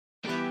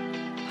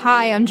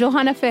Hi, I'm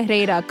Johanna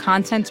Ferreira,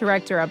 content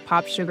director at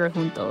Pop Sugar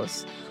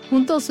Juntos.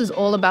 Juntos is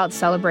all about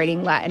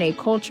celebrating Latinx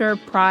culture,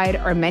 pride,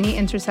 our many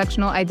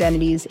intersectional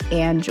identities,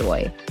 and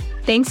joy.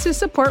 Thanks to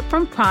support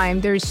from Prime,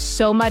 there's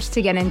so much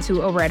to get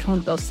into over at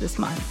Juntos this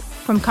month.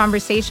 From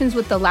conversations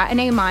with the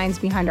Latinx minds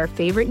behind our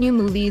favorite new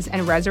movies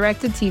and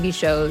resurrected TV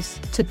shows,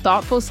 to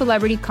thoughtful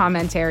celebrity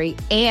commentary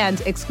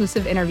and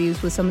exclusive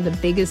interviews with some of the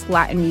biggest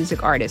Latin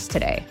music artists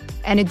today.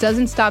 And it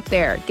doesn't stop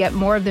there. Get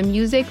more of the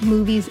music,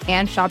 movies,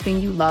 and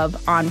shopping you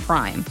love on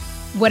Prime.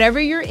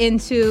 Whatever you're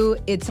into,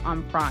 it's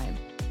on Prime.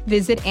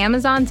 Visit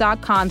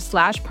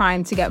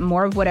Amazon.com/Prime to get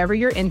more of whatever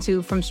you're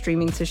into, from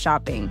streaming to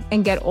shopping.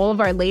 And get all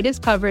of our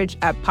latest coverage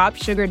at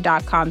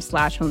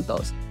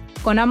popsugar.com/juntos.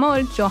 Con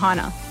amor,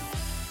 Johanna.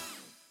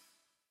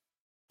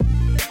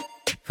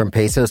 From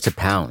pesos to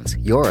pounds,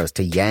 euros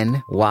to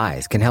yen,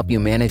 Wise can help you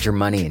manage your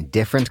money in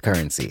different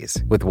currencies.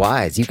 With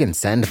Wise, you can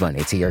send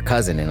money to your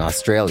cousin in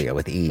Australia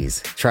with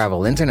ease,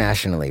 travel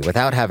internationally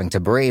without having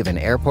to brave an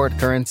airport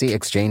currency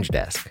exchange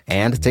desk,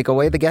 and take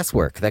away the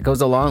guesswork that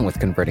goes along with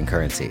converting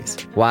currencies.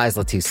 Wise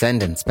lets you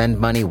send and spend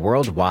money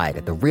worldwide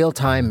at the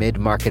real-time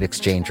mid-market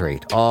exchange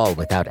rate, all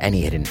without any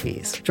hidden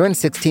fees. Join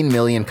 16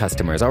 million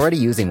customers already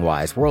using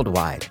Wise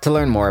worldwide. To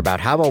learn more about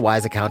how a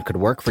Wise account could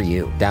work for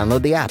you,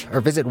 download the app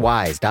or visit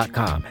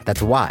wise.com.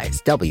 That's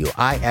Wise,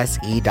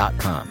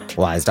 WISE.com.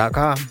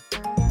 Wise.com.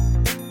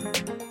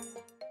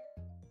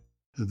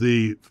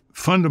 The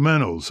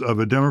fundamentals of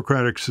a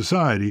democratic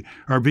society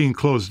are being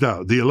closed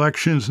out. The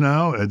elections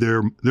now,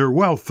 they're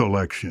wealth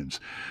elections.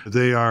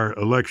 They are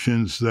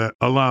elections that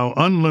allow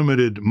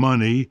unlimited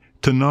money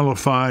to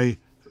nullify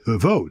the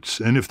votes.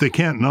 And if they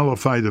can't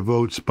nullify the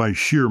votes by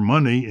sheer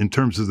money in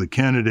terms of the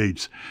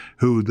candidates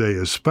who they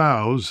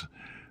espouse,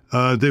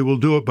 they will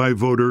do it by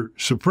voter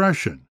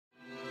suppression.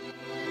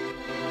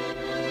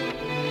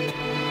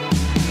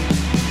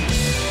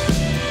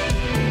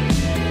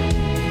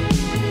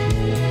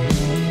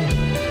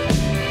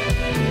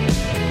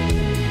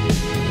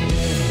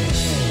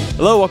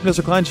 Hello, welcome to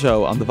Ezra Klein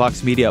Show on the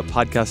Vox Media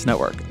Podcast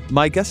Network.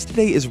 My guest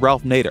today is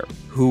Ralph Nader,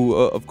 who,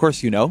 of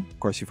course, you know, of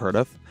course, you've heard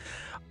of.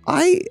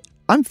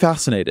 I'm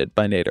fascinated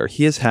by Nader.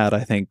 He has had, I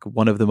think,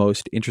 one of the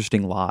most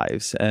interesting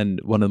lives and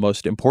one of the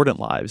most important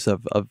lives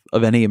of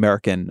any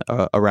American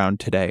around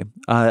today.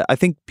 I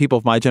think people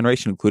of my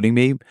generation, including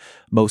me,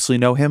 mostly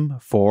know him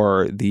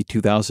for the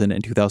 2000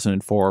 and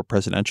 2004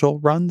 presidential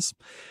runs.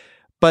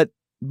 But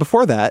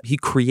before that, he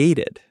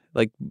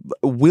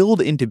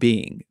willed into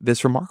being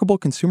this remarkable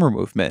consumer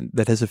movement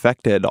that has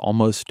affected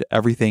almost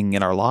everything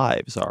in our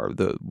lives,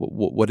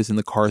 what is in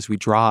the cars we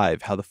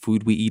drive, how the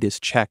food we eat is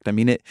checked. I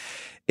mean,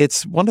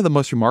 it's one of the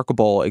most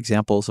remarkable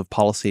examples of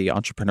policy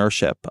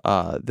entrepreneurship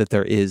that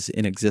there is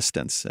in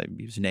existence.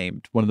 He was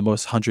named one of the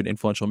most 100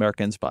 influential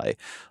Americans by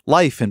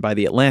Life and by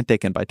The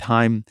Atlantic and by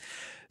Time.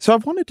 So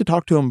I've wanted to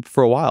talk to him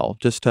for a while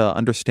just to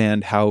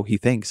understand how he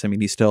thinks. I mean,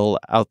 he's still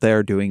out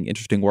there doing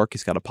interesting work.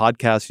 He's got a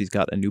podcast. He's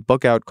got a new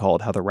book out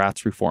called How the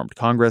Rats Reformed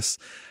Congress.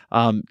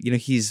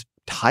 He's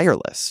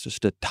tireless,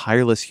 just a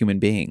tireless human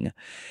being.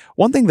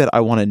 One thing that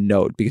I want to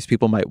note, because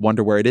people might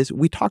wonder where it is,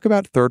 we talk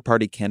about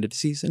third-party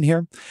candidacies in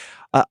here.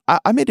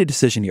 I made a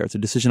decision here. It's a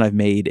decision I've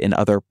made in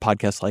other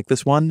podcasts like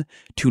this one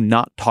to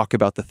not talk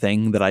about the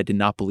thing that I did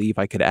not believe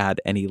I could add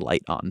any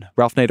light on.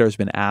 Ralph Nader has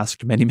been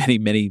asked many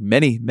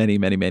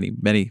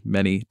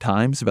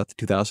times about the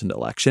 2000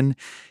 election.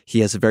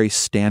 He has a very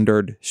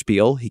standard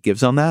spiel he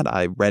gives on that.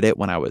 I read it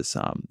when I was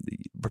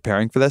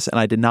preparing for this, and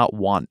I did not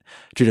want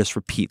to just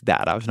repeat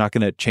that. I was not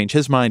going to change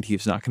his mind. He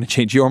was not going to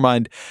change your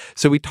mind.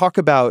 So we talk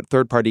about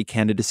third-party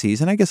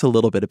candidacies and I guess a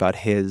little bit about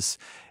his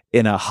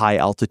in a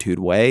high-altitude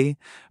way.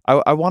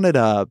 I wanted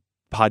a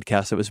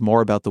podcast that was more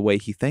about the way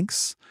he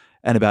thinks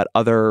and about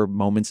other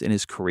moments in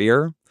his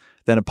career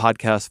than a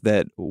podcast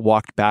that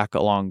walked back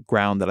along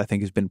ground that I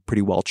think has been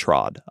pretty well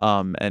trod.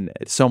 And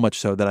so much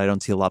so that I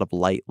don't see a lot of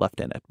light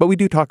left in it. But we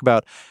do talk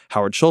about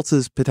Howard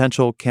Schultz's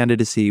potential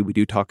candidacy. We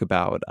do talk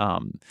about,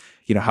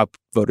 how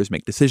voters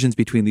make decisions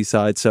between these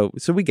sides. So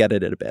we get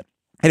it a bit.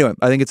 Anyway,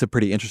 I think it's a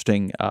pretty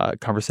interesting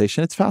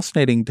conversation. It's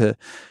fascinating to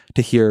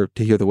hear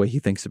the way he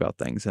thinks about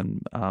things.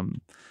 And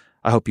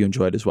I hope you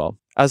enjoy it as well.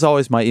 As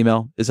always, my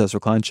email is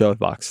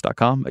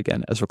EzraKleinShow@Vox.com.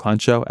 Again,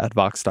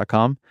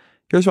 EzraKleinShow@Vox.com.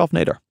 Here's Ralph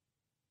Nader.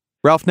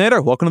 Ralph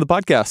Nader, welcome to the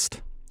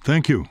podcast.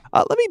 Thank you.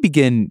 Let me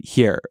begin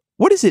here.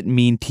 What does it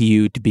mean to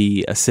you to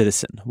be a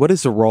citizen? What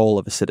is the role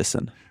of a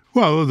citizen?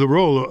 Well, the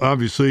role,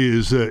 obviously,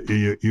 is that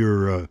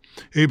you're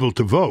able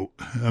to vote.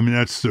 I mean,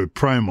 that's the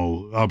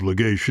primal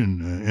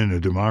obligation in a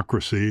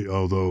democracy,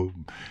 although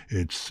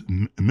it's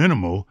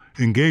minimal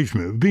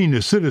engagement. Being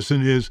a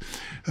citizen is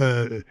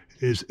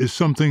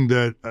something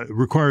that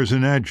requires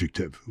an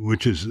adjective,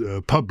 which is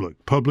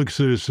public. Public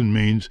citizen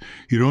means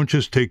you don't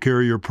just take care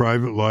of your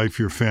private life,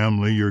 your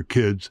family, your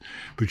kids,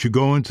 but you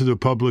go into the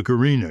public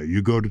arena.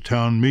 You go to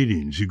town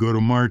meetings, you go to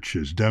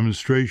marches,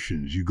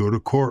 demonstrations, you go to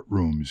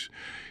courtrooms,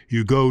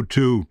 you go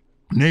to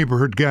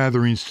neighborhood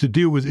gatherings to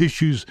deal with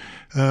issues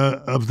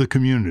of the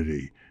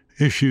community,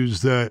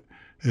 issues that,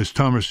 as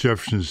Thomas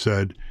Jefferson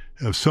said,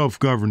 of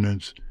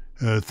self-governance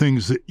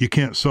things that you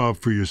can't solve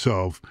for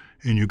yourself,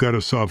 and you got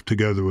to solve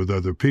together with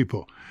other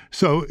people.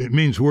 So it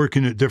means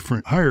working at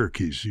different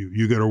hierarchies.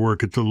 You got to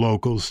work at the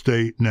local,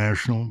 state,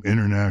 national,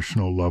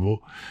 international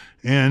level.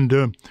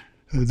 And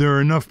there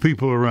are enough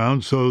people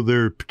around, so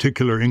their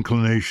particular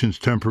inclinations,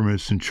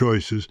 temperaments, and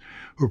choices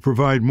will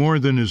provide more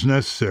than is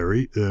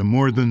necessary,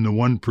 more than the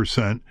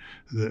 1%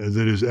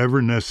 that is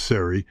ever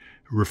necessary,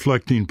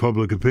 reflecting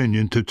public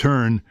opinion, to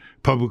turn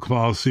public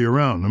policy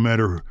around, no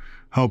matter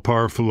how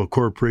powerful the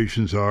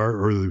corporations are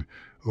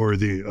or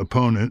the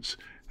opponents.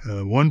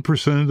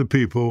 1% of the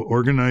people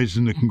organized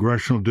in the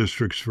congressional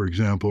districts, for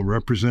example,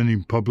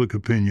 representing public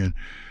opinion,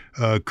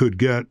 could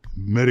get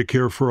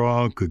Medicare for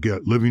all, could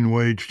get living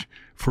wage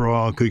for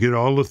all, could get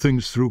all the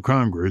things through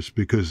Congress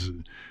because,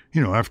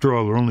 after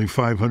all, there are only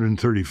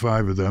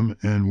 535 of them,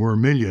 and we're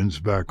millions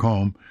back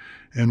home,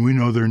 and we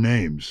know their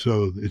names.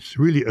 So it's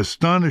really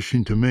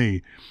astonishing to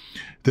me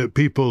that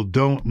people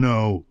don't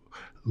know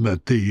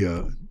that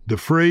the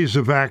phrase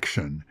of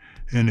action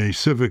in a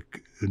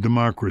civic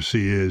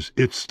democracy is,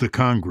 it's the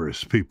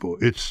Congress, people.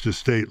 It's the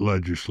state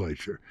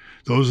legislature.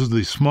 Those are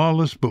the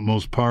smallest but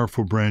most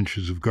powerful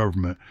branches of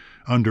government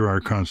under our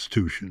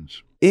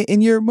constitutions.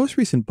 In your most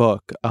recent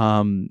book,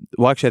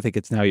 actually, I think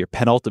it's now your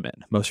penultimate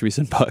most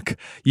recent book.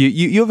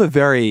 You have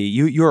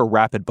you're a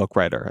rapid book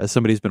writer. As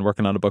somebody who's been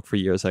working on a book for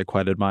years, I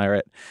quite admire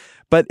it.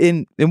 But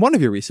in one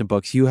of your recent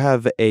books, you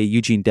have a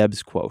Eugene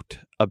Debs quote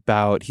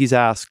about, he's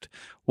asked,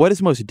 what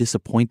has most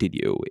disappointed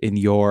you in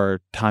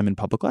your time in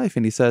public life?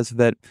 And he says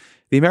that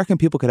the American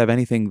people could have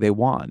anything they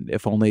want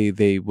if only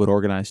they would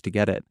organize to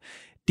get it.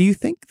 Do you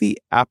think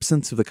the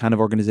absence of the kind of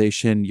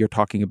organization you're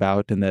talking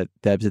about and that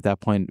Debs at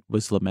that point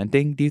was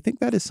lamenting, do you think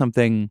that is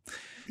something?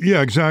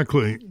 Yeah,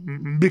 exactly.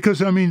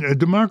 Because, a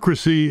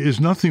democracy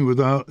is nothing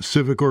without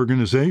civic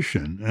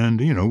organization. And,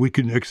 we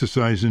can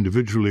exercise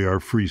individually our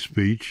free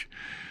speech.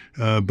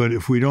 But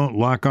if we don't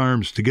lock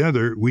arms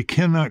together, we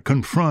cannot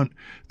confront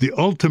the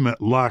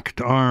ultimate locked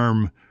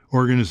arm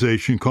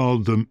organization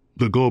called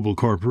the global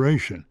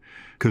corporation.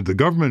 Because the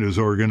government is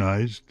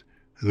organized,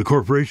 the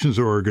corporations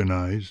are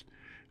organized,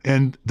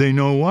 and they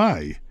know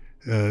why.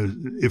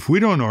 If we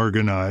don't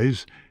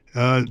organize,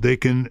 they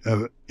can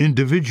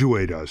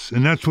individuate us.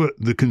 And that's what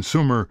the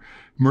consumer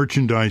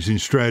merchandising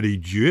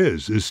strategy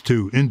is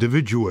to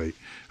individuate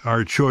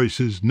our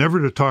choices,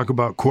 never to talk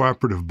about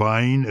cooperative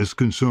buying as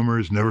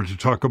consumers, never to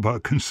talk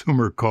about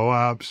consumer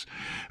co-ops.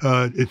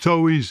 It's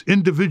always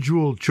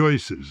individual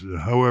choices,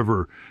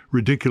 however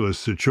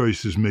ridiculous the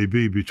choices may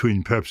be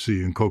between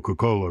Pepsi and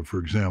Coca-Cola, for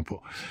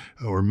example,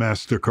 or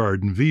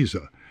MasterCard and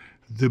Visa.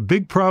 The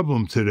big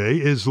problem today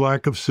is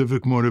lack of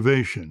civic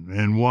motivation.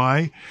 And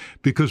why?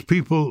 Because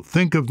people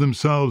think of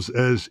themselves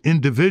as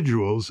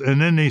individuals,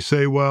 and then they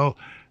say, well,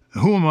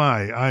 who am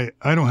I?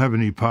 I don't have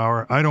any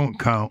power. I don't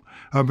count.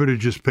 I better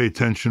just pay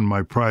attention to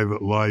my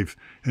private life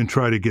and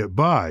try to get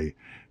by.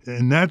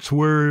 And that's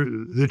where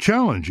the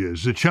challenge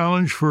is. The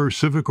challenge for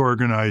civic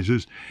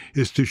organizers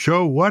is to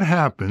show what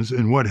happens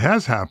and what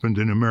has happened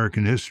in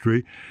American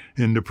history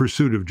in the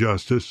pursuit of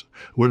justice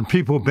when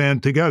people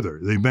band together.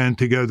 They band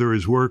together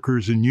as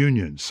workers and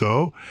unions.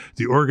 So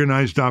the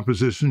organized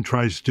opposition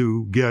tries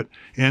to get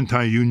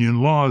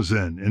anti-union laws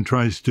in and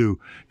tries to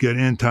get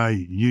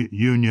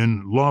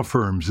anti-union law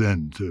firms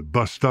in to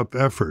bust up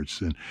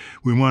efforts. And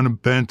we want to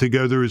band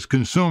together as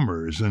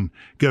consumers. And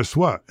guess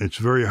what? It's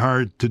very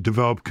hard to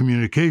develop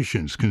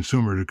communications,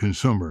 consumer to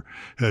consumer,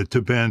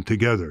 to band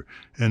together.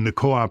 And the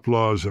co-op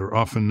laws are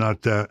often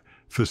not that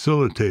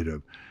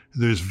facilitative.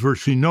 There's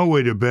virtually no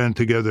way to band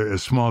together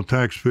as small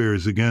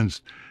taxpayers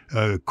against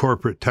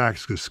corporate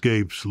tax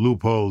escapes,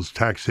 loopholes,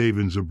 tax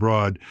havens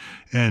abroad,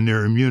 and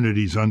their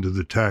immunities under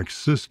the tax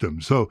system.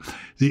 So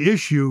the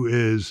issue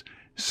is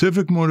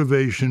civic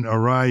motivation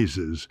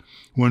arises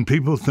when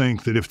people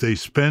think that if they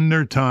spend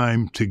their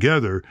time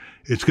together,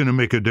 it's going to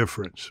make a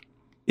difference.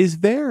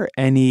 Is there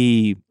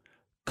any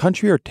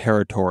country or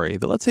territory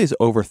that, let's say, is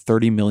over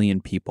 30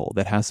 million people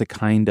that has a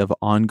kind of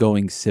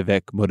ongoing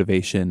civic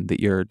motivation that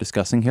you're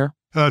discussing here?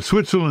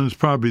 Switzerland is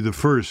probably the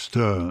first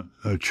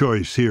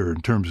choice here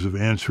in terms of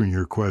answering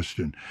your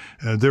question.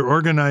 They're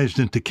organized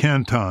into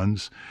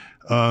cantons.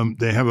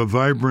 They have a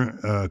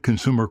vibrant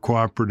consumer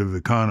cooperative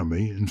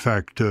economy. In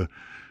fact,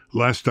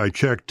 last I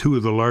checked, two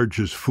of the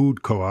largest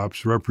food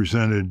co-ops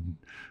represented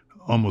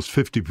almost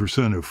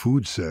 50% of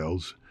food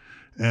sales.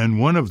 And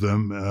one of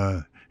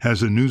them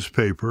has a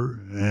newspaper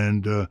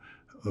and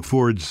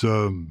affords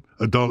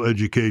adult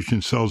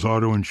education, sells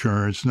auto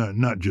insurance,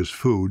 not just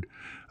food.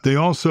 They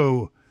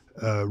also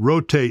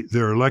rotate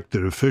their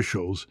elected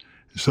officials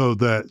so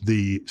that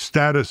the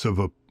status of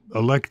an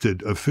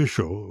elected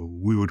official,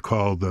 we would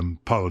call them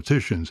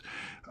politicians,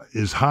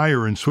 is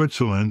higher in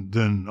Switzerland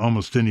than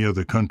almost any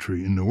other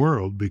country in the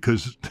world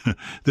because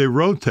they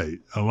rotate.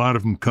 A lot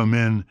of them come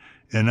in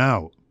and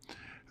out.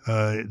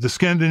 The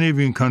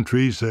Scandinavian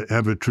countries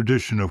have a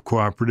tradition of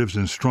cooperatives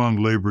and strong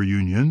labor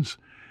unions,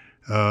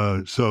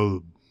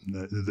 so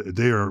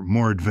they are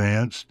more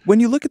advanced. When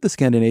you look at the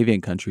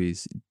Scandinavian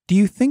countries, do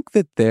you think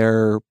that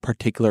their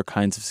particular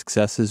kinds of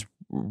successes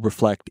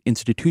reflect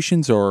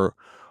institutions or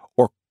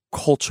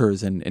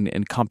cultures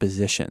and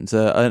compositions.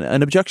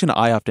 An objection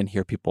I often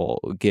hear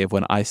people give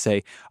when I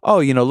say, oh,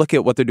 look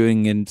at what they're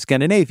doing in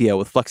Scandinavia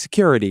with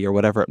flexicurity or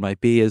whatever it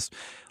might be is,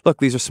 look,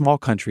 these are small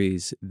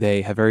countries.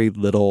 They have very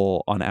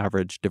little, on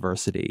average,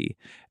 diversity,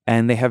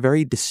 and they have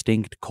very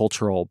distinct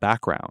cultural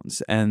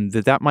backgrounds, and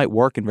that might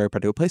work in very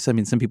particular places. I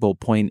mean, some people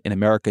point in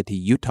America to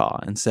Utah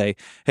and say,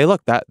 hey,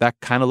 look, that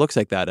kind of looks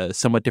like that, a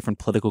somewhat different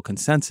political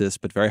consensus,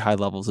 but very high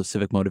levels of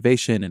civic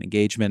motivation and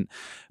engagement.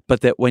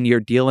 But that when you're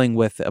dealing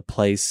with a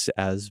place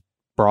as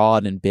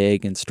broad and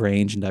big and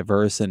strange and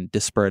diverse and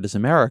disparate as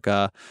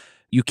America,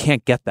 you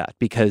can't get that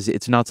because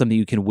it's not something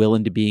you can will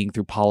into being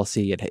through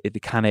policy.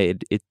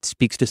 It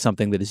speaks to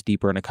something that is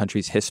deeper in a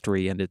country's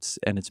history and its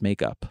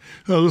makeup.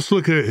 Well, let's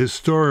look at it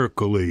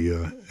historically,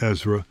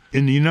 Ezra.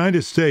 In the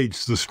United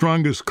States, the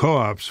strongest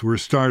co-ops were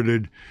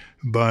started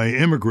by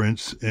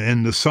immigrants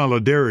and the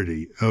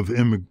solidarity of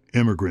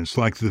immigrants,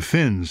 like the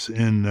Finns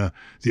in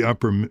the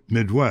upper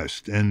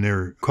Midwest and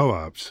their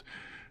co-ops.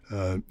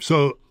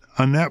 So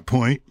on that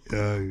point,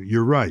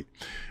 you're right.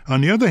 On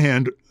the other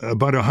hand,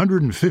 about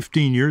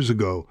 115 years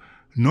ago,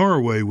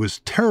 Norway was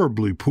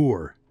terribly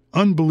poor,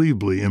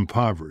 unbelievably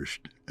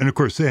impoverished. And of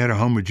course, they had a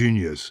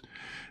homogeneous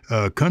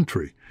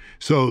country.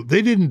 So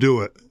they didn't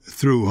do it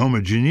through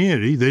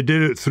homogeneity. They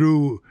did it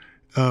through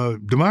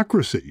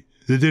democracy.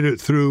 They did it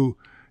through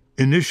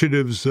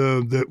initiatives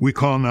that we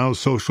call now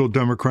social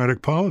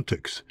democratic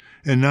politics.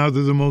 And now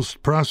they're the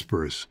most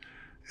prosperous.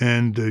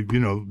 And,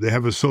 they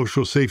have a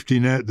social safety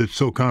net that's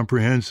so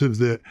comprehensive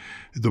that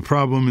the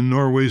problem in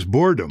Norway is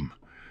boredom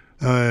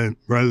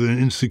rather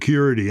than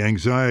insecurity,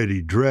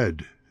 anxiety,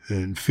 dread,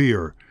 and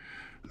fear.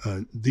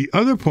 The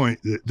other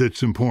point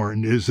that's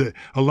important is that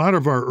a lot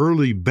of our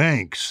early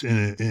banks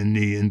in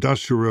the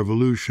Industrial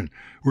Revolution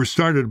were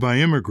started by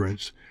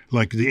immigrants,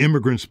 like the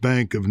Immigrants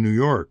Bank of New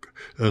York.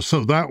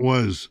 So that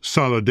was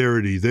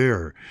solidarity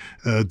there.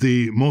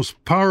 The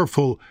most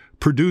powerful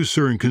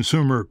producer and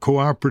consumer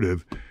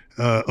cooperative,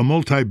 a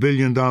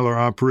multi-billion-dollar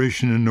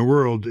operation in the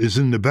world, is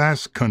in the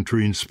Basque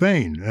Country in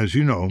Spain, as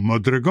you know,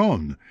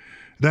 Mondragon.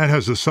 That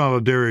has a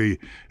solidarity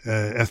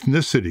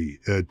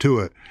ethnicity to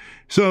it.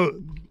 So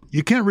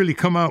you can't really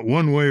come out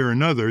one way or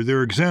another. There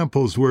are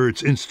examples where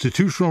it's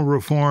institutional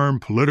reform,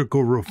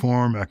 political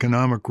reform,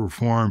 economic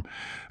reform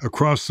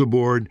across the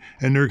board.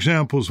 And there are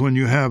examples when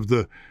you have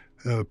the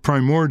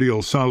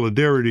primordial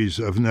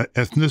solidarities of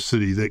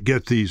ethnicity that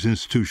get these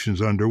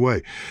institutions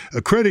underway.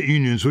 Credit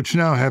unions, which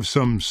now have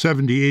some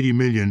 70, 80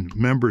 million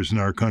members in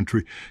our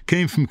country,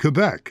 came from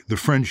Quebec, the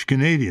French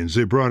Canadians.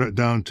 They brought it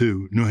down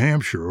to New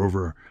Hampshire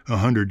over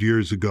 100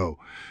 years ago.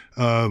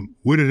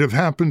 Would it have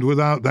happened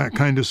without that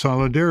kind of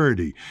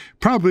solidarity?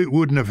 Probably it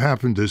wouldn't have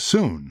happened as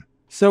soon.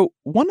 So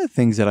one of the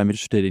things that I'm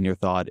interested in your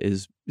thought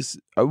is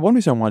one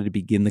reason I wanted to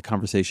begin the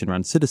conversation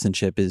around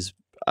citizenship is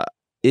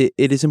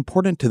it is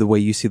important to the way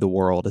you see the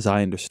world, as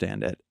I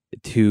understand it,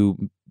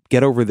 to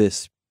get over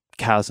this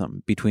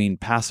chasm between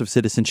passive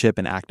citizenship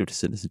and active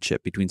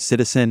citizenship, between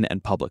citizen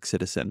and public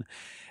citizen.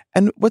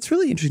 And what's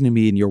really interesting to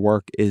me in your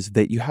work is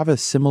that you have a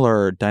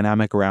similar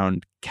dynamic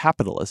around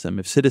capitalism.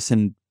 If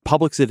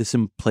public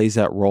citizen plays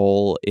that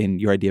role in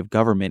your idea of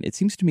government, it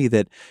seems to me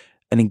that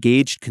an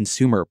engaged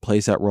consumer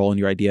plays that role in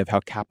your idea of how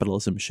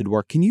capitalism should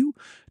work. Can you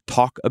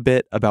talk a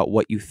bit about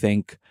what you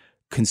think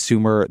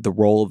the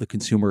role of the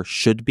consumer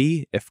should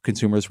be if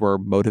consumers were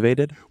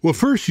motivated? Well,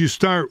 first you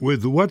start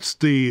with what's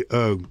the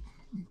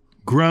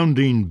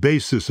grounding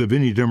basis of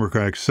any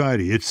democratic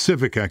society. It's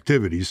civic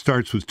activity. It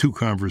starts with two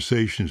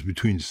conversations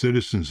between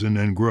citizens and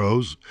then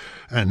grows,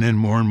 and then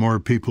more and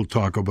more people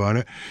talk about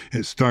it.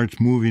 It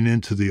starts moving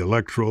into the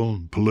electoral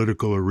and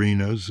political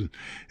arenas,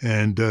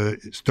 and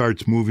it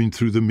starts moving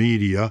through the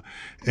media.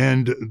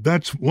 And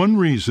that's one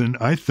reason,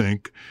 I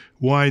think,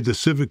 why the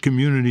civic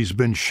community's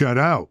been shut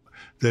out.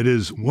 That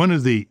is, one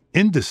of the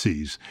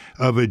indices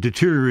of a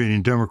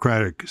deteriorating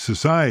democratic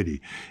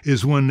society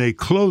is when they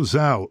close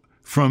out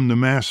from the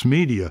mass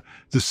media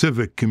the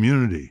civic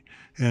community.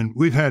 And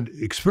we've had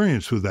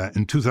experience with that.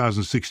 In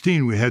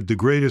 2016, we had the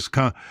greatest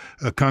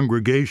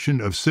congregation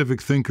of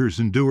civic thinkers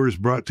and doers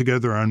brought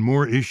together on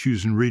more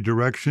issues and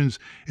redirections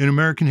in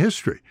American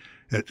history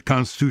at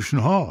Constitution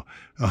Hall.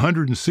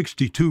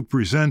 162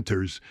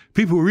 presenters,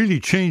 people who really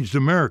changed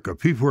America,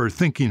 people who are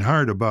thinking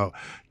hard about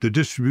the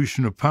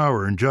distribution of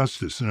power and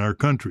justice in our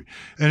country.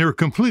 And they were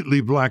completely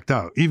blacked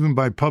out, even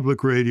by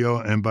public radio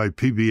and by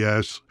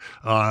PBS.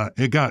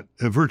 It got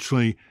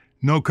virtually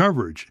no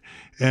coverage.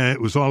 And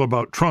it was all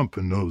about Trump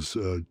in those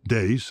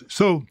days.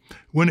 So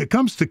when it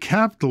comes to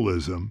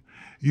capitalism,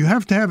 you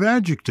have to have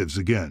adjectives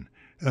again.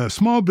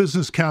 Small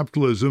business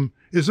capitalism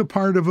is a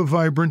part of a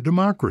vibrant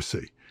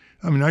democracy.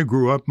 I mean, I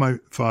grew up, my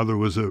father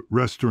was a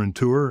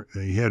restaurateur.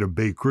 He had a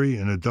bakery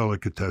and a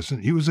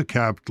delicatessen. He was a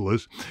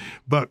capitalist.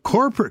 But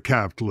corporate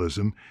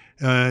capitalism,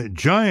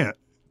 giant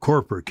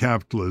corporate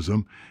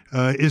capitalism,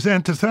 is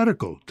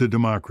antithetical to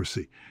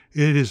democracy.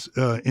 It is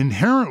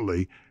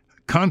inherently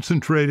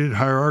concentrated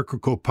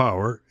hierarchical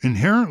power,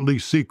 inherently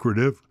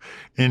secretive,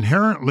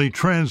 inherently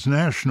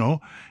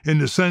transnational, in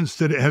the sense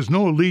that it has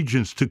no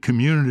allegiance to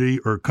community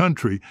or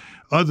country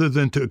other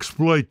than to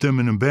exploit them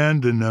and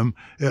abandon them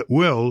at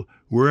will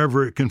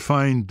wherever it can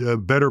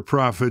find better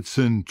profits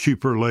and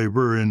cheaper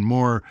labor and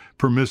more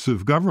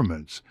permissive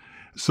governments.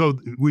 So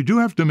we do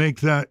have to make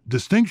that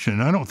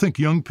distinction. I don't think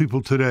young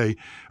people today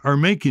are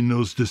making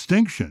those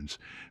distinctions,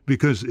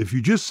 because if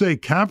you just say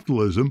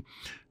capitalism,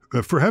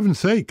 for heaven's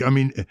sake, I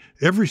mean,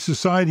 every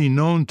society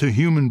known to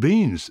human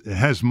beings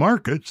has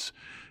markets.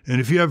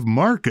 And if you have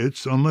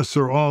markets, unless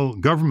they're all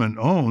government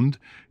owned,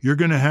 you're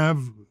going to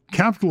have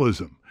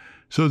capitalism.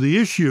 So the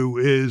issue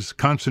is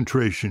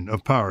concentration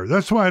of power.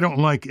 That's why I don't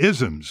like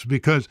isms,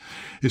 because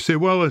you say,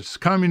 well, it's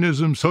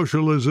communism,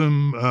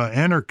 socialism,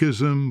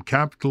 anarchism,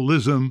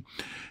 capitalism.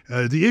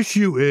 The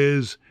issue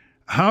is,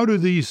 how do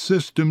these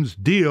systems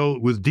deal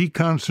with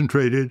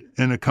deconcentrated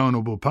and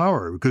accountable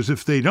power? Because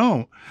if they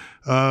don't,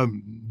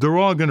 they're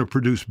all going to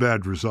produce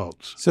bad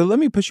results. So let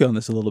me push you on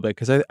this a little bit,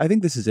 because I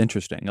think this is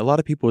interesting. A lot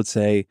of people would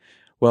say,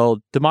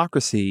 well,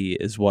 democracy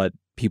is what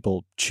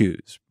people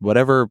choose.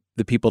 Whatever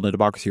the people in a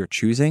democracy are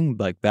choosing,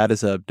 like that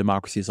is a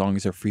democracy as long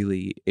as they're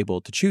freely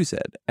able to choose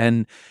it.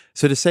 And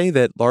so to say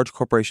that large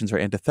corporations are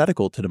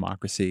antithetical to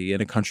democracy in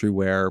a country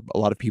where a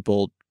lot of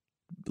people,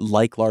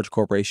 like large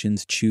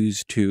corporations,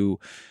 choose to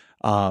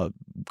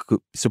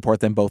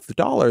support them both the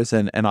dollars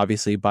and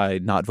obviously by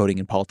not voting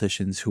in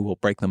politicians who will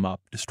break them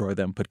up, destroy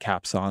them, put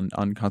caps on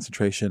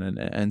concentration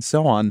and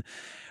so on.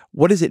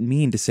 What does it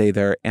mean to say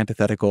they're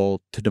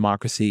antithetical to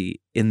democracy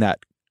in that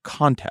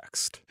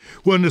context?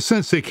 Well, in a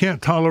sense, they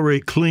can't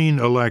tolerate clean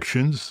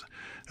elections.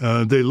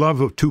 They love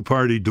a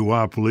two-party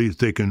duopoly that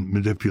they can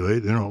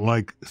manipulate. They don't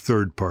like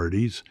third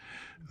parties.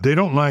 They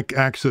don't like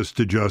access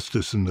to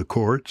justice in the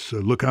courts.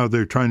 Look how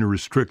they're trying to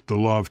restrict the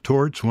law of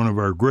torts, one of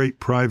our great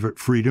private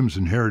freedoms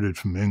inherited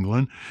from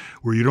England,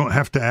 where you don't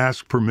have to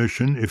ask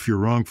permission if you're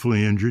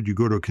wrongfully injured. You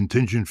go to a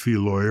contingent fee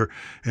lawyer,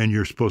 and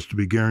you're supposed to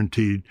be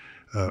guaranteed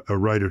a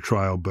right of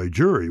trial by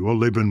jury. Well,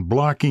 they've been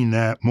blocking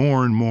that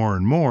more and more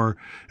and more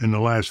in the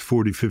last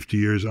 40, 50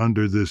 years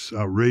under this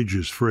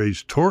outrageous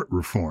phrase, tort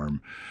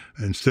reform,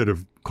 instead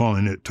of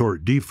calling it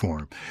tort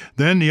deform.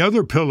 Then the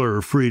other pillar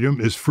of freedom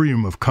is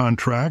freedom of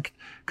contract.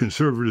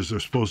 Conservatives are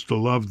supposed to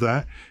love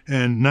that.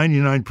 And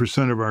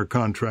 99% of our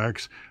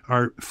contracts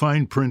are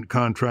fine print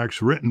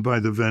contracts written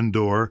by the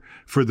vendor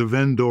for the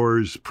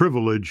vendor's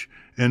privilege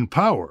and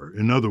power.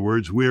 In other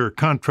words, we are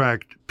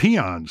contract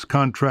peons.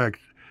 Contract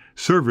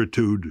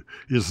servitude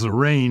is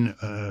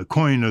the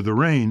coin of the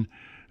reign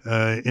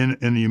in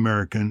the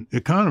American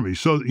economy.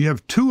 So you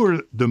have two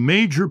of the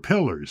major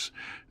pillars,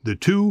 the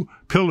two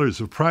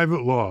pillars of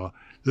private law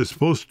that's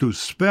supposed to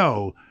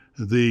spell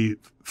the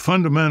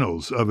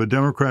fundamentals of a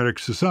democratic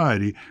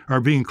society are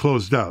being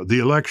closed out. The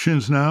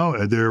elections now,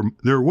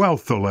 they're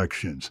wealth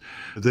elections.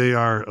 They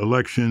are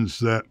elections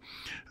that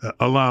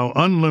allow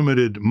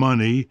unlimited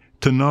money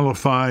to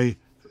nullify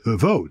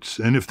votes.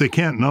 And if they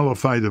can't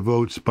nullify the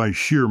votes by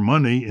sheer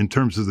money in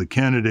terms of the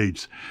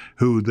candidates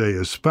who they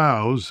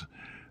espouse,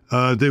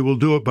 they will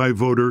do it by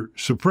voter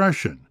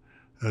suppression.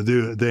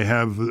 They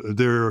have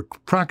their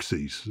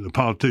proxies. The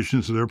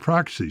politicians are their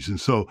proxies. And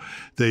so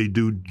they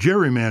do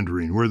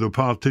gerrymandering where the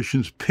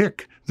politicians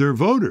pick their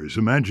voters.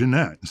 Imagine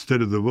that,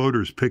 instead of the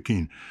voters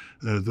picking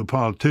the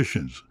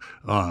politicians.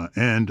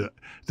 And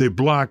they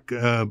block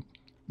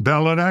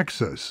ballot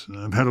access.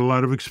 I've had a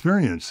lot of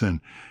experience in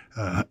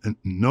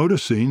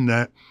noticing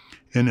that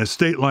in a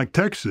state like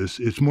Texas,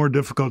 it's more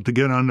difficult to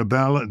get on the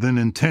ballot than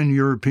in 10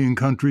 European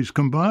countries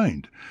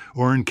combined,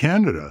 or in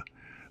Canada.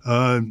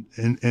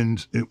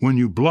 And when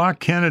you block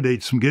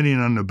candidates from getting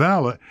on the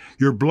ballot,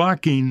 you're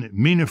blocking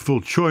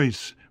meaningful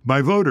choice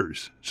by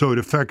voters. So it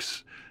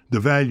affects the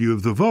value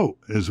of the vote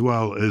as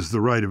well as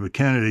the right of a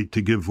candidate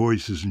to give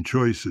voices and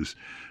choices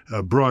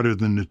broader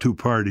than the two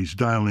parties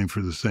dialing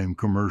for the same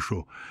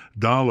commercial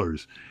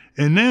dollars.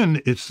 And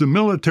then it's the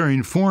military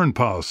and foreign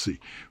policy,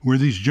 where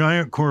these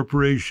giant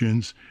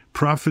corporations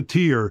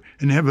profiteer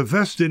and have a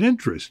vested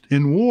interest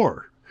in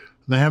war.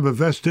 They have a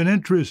vested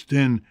interest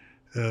in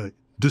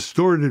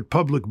distorted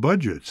public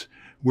budgets,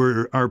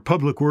 where our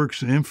public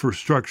works and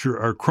infrastructure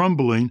are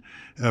crumbling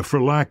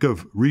for lack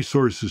of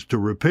resources to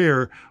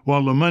repair,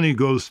 while the money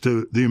goes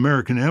to the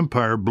American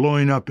empire,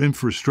 blowing up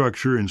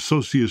infrastructure and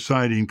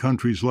society in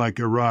countries like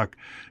Iraq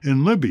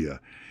and Libya.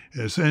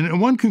 Yes, and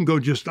one can go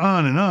just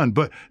on,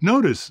 but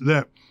notice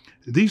that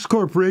these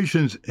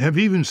corporations have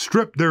even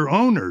stripped their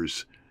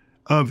owners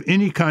of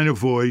any kind of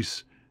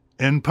voice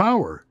and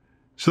power.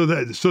 So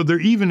they're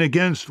even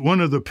against one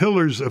of the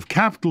pillars of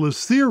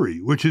capitalist theory,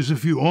 which is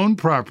if you own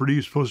property,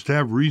 you're supposed to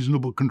have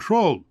reasonable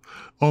control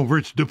over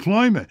its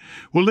deployment.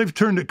 Well, they've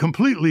turned it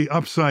completely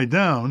upside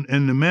down,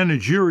 and the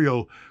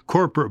managerial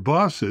corporate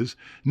bosses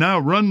now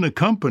run the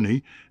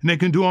company, and they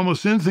can do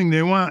almost anything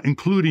they want,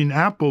 including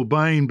Apple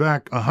buying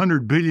back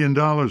 $100 billion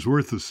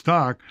worth of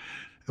stock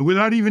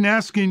without even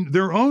asking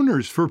their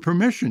owners for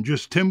permission.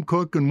 Just Tim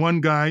Cook and one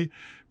guy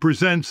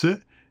presents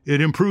it. It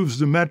improves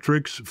the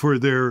metrics for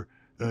their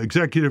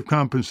executive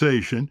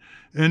compensation,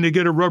 and they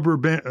get a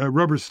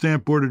rubber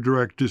stamp board of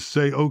directors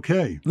say,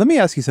 okay. Let me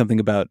ask you something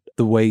about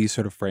the way you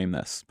sort of frame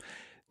this.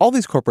 All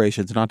these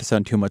corporations, not to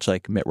sound too much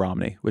like Mitt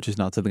Romney, which is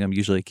not something I'm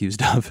usually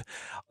accused of,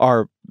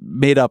 are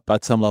made up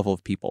at some level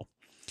of people.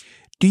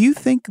 Do you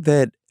think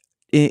that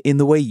in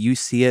the way you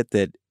see it,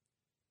 that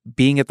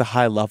being at the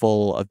high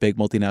level of big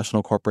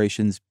multinational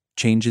corporations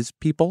changes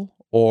people,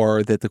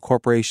 or that the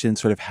corporations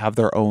sort of have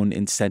their own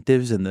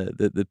incentives and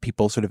the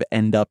people sort of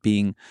end up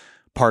being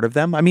part of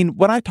them? I mean,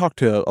 when I talk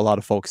to a lot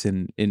of folks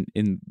in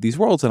these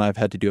worlds, and I've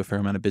had to do a fair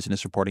amount of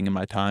business reporting in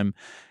my time,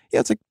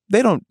 it's like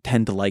they don't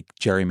tend to like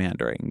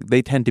gerrymandering.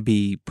 They tend to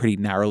be pretty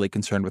narrowly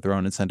concerned with their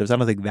own incentives. I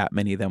don't think that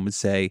many of them would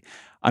say,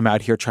 I'm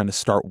out here trying to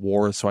start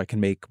wars so I can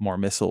make more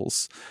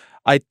missiles.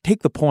 I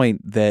take the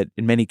point that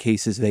in many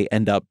cases they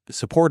end up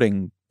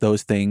supporting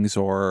those things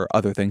or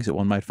other things that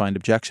one might find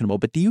objectionable.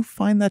 But do you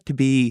find that to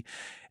be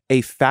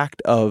a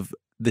fact of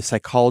the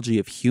psychology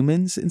of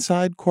humans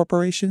inside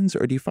corporations,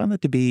 or do you find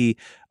that to be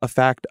a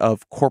fact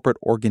of corporate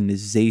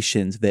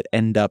organizations that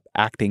end up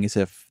acting as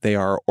if they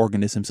are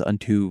organisms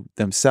unto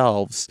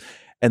themselves,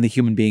 and the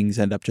human beings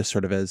end up just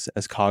sort of as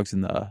cogs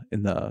in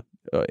the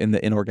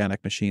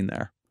inorganic machine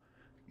there?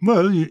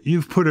 Well,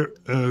 you've put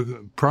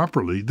it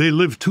properly. They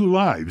live two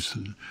lives.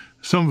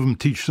 Some of them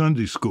teach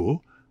Sunday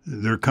school.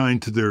 They're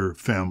kind to their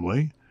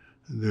family.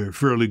 They're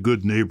fairly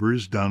good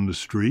neighbors down the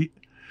street.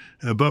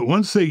 But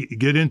once they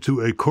get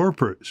into a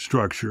corporate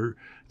structure,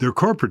 they're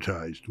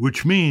corporatized,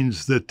 which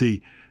means that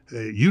the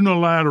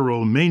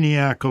unilateral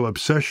maniacal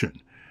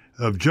obsession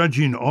of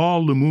judging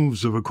all the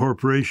moves of a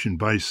corporation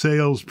by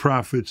sales,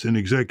 profits, and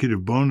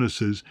executive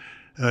bonuses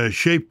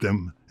shape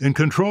them and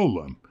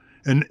control them.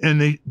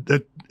 And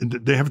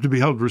they have to be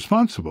held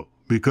responsible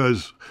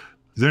because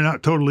they're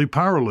not totally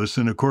powerless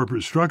in a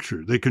corporate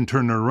structure. They can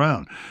turn it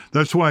around.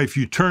 That's why if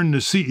you turn the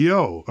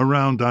CEO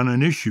around on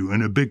an issue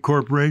in a big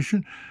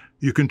corporation,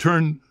 you can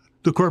turn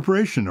the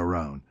corporation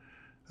around.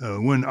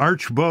 When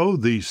Arch Bowe,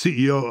 the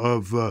CEO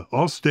of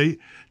Allstate,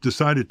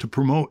 decided to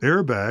promote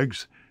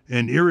airbags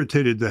and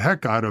irritated the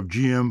heck out of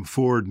GM,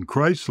 Ford, and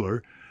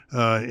Chrysler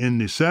in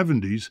the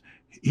 70s,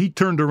 he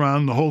turned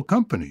around the whole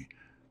company.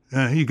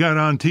 He got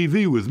on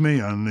TV with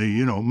me on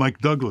the, Mike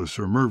Douglas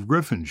or Merv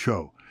Griffin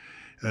show.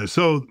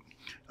 So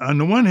on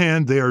the one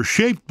hand, they are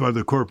shaped by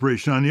the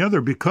corporation. On the other,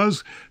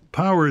 because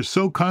power is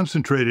so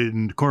concentrated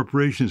in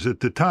corporations at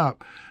the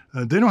top,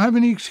 they don't have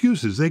any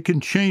excuses. They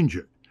can change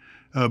it.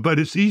 But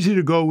it's easy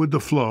to go with the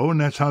flow, and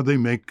that's how they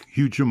make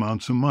huge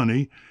amounts of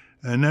money.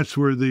 And that's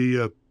where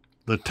the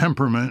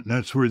temperament,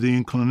 that's where the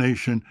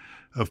inclination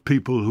of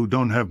people who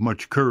don't have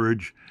much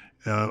courage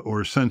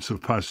or sense of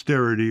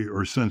posterity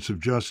or sense of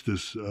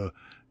justice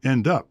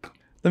end up.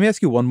 Let me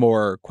ask you one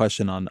more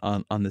question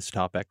on this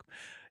topic.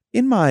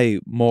 In my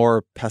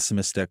more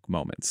pessimistic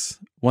moments,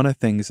 one of the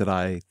things that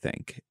I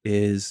think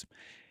is,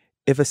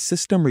 if a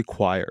system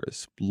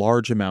requires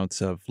large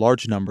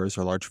numbers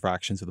or large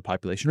fractions of the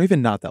population, or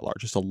even not that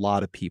large, just a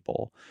lot of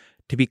people,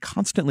 to be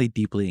constantly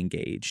deeply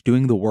engaged,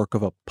 doing the work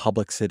of a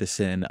public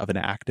citizen, of an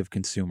active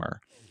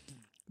consumer,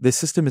 the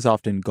system is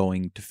often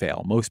going to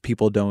fail. Most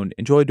people don't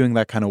enjoy doing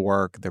that kind of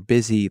work. They're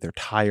busy, they're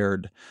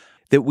tired.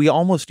 That we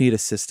almost need a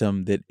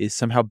system that is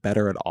somehow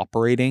better at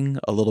operating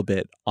a little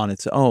bit on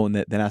its own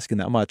than asking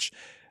that much.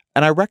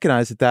 And I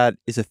recognize that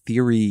is a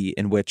theory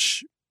in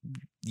which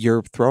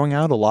you're throwing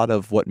out a lot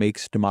of what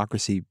makes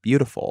democracy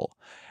beautiful.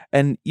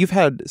 And you've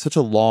had such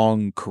a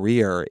long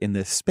career in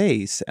this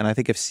space, and I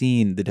think I've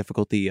seen the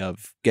difficulty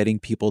of getting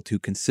people to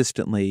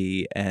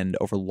consistently and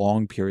over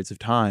long periods of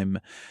time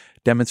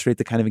demonstrate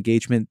the kind of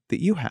engagement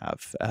that you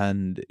have.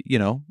 And,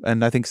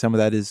 and I think some of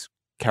that is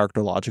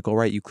characterological,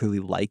 right? You clearly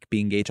like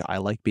being engaged. I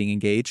like being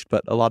engaged,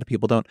 but a lot of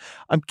people don't.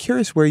 I'm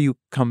curious where you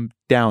come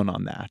down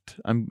on that.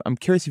 I'm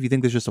curious if you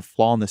think there's just a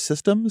flaw in the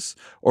systems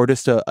or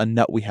just a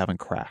nut we haven't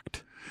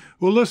cracked.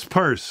 Well, let's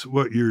parse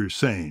what you're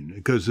saying,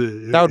 because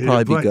that would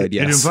probably be good,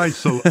 yes. It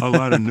invites a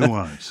lot of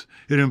nuance.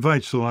 It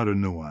invites a lot of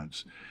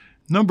nuance.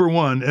 Number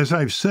one, as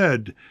I've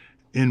said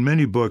in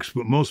many books,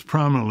 but most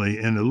prominently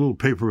in a little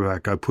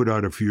paperback I put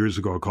out a few years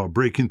ago called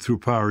Breaking Through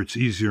Power, It's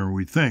Easier Than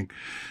We Think,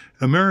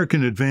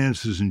 American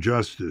advances in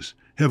justice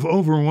have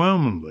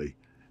overwhelmingly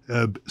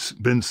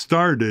been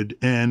started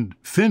and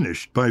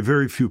finished by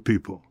very few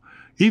people.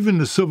 Even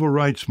the civil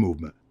rights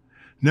movement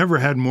never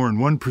had more than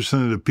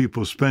 1% of the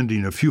people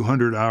spending a few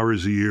hundred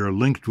hours a year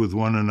linked with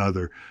one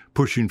another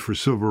pushing for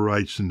civil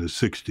rights in the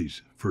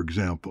 60s, for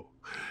example.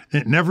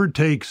 It never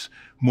takes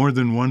more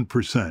than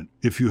 1%.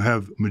 If you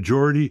have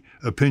majority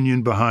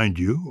opinion behind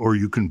you, or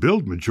you can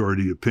build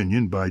majority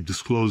opinion by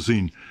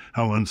disclosing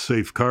how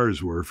unsafe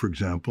cars were, for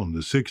example, in the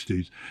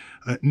 60s,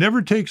 it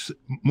never takes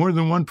more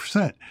than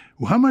 1%.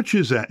 Well, how much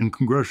is that in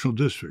congressional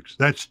districts?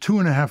 That's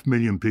 2.5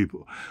 million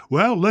people.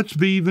 Well, let's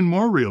be even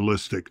more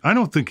realistic. I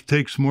don't think it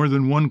takes more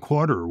than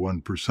 1/4 or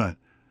 1%.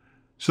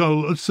 So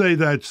let's say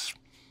that's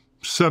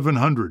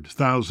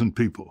 700,000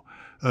 people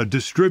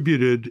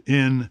distributed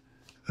in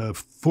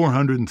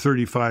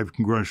 435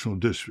 congressional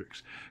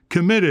districts,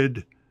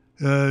 committed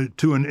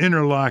to an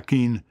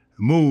interlocking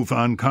move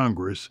on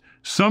Congress,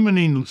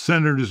 summoning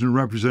senators and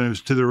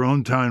representatives to their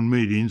own town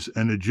meetings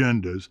and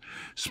agendas,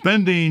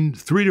 spending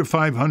 $300 to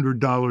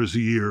 $500 a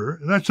year.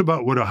 That's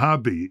about what a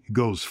hobby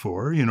goes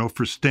for,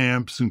 for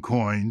stamps and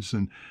coins,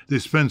 and they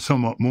spend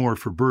somewhat more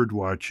for bird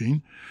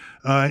watching,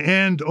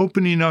 and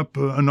opening up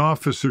an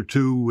office or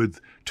two with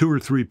 2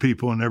 or 3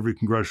 people in every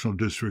congressional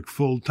district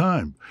full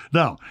time.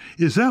 Now,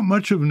 is that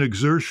much of an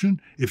exertion?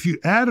 If you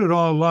add it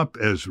all up,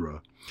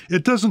 Ezra,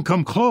 it doesn't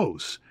come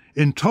close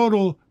in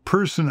total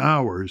person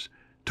hours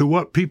to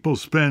what people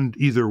spend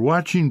either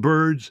watching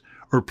birds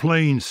or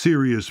playing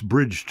serious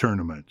bridge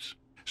tournaments.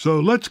 So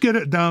let's get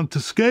it down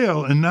to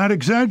scale and not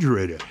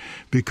exaggerate it,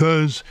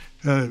 because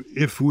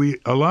if we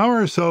allow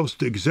ourselves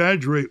to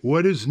exaggerate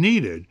what is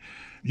needed,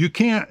 you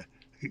can't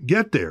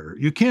get there.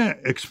 You can't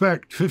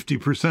expect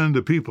 50% of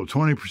the people,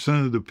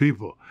 20% of the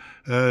people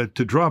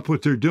to drop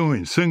what they're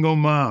doing. Single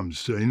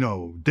moms,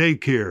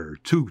 daycare,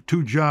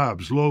 two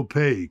jobs, low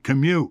pay,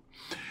 commute.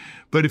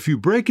 But if you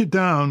break it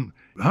down,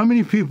 how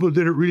many people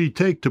did it really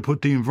take to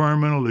put the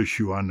environmental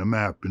issue on the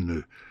map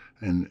in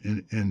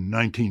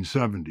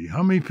 1970?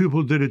 How many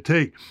people did it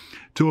take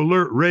to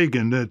alert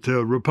Reagan that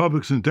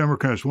Republicans and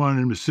Democrats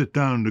wanted him to sit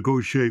down and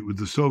negotiate with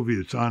the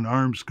Soviets on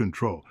arms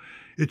control?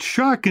 It's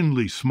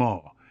shockingly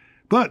small,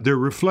 but they're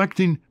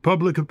reflecting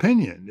public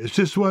opinion. It's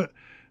just what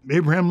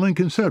Abraham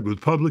Lincoln said.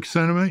 With public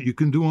sentiment, you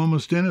can do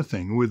almost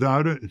anything.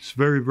 Without it, it's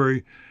very,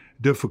 very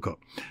difficult.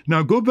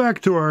 Now, go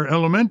back to our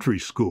elementary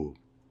school.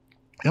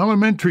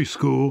 Elementary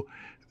school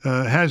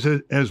has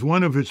as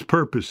one of its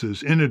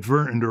purposes,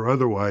 inadvertent or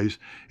otherwise,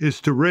 is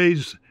to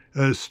raise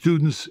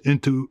students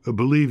into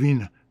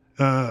believing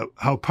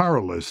how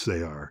powerless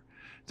they are.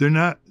 They're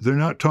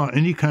not taught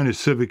any kind of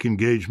civic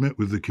engagement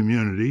with the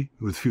community,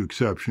 with few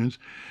exceptions.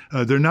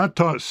 They're not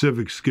taught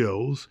civic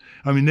skills.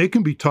 I mean, they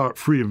can be taught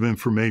freedom of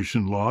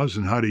information laws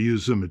and how to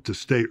use them at the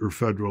state or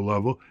federal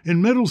level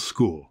in middle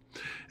school.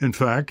 In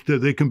fact,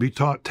 they can be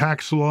taught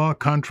tax law,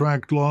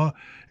 contract law,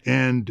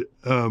 and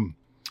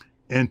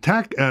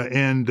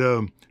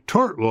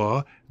tort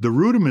law, the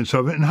rudiments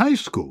of it in high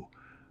school.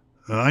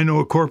 I know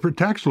a corporate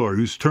tax lawyer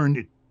who's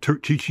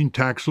teaching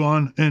tax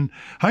law in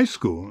high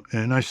school.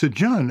 And I said,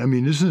 John,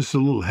 isn't this a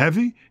little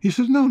heavy? He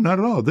says, no, not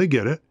at all. They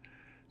get it.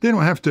 They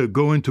don't have to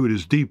go into it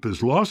as deep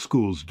as law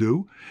schools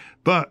do.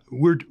 But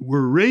we're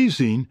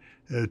raising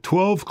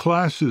 12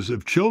 classes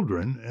of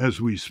children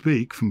as we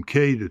speak, from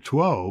K to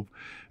 12,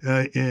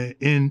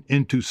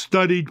 into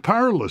studied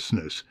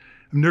powerlessness.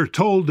 And they're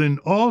told in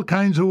all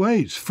kinds of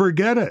ways,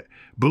 forget it.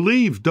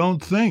 Believe,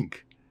 don't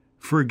think.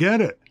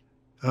 Forget it.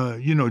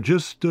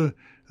 Just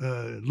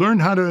learn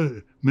how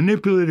to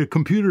manipulate a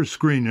computer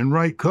screen and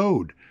write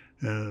code.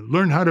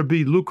 Learn how to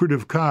be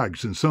lucrative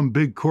cogs in some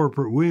big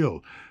corporate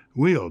wheel.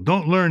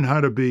 Don't learn how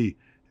to be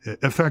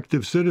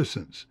effective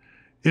citizens.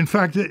 In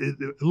fact, a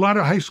lot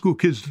of high school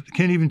kids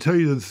can't even tell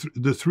you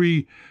the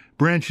 3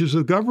 branches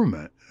of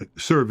government,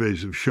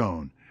 surveys have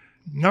shown.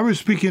 I was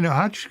speaking at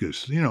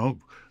Hotchkiss,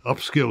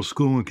 upscale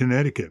school in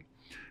Connecticut,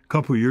 a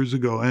couple of years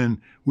ago,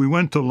 and we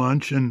went to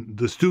lunch, and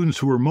the students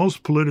who were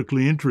most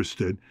politically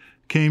interested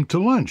came to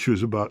lunch. It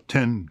was about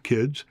 10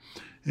 kids,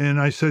 and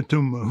I said to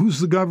them, who's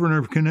the governor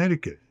of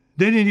Connecticut?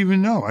 They didn't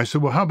even know. I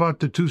said, well, how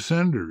about the 2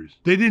 senators?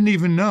 They didn't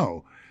even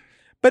know.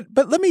 But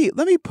let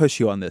me push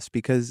you on this,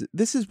 because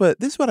this is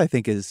what I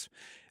think is,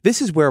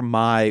 this is where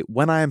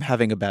when I am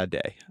having a bad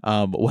day,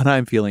 when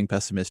I'm feeling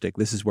pessimistic,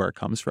 this is where it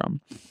comes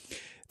from.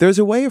 There's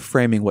a way of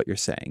framing what you're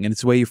saying, and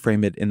it's the way you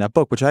frame it in that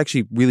book, which I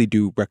actually really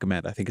do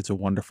recommend. I think it's a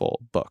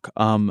wonderful book,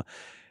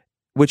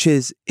 which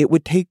is, it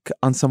would take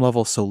on some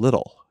level so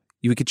little.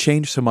 You could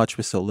change so much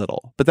with so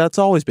little. But that's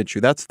always been true.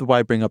 That's why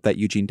I bring up that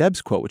Eugene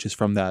Debs quote, which is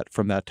from that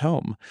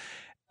tome.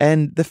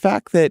 And the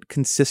fact that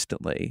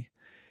consistently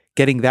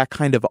getting that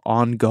kind of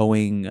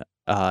ongoing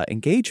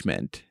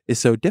engagement is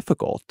so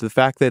difficult. The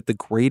fact that the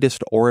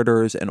greatest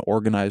orators and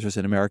organizers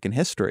in American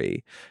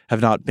history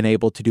have not been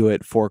able to do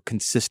it for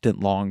consistent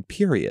long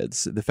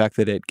periods. The fact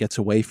that it gets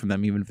away from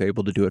them, even if they're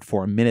able to do it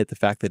for a minute, the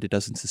fact that it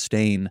doesn't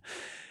sustain,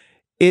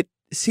 it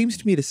seems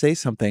to me to say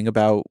something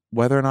about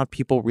whether or not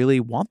people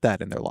really want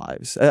that in their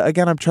lives.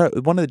 Again,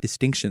 one of the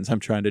distinctions I'm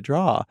trying to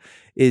draw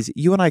is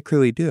you and I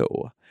clearly do.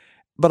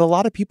 But a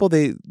lot of people,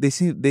 they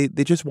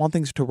just want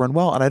things to run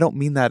well. And I don't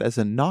mean that as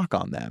a knock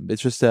on them.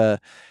 It's just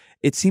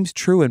it seems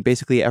true in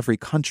basically every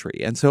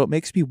country. And so it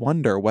makes me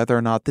wonder whether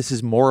or not this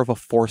is more of a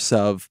force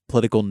of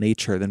political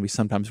nature than we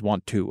sometimes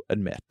want to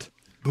admit.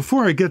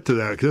 Before I get to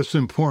that, 'cause that's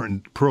an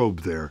important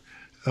probe there,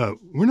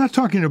 we're not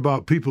talking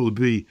about people to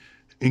be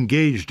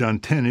engaged on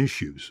 10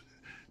 issues,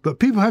 but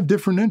people have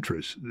different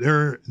interests.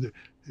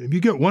 If you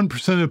get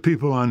 1% of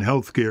people on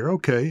health care,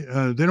 okay,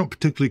 they don't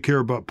particularly care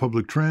about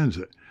public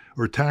transit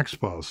or tax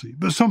policy,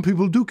 but some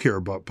people do care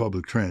about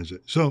public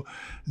transit. So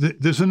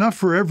there's enough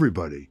for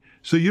everybody.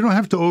 So you don't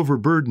have to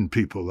overburden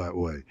people that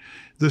way.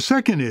 The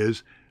second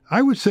is,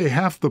 I would say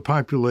half the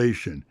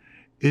population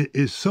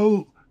is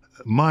so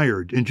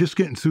mired in just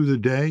getting through the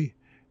day,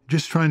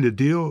 just trying to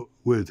deal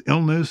with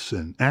illness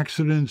and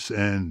accidents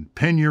and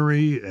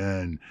penury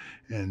and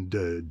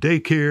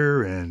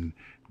daycare and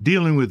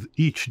dealing with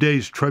each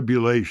day's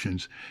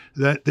tribulations,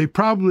 that they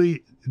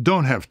probably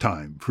don't have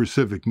time for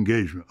civic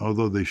engagement,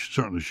 although they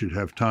certainly should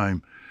have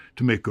time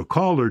to make a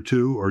call or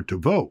two or to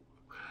vote.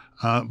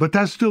 But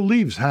that still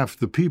leaves half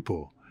the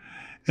people.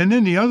 And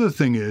then the other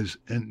thing is,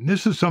 and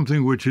this is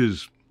something which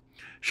is,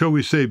 shall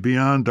we say,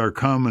 beyond our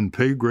common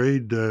pay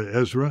grade,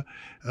 Ezra,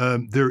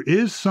 there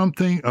is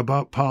something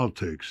about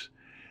politics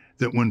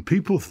that when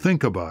people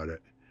think about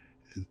it,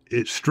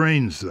 it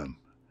strains them.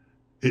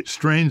 It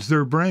strains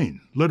their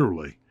brain,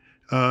 literally.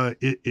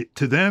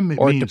 To them, it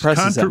means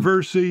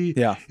controversy.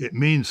 Yeah. It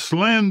means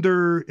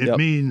slander. It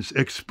means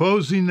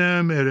exposing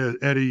them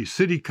at a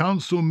city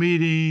council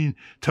meeting,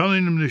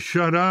 telling them to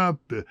shut up.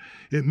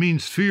 It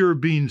means fear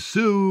of being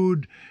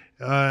sued.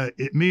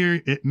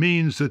 It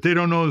means that they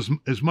don't know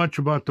as much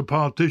about the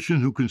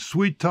politician who can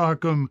sweet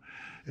talk them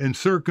and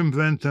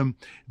circumvent them.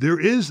 There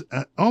is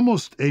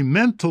almost a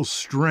mental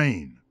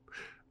strain.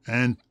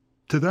 And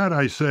to that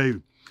I say,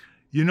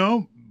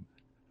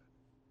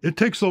 it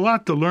takes a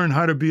lot to learn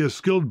how to be a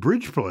skilled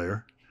bridge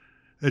player.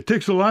 It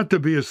takes a lot to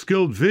be a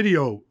skilled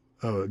video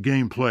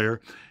game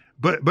player,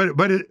 but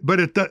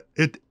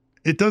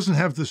it doesn't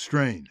have the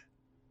strain.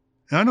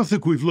 And I don't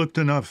think we've looked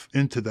enough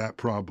into that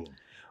problem.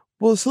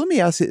 Well, so let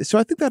me ask you. So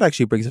I think that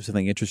actually brings up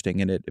something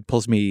interesting, and it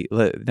pulls me.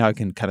 Now I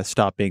can kind of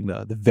stop being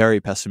the very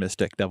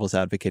pessimistic devil's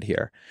advocate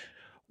here.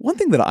 One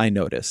thing that I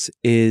notice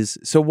is,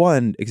 so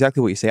one,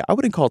 exactly what you say, I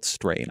wouldn't call it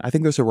strain. I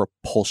think there's a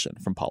repulsion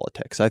from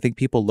politics. I think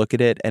people look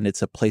at it and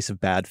it's a place of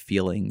bad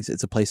feelings.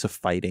 It's a place of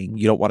fighting.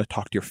 You don't want to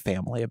talk to your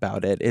family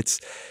about it.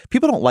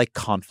 People don't like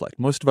conflict.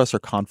 Most of us are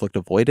conflict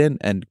avoidant,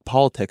 and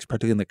politics,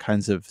 particularly in the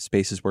kinds of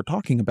spaces we're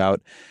talking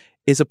about,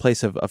 is a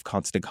place of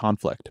constant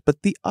conflict.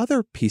 But the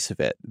other piece of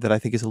it that I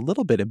think is a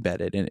little bit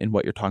embedded in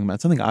what you're talking about,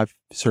 something I've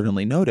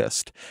certainly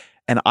noticed,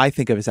 and I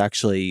think of as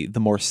actually the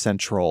more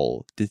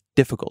central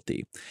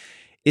difficulty,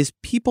 is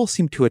people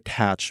seem to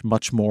attach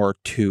much more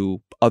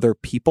to other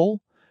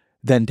people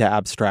than to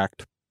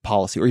abstract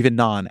policy, or even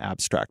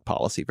non-abstract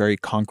policy, very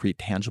concrete,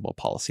 tangible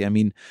policy. I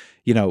mean,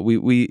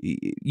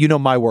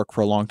 my work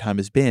for a long time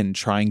has been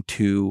trying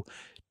to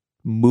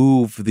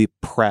move the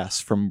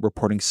press from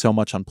reporting so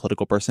much on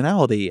political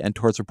personality and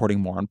towards reporting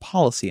more on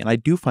policy. And I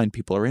do find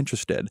people are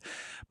interested.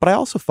 But I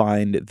also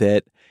find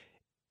that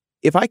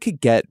if I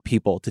could get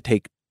people to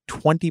take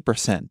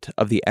 20%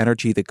 of the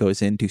energy that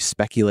goes into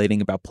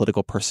speculating about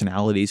political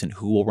personalities and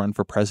who will run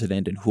for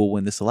president and who will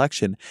win this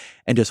election,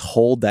 and just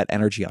hold that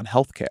energy on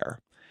healthcare.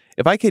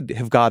 If I could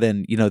have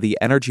gotten, the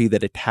energy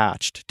that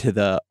attached to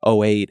the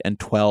 2008 and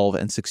 12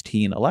 and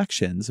 16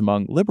 elections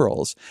among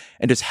liberals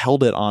and just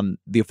held it on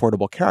the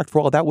Affordable Care Act,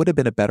 well, that would have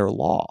been a better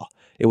law.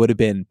 It would have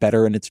been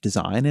better in its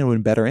design and it would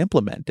have been better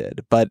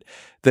implemented. But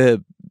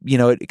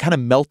it kind of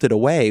melted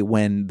away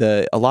when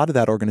a lot of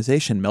that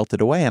organization melted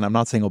away. And I'm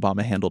not saying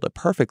Obama handled it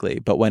perfectly,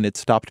 but when it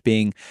stopped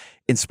being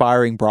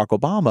inspiring Barack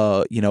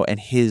Obama, and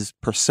his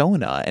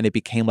persona, and it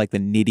became like the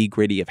nitty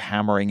gritty of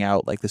hammering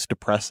out like this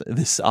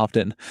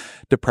often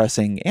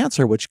depressing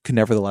answer, which can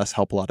nevertheless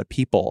help a lot of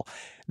people.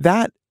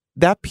 That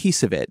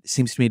piece of it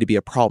seems to me to be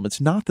a problem.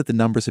 It's not that the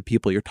numbers of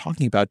people you're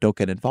talking about don't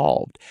get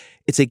involved.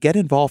 It's they get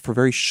involved for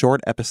very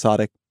short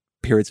episodic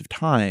periods of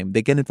time.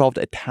 They get involved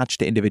attached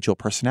to individual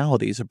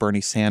personalities, a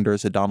Bernie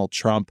Sanders, a Donald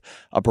Trump,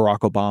 a Barack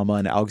Obama,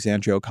 an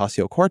Alexandria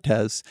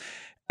Ocasio-Cortez.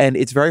 And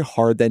it's very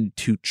hard then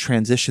to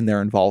transition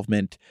their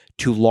involvement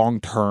to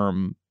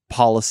long-term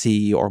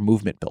policy or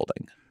movement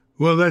building.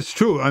 Well, that's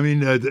true. I mean,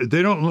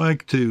 they don't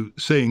like to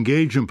say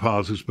engage in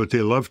politics, but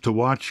they love to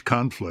watch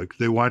conflict.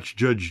 They watch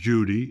Judge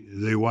Judy.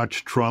 They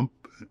watch Trump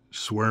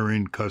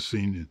swearing,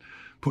 cussing, and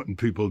putting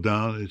people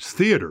down. It's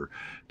theater.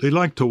 They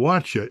like to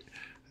watch it,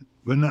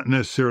 but not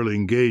necessarily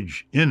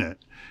engage in it.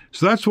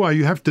 So that's why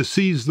you have to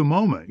seize the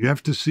moment. You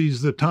have to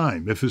seize the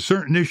time. If a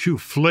certain issue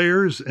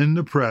flares in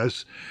the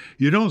press,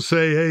 you don't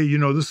say, hey,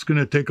 this is going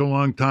to take a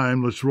long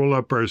time. Let's roll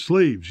up our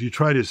sleeves. You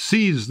try to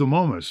seize the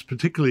moments,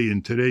 particularly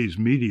in today's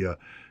media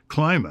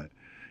climate.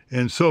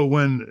 And so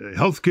when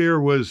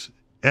healthcare was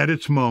at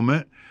its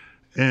moment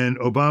and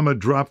Obama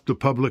dropped the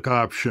public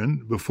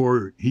option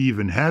before he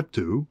even had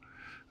to,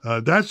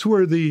 that's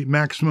where the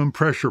maximum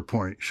pressure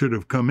point should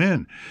have come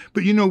in.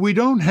 But, we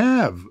don't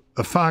have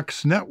a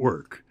Fox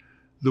network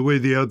the way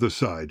the other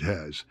side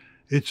has.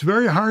 It's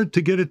very hard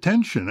to get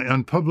attention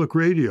on public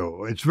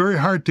radio. It's very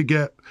hard to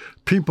get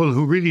people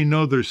who really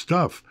know their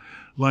stuff,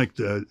 like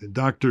the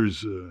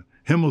doctors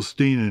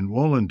Himmelstein and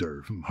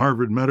Wollender from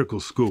Harvard Medical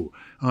School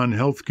on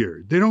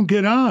healthcare. They don't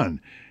get on.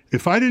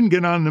 If I didn't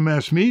get on the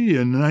mass media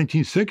in the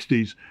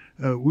 1960s,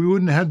 we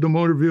wouldn't have had the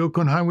motor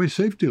vehicle and highway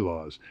safety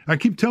laws. I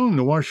keep telling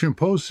the Washington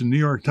Post and New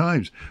York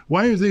Times,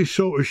 why are they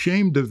so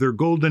ashamed of their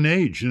golden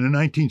age in the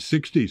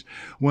 1960s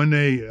when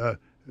they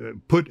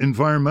put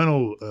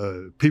environmental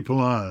people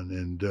on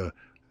and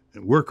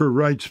worker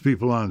rights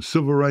people on,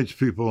 civil rights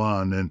people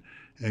on,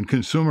 and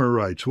consumer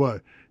rights?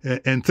 What?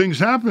 And things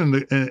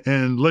happened,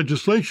 and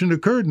legislation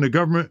occurred, and the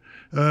government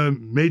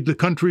made the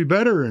country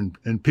better,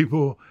 and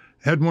people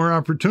had more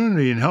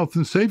opportunity in health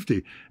and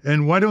safety.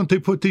 And why don't they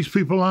put these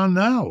people on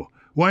now?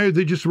 Why are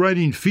they just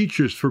writing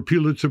features for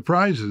Pulitzer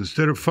Prizes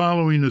instead of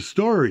following a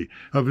story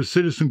of a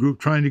citizen group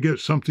trying to get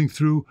something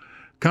through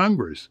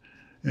Congress?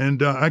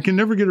 And I can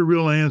never get a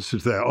real answer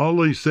to that. All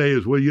they say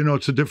is, well,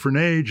 it's a different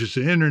age. It's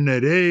an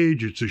internet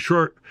age. It's a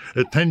short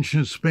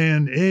attention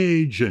span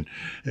age. And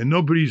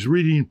nobody's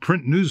reading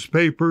print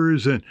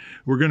newspapers. And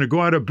we're going to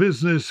go out of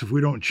business if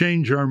we don't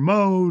change our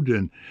mode.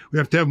 And we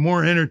have to have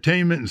more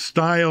entertainment and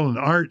style and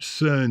arts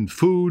and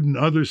food and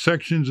other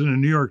sections in the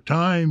New York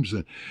Times.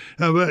 And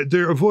but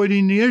they're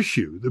avoiding the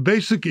issue. The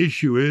basic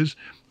issue is,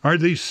 are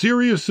they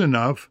serious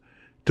enough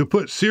to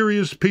put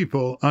serious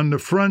people on the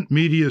front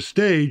media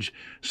stage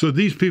so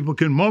these people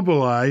can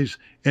mobilize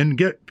and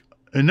get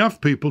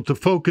enough people to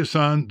focus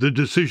on the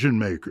decision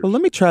makers? Well,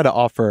 let me try to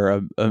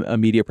offer a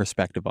media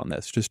perspective on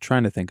this, just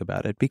trying to think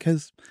about it,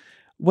 because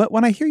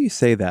when I hear you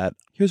say that,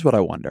 here's what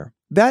I wonder.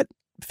 That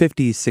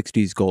 50s,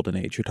 60s golden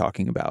age you're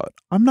talking about,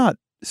 I'm not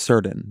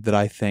certain that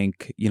I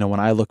think, when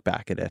I look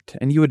back at it,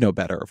 and you would know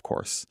better, of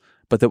course,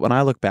 but that when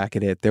I look back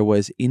at it, there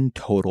was in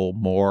total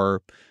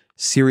more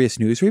serious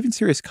news or even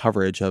serious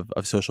coverage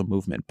of social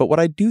movement. But what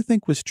I do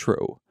think was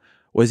true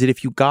was that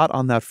if you got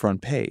on that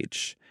front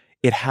page,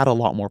 it had a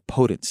lot more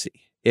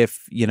potency.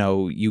 If,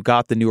 you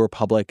got the New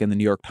Republic and the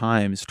New York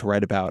Times to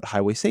write about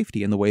highway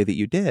safety in the way that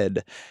you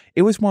did,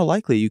 it was more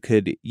likely you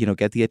could,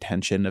 get the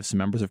attention of some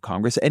members of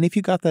Congress. And if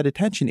you got that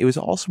attention, it was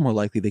also more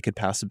likely they could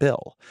pass a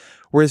bill.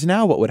 Whereas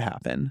now what would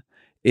happen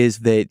is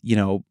that,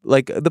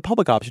 like the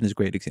public option is a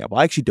great example.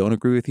 I actually don't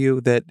agree with you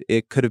that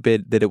it could have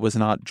been that it was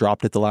not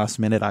dropped at the last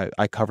minute.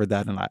 I covered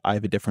that and I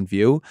have a different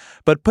view.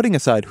 But putting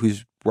aside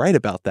who's right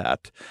about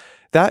that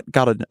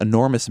got an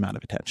enormous amount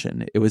of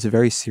attention. It was a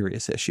very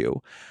serious issue.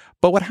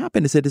 But what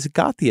happened is it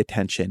got the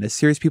attention as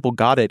serious people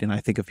got it. And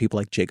I think of people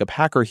like Jacob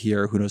Hacker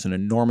here, who knows an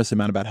enormous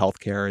amount about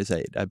healthcare, is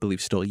I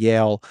believe still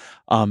Yale,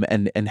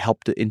 and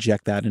helped to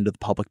inject that into the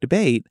public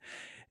debate.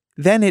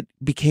 Then it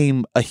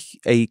became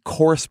a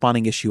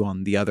corresponding issue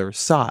on the other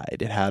side.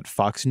 It had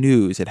Fox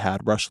News, it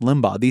had Rush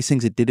Limbaugh, these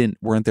things that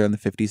weren't there in the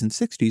 50s and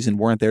 60s and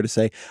weren't there to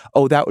say,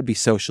 oh, that would be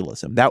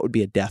socialism, that would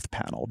be a death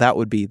panel, that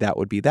would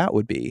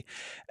be.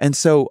 And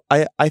so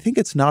I think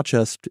it's not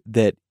just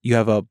that you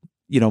have a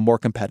more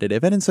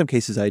competitive, and in some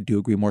cases I do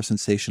agree, more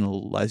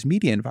sensationalized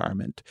media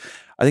environment.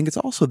 I think it's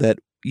also that,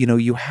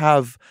 you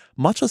have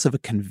much less of a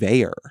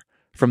conveyor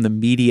from the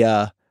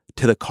media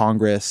to the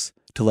Congress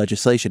to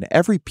legislation.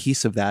 Every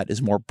piece of that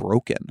is more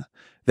broken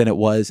than it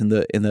was in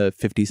the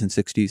 50s and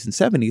 60s and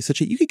 70s, such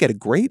that you could get a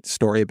great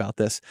story about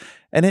this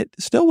and it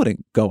still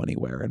wouldn't go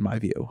anywhere, in my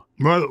view.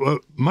 Well,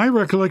 my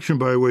recollection,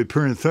 by the way,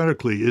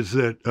 parenthetically, is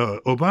that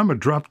Obama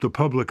dropped the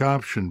public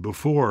option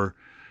before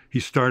he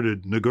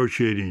started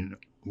negotiating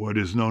what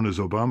is known as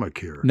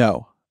Obamacare.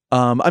 No.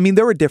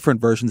 There were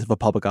different versions of a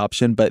public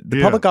option, but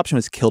the public option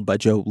was killed by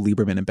Joe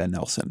Lieberman and Ben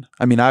Nelson.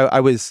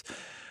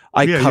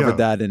 I covered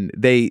that, and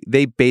they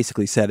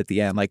basically said at the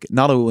end, like,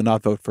 not only will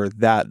not vote for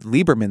that,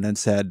 Lieberman then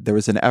said there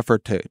was an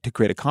effort to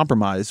create a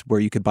compromise where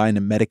you could buy into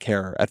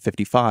Medicare at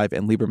 55,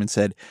 and Lieberman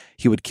said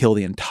he would kill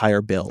the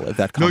entire bill if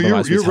that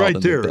compromise was held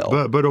in the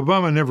bill. But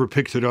Obama never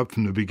picked it up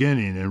from the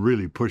beginning and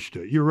really pushed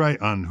it. You're right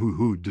on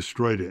who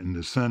destroyed it in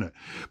the Senate.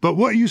 But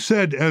what you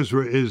said,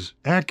 Ezra, is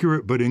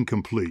accurate but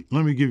incomplete.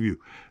 Let me give you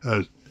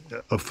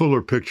a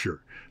fuller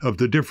picture of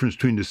the difference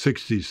between the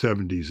 60s,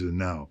 70s, and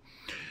now.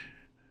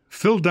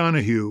 Phil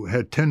Donahue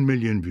had 10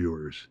 million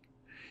viewers.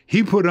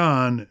 He put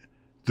on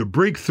the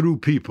breakthrough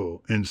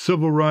people in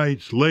civil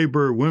rights,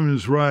 labor,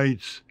 women's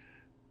rights,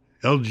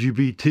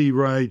 LGBT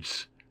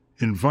rights,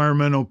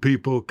 environmental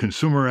people,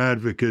 consumer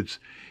advocates.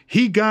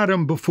 He got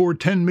them before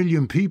 10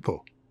 million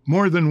people,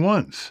 more than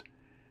once.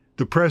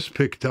 The press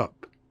picked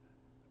up.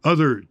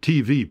 Other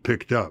TV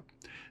picked up.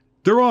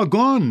 They're all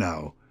gone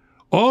now.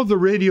 All the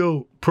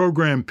radio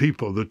program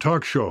people, the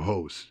talk show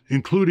hosts,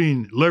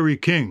 including Larry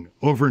King,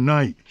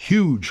 overnight,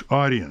 huge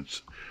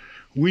audience.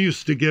 We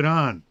used to get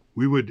on.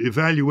 We would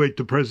evaluate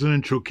the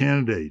presidential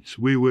candidates.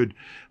 We would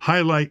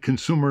highlight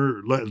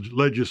consumer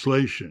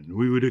legislation.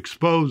 We would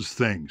expose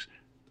things.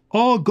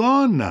 All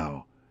gone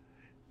now.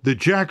 The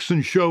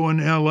Jackson Show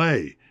in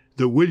L.A.,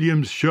 the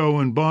Williams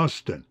Show in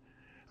Boston,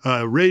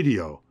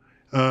 radio.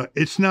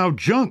 It's now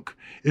junk.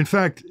 In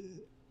fact,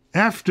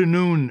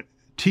 afternoon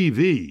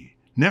TV,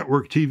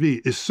 network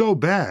TV, is so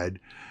bad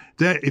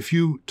that if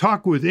you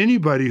talk with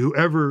anybody who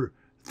ever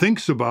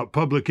thinks about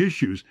public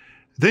issues,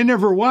 they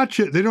never watch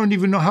it. They don't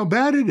even know how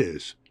bad it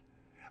is.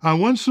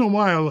 Once in a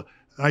while,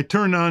 I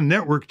turn on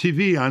network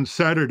TV on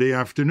Saturday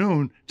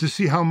afternoon to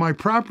see how my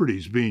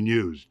property's being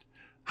used,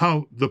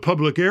 how the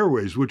public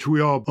airways, which we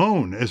all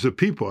own as a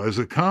people, as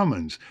a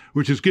commons,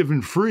 which is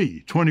given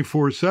free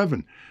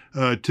 24/7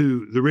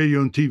 to the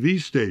radio and TV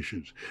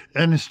stations.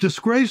 And it's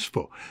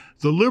disgraceful.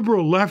 The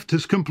liberal left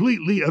has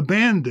completely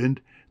abandoned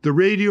the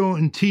radio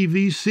and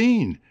TV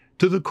scene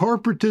to the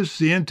corporatists,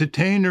 the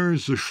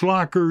entertainers, the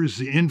schlockers,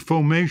 the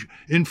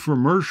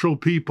infomercial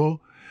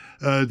people,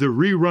 the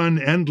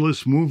rerun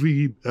endless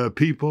movie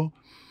people.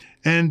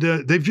 And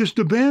they've just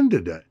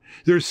abandoned it.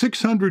 There are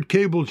 600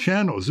 cable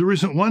channels. There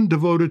isn't one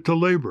devoted to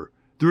labor.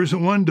 There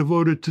isn't one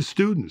devoted to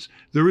students.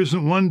 There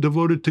isn't one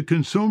devoted to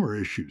consumer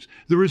issues.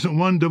 There isn't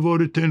one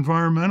devoted to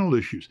environmental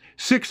issues.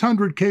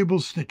 600 cable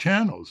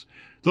channels.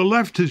 The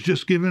left has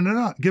just give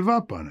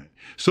up on it.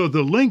 So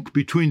the link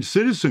between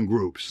citizen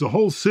groups, the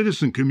whole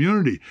citizen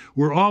community,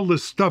 where all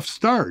this stuff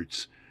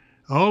starts,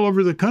 all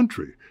over the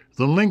country,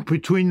 the link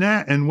between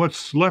that and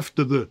what's left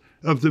of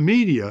the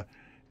media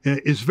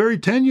is very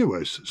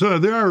tenuous. So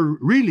there are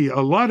really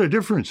a lot of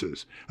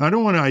differences. I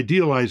don't want to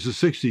idealize the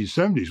 60s,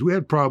 70s. We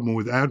had problem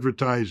with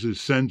advertisers,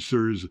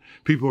 censors,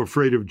 people were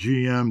afraid of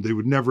GM. They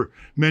would never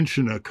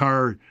mention a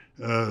car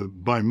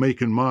by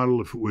make and model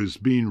if it was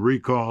being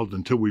recalled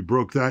until we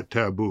broke that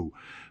taboo.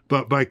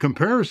 But by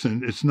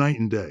comparison, it's night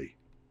and day.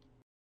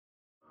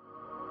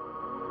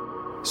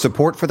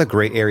 Support for the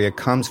Gray Area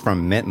comes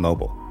from Mint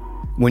Mobile.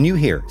 When you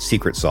hear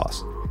secret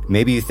sauce,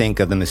 maybe you think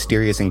of the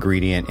mysterious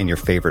ingredient in your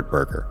favorite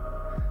burger.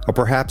 Or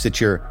perhaps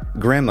it's your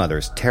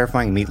grandmother's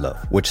terrifying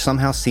meatloaf, which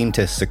somehow seemed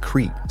to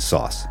secrete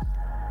sauce.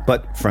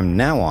 But from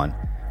now on,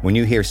 when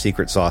you hear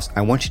secret sauce,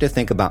 I want you to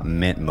think about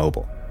Mint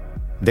Mobile.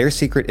 Their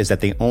secret is that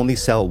they only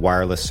sell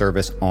wireless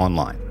service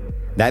online.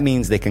 That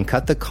means they can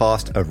cut the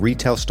cost of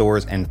retail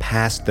stores and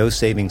pass those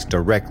savings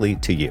directly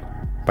to you.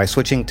 By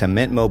switching to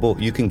Mint Mobile,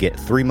 you can get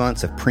 3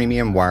 months of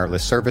premium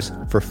wireless service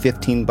for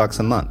 $15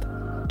 a month.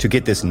 To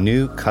get this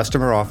new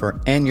customer offer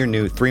and your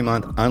new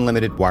 3-month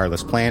unlimited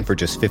wireless plan for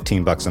just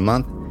 $15 a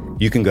month,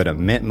 you can go to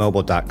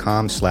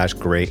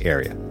mintmobile.com/gray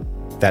area.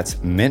 That's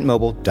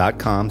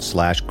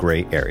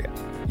mintmobile.com/gray area.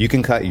 You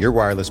can cut your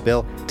wireless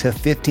bill to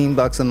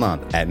 $15 a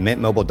month at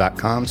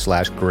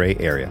mintmobile.com/gray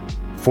area.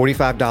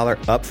 $45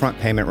 upfront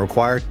payment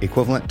required,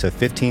 equivalent to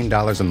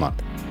 $15 a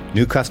month.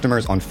 New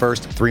customers on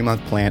first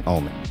 3-month plan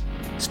only.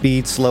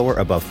 Speed slower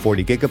above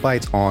 40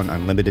 gigabytes on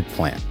unlimited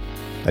plan.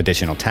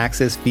 Additional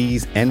taxes,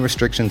 fees, and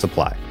restrictions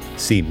apply.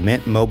 See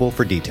Mint Mobile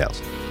for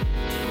details.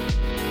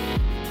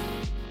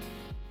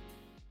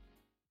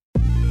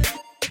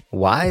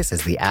 Wise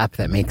is the app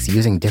that makes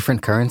using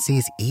different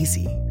currencies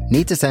easy.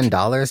 Need to send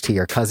dollars to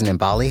your cousin in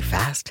Bali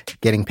fast?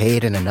 Getting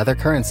paid in another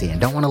currency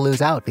and don't want to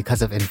lose out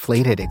because of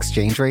inflated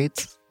exchange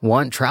rates?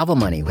 Want travel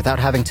money without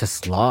having to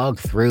slog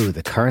through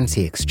the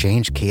currency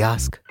exchange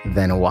kiosk?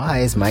 Then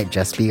Wise might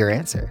just be your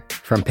answer.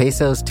 From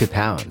pesos to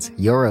pounds,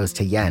 euros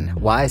to yen,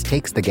 Wise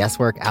takes the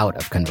guesswork out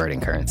of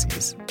converting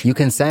currencies. You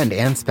can send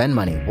and spend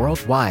money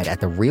worldwide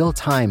at the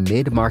real-time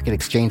mid-market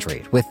exchange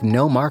rate with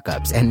no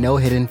markups and no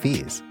hidden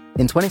fees.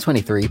 In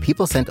 2023,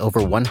 people sent over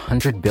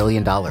 $100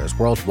 billion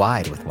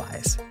worldwide with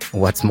Wise.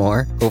 What's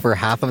more, over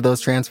half of those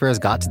transfers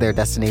got to their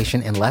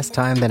destination in less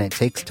time than it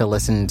takes to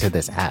listen to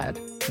this ad.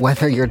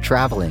 Whether you're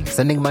traveling,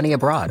 sending money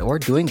abroad, or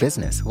doing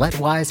business, let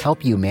Wise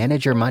help you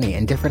manage your money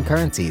in different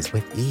currencies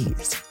with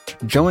ease.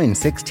 Join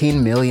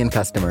 16 million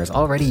customers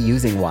already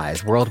using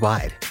Wise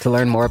worldwide. To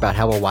learn more about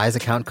how a Wise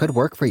account could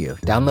work for you,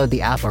 download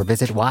the app or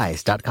visit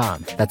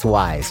wise.com. That's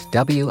Wise,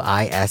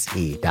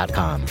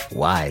 WISE.com,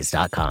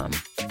 wise.com.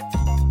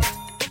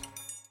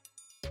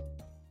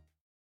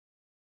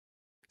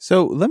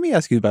 So let me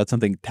ask you about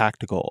something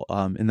tactical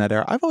in that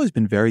era. I've always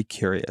been very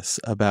curious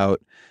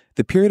about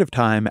the period of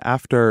time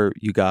after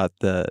you got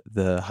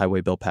the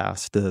highway bill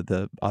passed,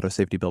 the auto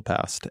safety bill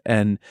passed,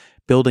 and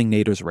building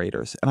Nader's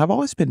Raiders. And I've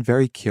always been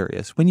very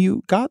curious, when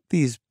you got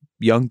these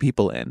young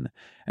people in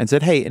and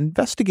said, hey,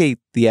 investigate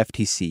the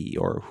FTC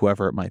or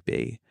whoever it might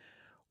be,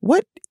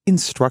 what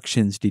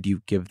instructions did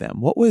you give them?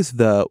 What was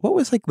the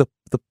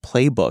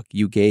playbook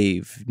you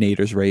gave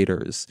Nader's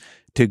Raiders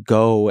to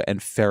go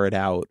and ferret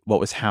out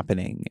what was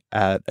happening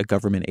at a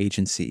government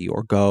agency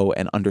or go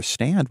and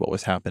understand what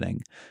was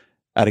happening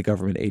at a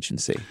government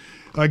agency?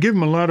 I give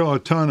them a lot of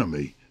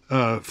autonomy.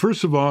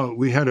 First of all,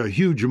 we had a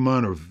huge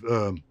amount of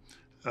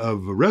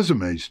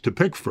resumes to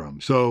pick from.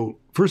 So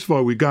first of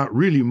all, we got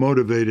really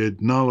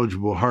motivated,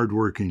 knowledgeable,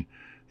 hardworking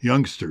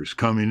youngsters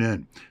coming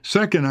in.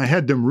 Second, I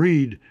had them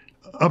read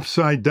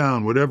upside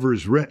down whatever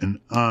is written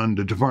on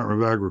the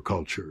Department of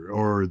Agriculture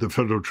or the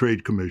Federal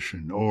Trade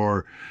Commission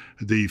or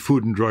the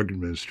Food and Drug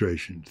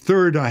Administration.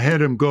 Third, I had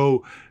them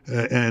go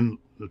and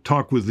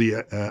talk with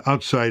the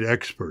outside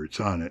experts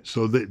on it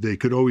so that they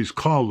could always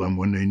call them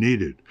when they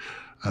needed.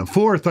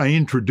 Fourth, I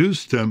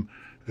introduced them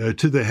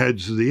to the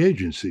heads of the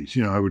agencies.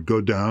 I would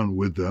go down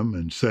with them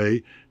and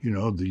say,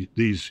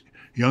 these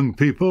young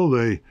people,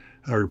 they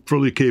are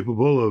fully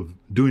capable of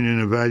doing an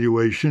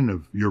evaluation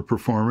of your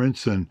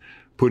performance and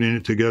putting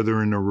it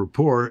together in a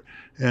report.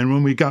 And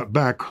when we got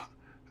back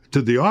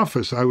to the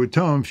office, I would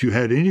tell them, if you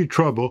had any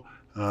trouble,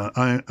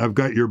 I've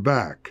got your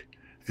back.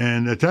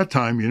 And at that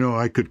time,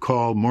 I could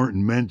call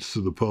Morton Mentz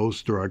of the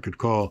Post, or I could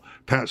call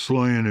Pat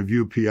Sloyan of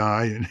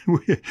UPI, and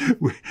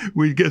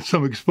we'd get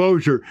some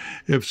exposure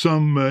if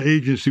some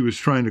agency was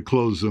trying to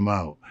close them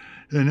out.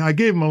 And I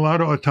gave them a lot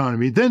of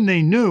autonomy. Then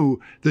they knew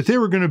that they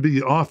were going to be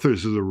the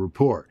authors of the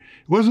report.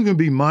 It wasn't going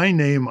to be my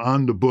name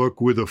on the book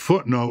with a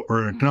footnote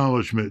or an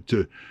acknowledgement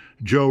to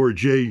Joe or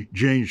Jane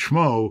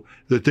Schmo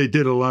that they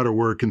did a lot of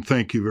work and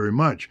thank you very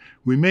much.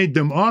 We made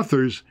them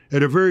authors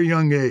at a very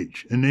young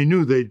age, and they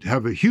knew they'd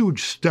have a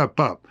huge step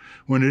up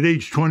when at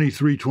age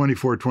 23,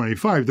 24,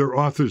 25, they're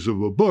authors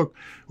of a book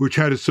which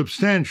had a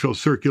substantial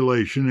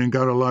circulation and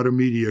got a lot of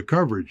media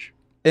coverage.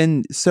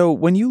 And so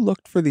when you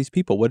looked for these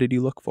people, what did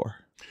you look for?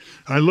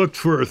 I looked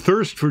for a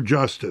thirst for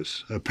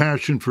justice, a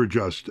passion for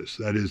justice.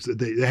 That is,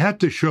 they had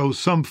to show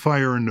some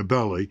fire in the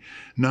belly,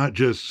 not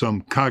just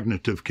some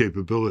cognitive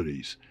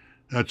capabilities.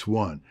 That's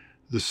one.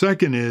 The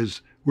second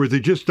is, were they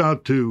just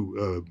out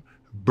to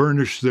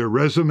burnish their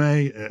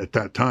resume? At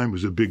that time, it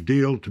was a big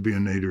deal to be a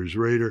Nader's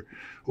Raider.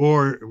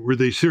 Or were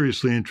they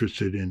seriously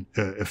interested in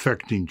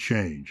effecting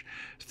change?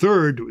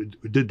 Third,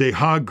 did they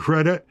hog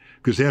credit?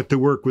 Because they had to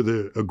work with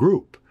a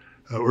group.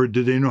 Or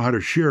did they know how to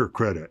share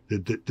credit?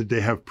 Did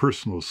they have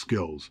personal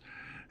skills?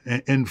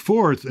 And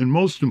fourth, and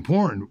most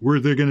important, were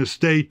they going to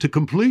stay to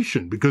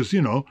completion? Because,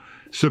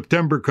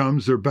 September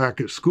comes, they're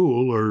back at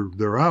school or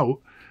they're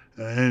out.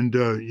 And,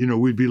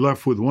 we'd be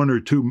left with one or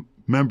two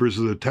members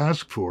of the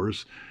task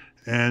force.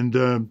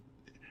 And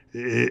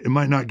it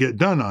might not get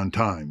done on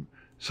time.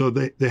 So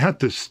they had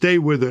to stay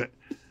with it,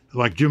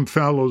 like Jim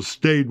Fallows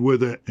stayed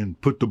with it and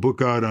put the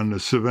book out on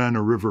the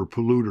Savannah River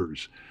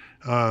polluters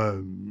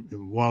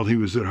while he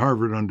was at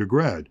Harvard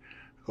undergrad.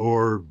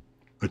 Or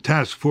a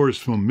task force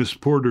from Miss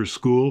Porter's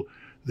school,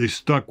 they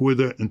stuck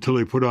with it until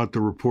they put out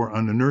the report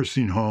on the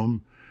nursing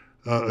home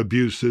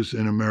abuses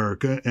in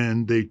America,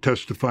 and they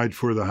testified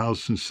for the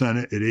House and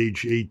Senate at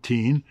age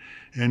 18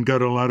 and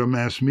got a lot of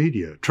mass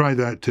media. Try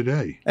that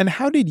today. And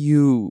how did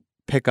you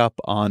pick up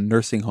on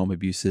nursing home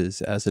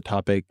abuses as a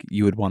topic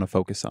you would want to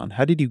focus on?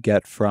 How did you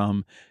get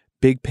from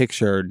big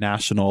picture,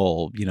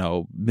 national,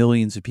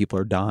 millions of people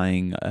are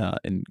dying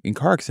in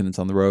car accidents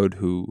on the road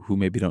who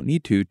maybe don't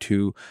need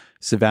to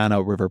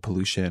Savannah River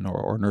pollution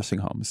or nursing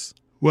homes?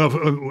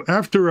 Well,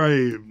 after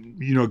I,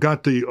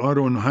 got the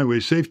Auto and Highway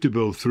Safety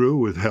Bill through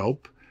with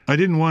help, I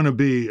didn't want to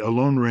be a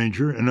Lone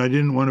Ranger, and I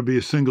didn't want to be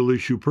a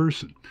single-issue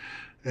person.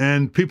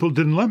 And people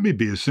didn't let me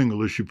be a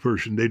single-issue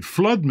person. They'd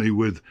flood me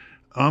with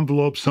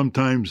envelopes,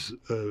 sometimes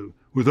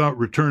without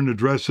return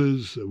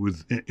addresses,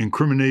 with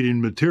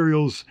incriminating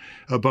materials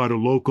about a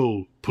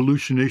local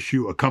pollution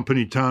issue, a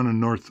company town in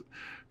North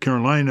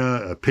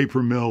Carolina, a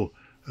paper mill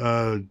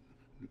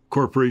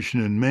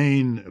corporation in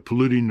Maine,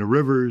 polluting the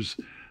rivers.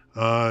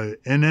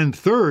 And then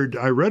third,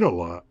 I read a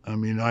lot. I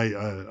mean,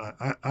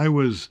 I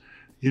was,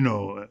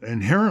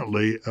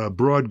 inherently a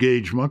broad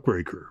gauge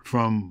muckraker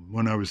from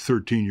when I was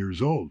 13 years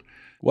old.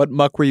 What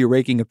muck were you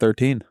raking at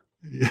 13?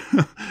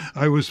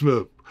 I was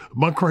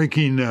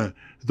muckraking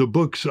the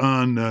books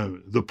on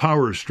the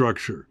power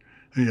structure.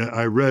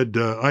 I read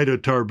Ida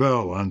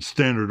Tarbell on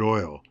Standard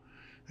Oil,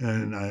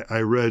 and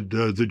I read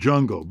The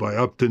Jungle by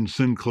Upton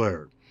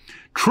Sinclair.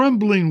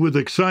 Trembling with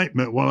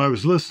excitement while I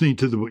was listening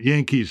to the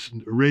Yankees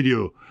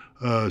radio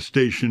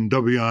station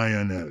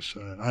WINS.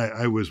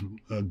 I was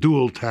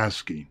dual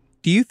tasking.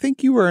 Do you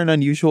think you were an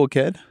unusual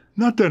kid?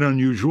 Not that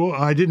unusual.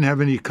 I didn't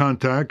have any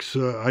contacts.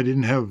 I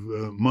didn't have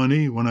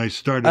money when I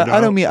started out.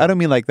 I don't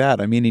mean like that.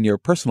 I mean in your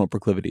personal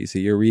proclivities.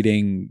 You're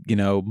reading,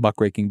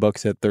 muckraking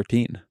books at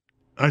 13.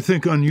 I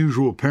think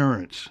unusual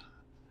parents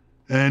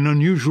and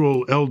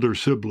unusual elder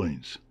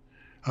siblings.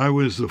 I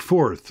was the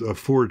fourth of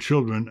four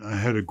children. I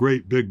had a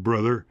great big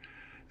brother,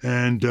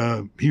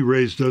 and he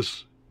raised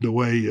us the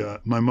way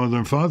my mother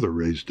and father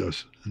raised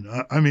us.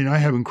 And I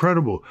have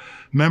incredible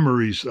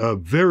memories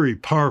of very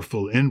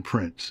powerful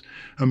imprints.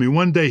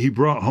 One day he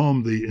brought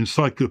home the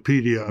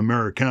Encyclopedia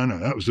Americana.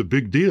 That was a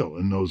big deal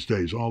in those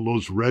days, all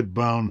those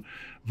red-bound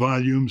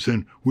volumes,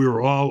 and we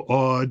were all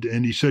awed.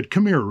 And he said,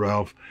 "Come here,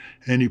 Ralph."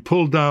 And he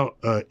pulled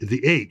out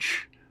the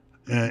H,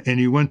 and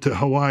he went to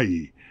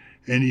Hawaii.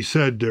 And he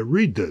said,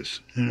 "Read this."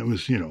 And it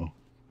was,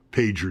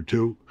 page or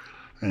two.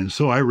 And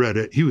so I read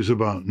it. He was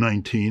about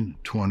 19,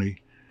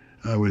 20.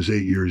 I was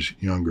 8 years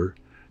younger.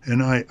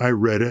 And I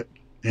read it.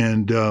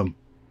 And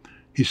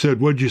he said,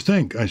 "What'd you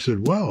think?" I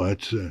said, "Well,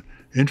 it's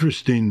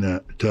interesting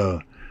that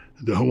the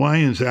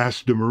Hawaiians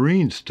asked the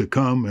Marines to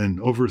come and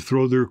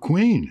overthrow their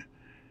queen."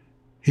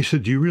 He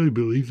said, "Do you really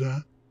believe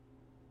that?"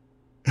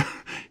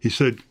 He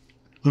said,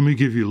 "Let me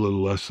give you a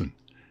little lesson.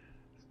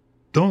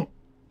 Don't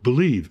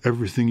believe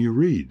everything you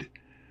read.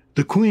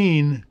 The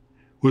queen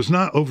was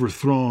not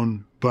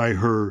overthrown by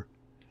her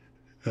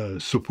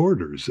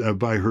supporters,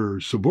 by her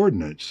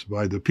subordinates,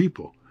 by the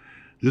people.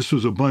 This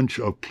was a bunch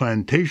of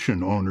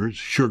plantation owners,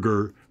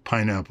 sugar,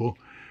 pineapple,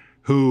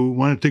 who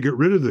wanted to get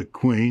rid of the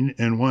queen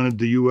and wanted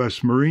the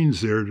U.S.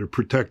 Marines there to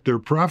protect their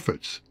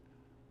profits."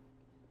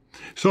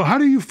 So how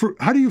do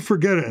you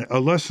forget a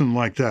lesson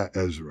like that,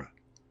 Ezra?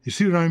 You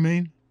see what I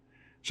mean?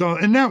 So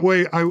in that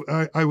way,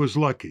 I was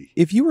lucky.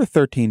 If you were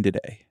 13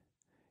 today,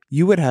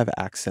 you would have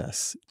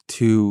access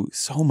to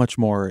so much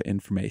more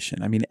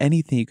information.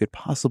 Anything you could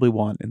possibly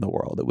want in the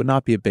world. It would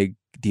not be a big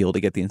deal to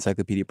get the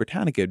Encyclopedia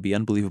Britannica. It would be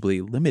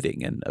unbelievably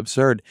limiting and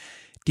absurd.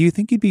 Do you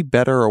think you'd be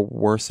better or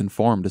worse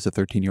informed as a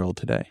 13-year-old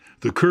today?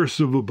 The curse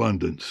of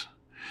abundance.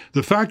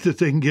 The fact that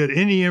they can get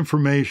any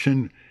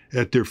information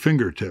at their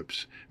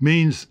fingertips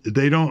means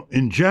they don't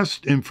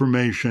ingest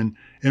information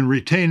and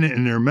retain it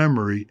in their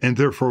memory and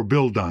therefore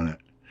build on it.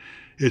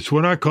 It's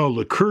what I call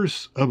the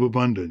curse of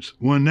abundance.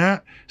 When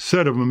that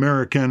set of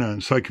Americana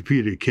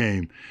Encyclopedia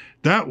came,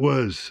 that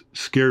was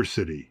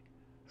scarcity.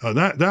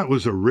 That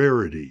was a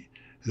rarity.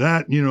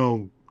 That,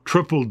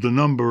 tripled the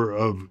number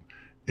of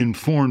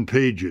informed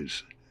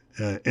pages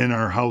in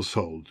our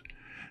household.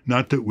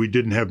 Not that we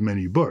didn't have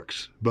many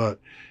books, but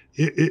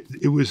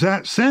it was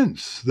that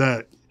sense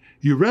that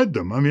you read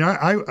them. I mean,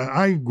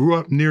 I grew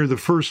up near the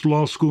first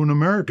law school in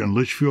America in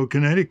Litchfield,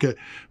 Connecticut,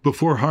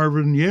 before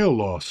Harvard and Yale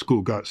Law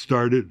School got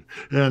started,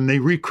 and they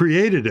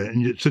recreated it,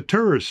 and it's a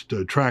tourist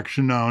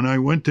attraction now. And I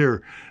went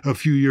there a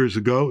few years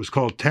ago. It was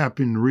called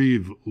Tappan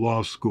Reeve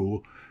Law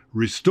School,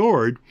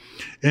 restored,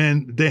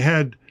 and they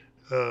had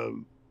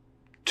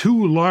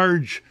two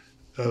large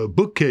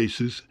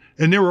bookcases,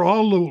 and they were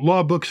all the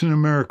law books in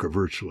America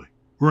virtually.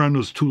 We're on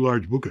those two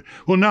large bookcases.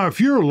 Well, now, if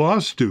you're a law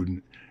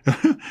student,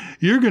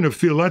 you're going to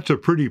feel that's a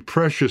pretty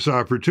precious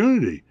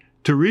opportunity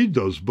to read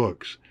those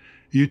books.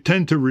 You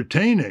tend to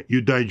retain it.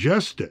 You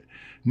digest it.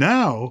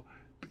 Now,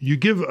 you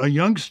give a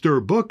youngster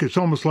a book, it's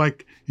almost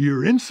like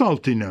you're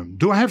insulting them.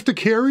 Do I have to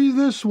carry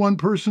this? One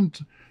person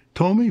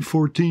told me,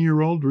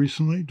 14-year-old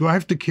recently. Do I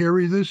have to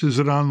carry this? Is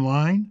it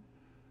online?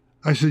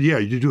 I said, yeah,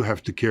 you do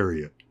have to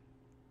carry it.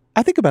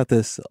 I think about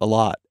this a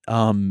lot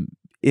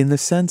in the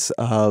sense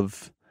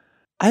of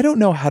I don't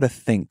know how to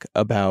think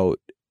about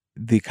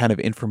the kind of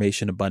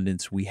information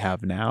abundance we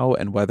have now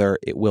and whether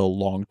it will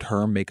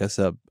long-term make us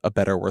a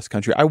better or worse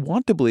country. I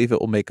want to believe it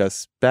will make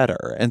us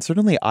better. And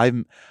certainly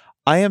I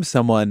am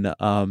someone,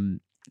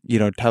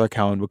 Tyler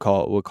Cowen would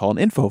call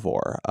an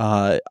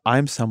infovore.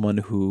 I'm someone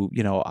who,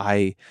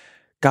 I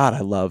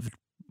loved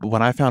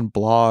when I found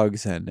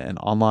blogs and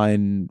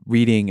online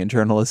reading and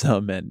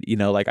journalism and,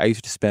 I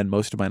used to spend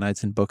most of my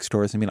nights in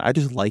bookstores. I mean, I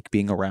just like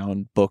being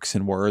around books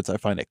and words. I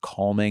find it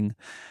calming.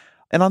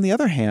 And on the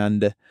other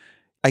hand,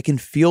 I can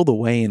feel the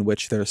way in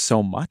which there's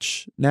so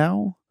much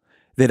now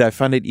that I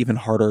find it even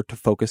harder to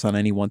focus on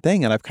any one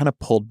thing. And I've kind of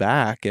pulled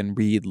back and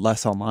read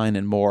less online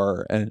and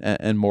more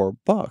and more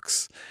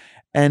books.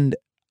 And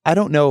I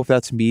don't know if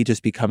that's me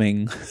just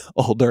becoming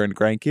older and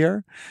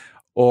crankier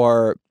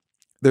or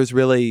there's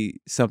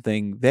really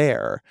something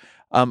there.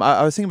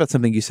 I was thinking about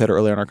something you said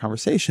earlier in our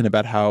conversation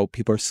about how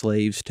people are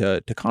slaves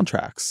to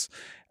contracts.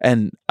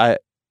 And I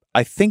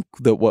think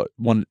that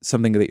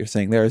something that you're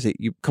saying there is that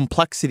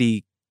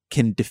complexity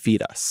can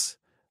defeat us.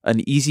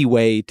 An easy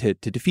way to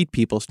defeat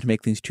people is to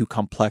make things too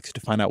complex to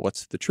find out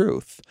what's the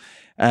truth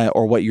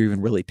or what you're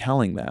even really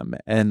telling them.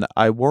 And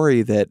I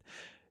worry that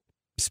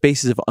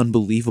spaces of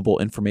unbelievable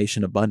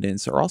information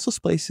abundance are also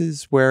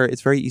spaces where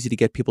it's very easy to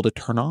get people to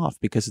turn off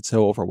because it's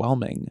so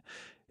overwhelming.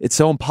 It's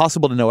so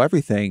impossible to know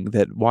everything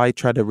that why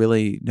try to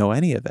really know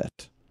any of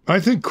it? I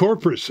think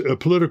corporate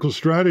political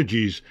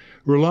strategies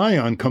rely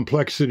on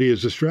complexity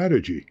as a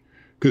strategy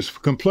because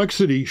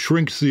complexity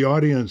shrinks the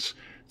audience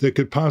that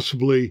could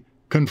possibly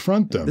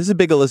confront them. This is a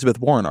big Elizabeth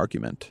Warren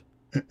argument.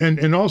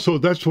 And also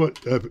that's what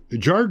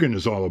jargon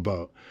is all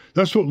about.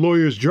 That's what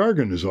lawyers'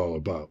 jargon is all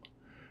about.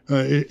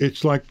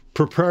 It's like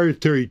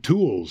proprietary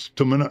tools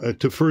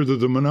to further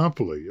the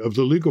monopoly of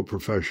the legal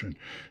profession.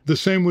 The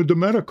same with the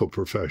medical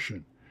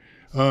profession.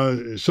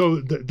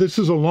 So this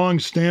is a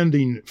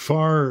long-standing,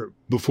 far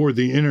before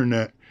the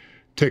internet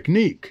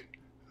technique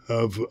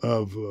of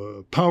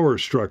power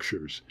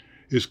structures,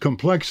 is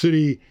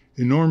complexity,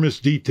 enormous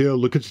detail.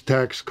 Look at the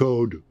tax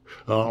code.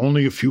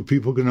 Only a few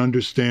people can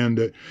understand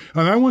it.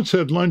 And I once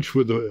had lunch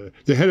with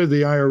the head of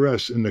the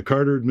IRS in the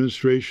Carter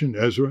administration,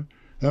 Ezra.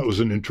 That was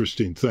an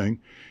interesting thing.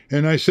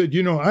 And I said,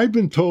 I've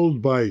been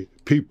told by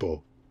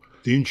people,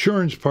 the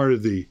insurance part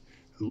of the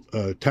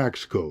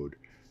tax code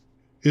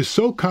is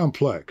so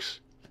complex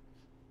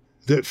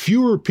that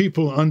fewer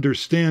people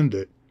understand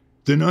it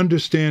than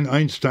understand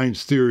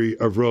Einstein's theory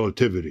of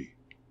relativity.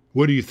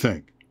 What do you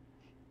think?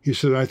 He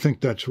said, I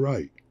think that's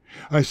right.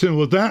 I said,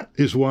 well, that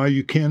is why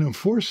you can't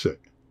enforce it.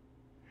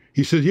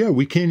 He said, yeah,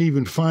 we can't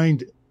even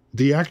find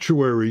the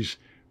actuaries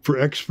for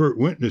expert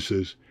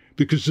witnesses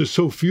because there's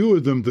so few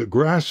of them that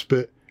grasp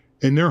it,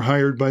 and they're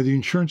hired by the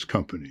insurance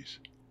companies.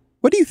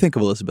 What do you think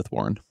of Elizabeth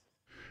Warren?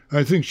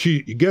 I think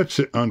she gets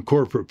it on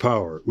corporate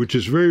power, which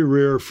is very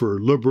rare for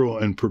liberal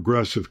and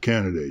progressive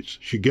candidates.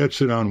 She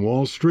gets it on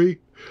Wall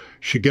Street.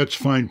 She gets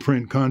fine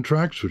print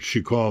contracts, which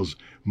she calls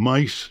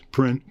mice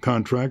print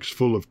contracts,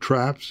 full of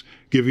traps,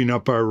 giving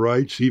up our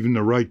rights, even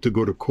the right to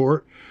go to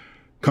court.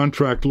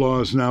 Contract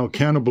law is now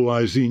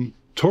cannibalizing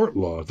tort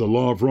law, the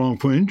law of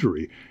wrongful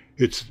injury.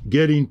 It's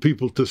getting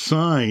people to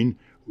sign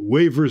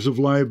waivers of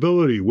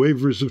liability,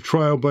 waivers of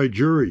trial by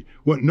jury,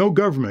 what no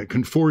government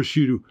can force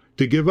you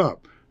to give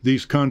up.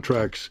 These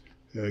contracts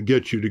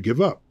get you to give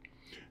up.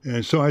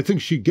 And so I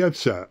think she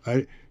gets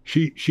that.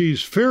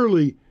 She's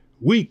fairly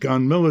weak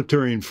on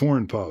military and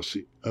foreign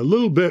policy, a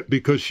little bit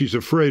because she's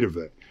afraid of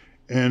it,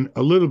 and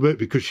a little bit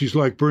because she's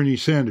like Bernie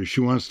Sanders. She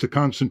wants to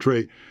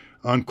concentrate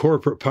on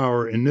corporate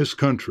power in this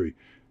country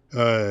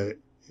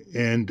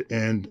and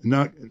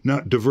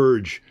not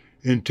diverge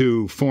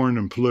into foreign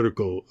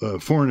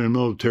and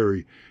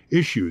military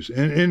issues.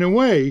 And in a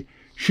way,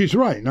 she's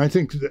right. And I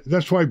think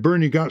that's why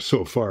Bernie got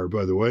so far,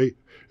 by the way,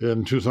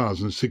 in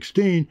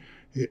 2016.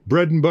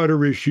 Bread and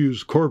butter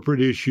issues,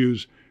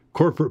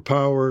 corporate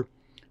power,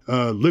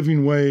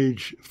 living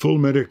wage, full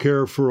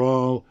Medicare for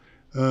all,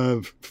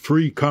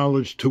 free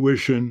college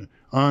tuition,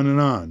 on and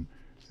on.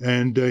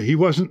 And he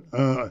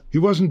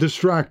wasn't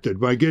distracted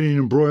by getting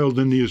embroiled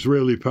in the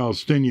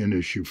Israeli-Palestinian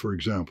issue, for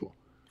example.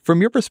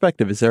 From your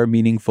perspective, is there a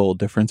meaningful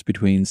difference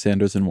between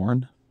Sanders and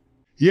Warren?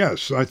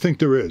 Yes, I think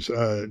there is.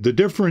 The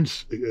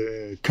difference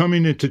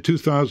coming into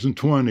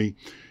 2020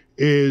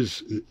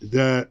 is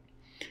that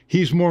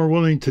he's more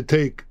willing to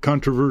take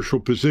controversial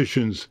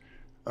positions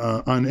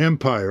on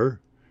empire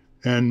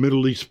and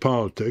Middle East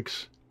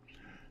politics,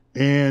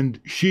 and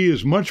she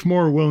is much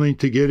more willing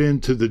to get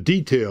into the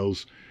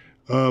details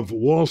of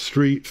Wall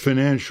Street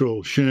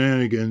financial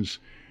shenanigans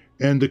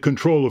and the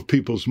control of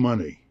people's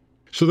money.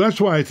 So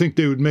that's why I think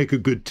they would make a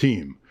good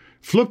team.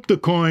 Flip the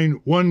coin,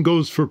 one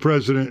goes for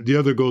president, the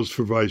other goes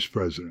for vice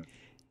president.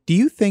 Do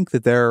you think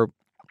that their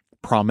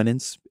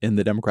prominence in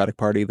the Democratic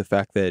Party, the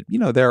fact that,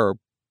 there are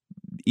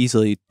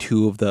easily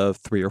 2 of the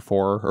 3 or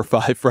 4 or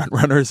 5 front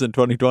runners in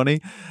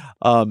 2020,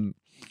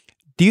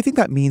 do you think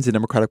that means the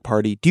Democratic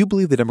Party, do you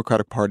believe the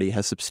Democratic Party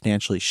has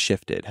substantially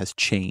shifted, has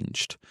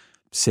changed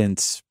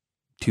since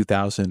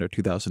 2000 or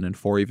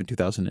 2004, even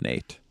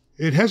 2008?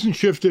 It hasn't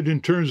shifted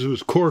in terms of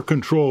its core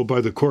control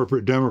by the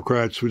corporate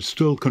Democrats who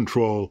still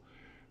control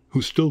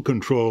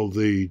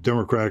the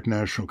Democratic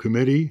National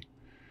Committee,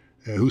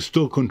 who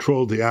still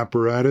control the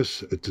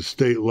apparatus at the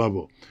state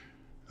level.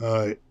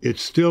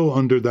 It's still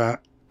under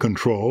that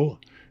control,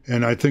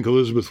 and I think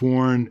Elizabeth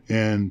Warren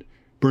and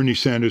Bernie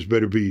Sanders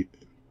better be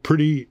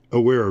pretty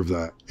aware of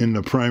that in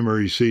the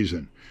primary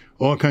season.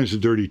 All kinds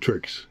of dirty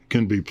tricks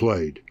can be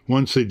played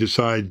once they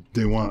decide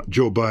they want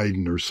Joe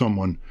Biden or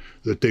someone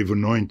that they've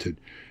anointed.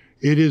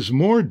 It is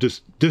more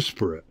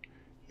disparate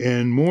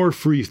and more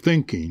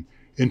free-thinking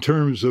in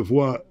terms of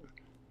what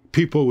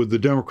people with the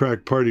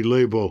Democratic Party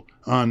label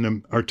on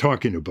them are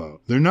talking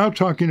about. They're now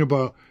talking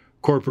about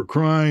corporate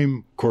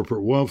crime,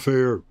 corporate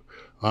welfare.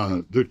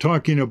 They're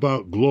talking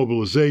about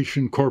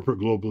globalization, corporate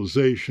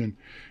globalization.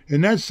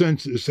 In that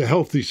sense, it's a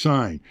healthy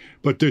sign.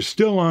 But they're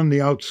still on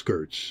the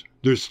outskirts.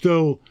 They're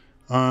still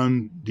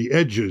on the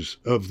edges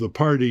of the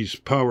party's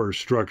power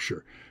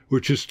structure,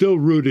 which is still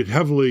rooted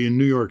heavily in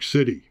New York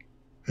City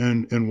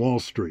and Wall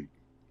Street.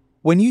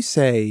 When you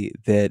say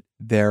that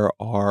there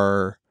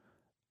are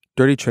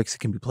dirty tricks that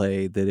can be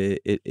played, that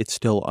it's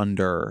still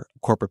under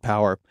corporate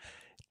power,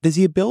 does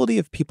the ability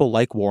of people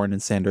like Warren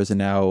and Sanders and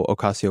now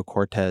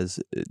Ocasio-Cortez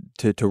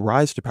to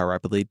rise to power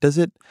rapidly, does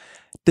it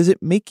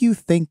make you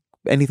think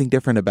anything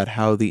different about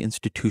how the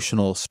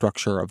institutional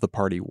structure of the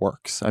party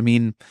works? I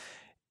mean,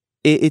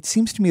 it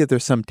seems to me that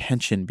there's some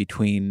tension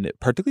between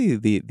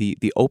particularly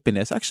the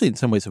openness, actually in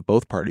some ways of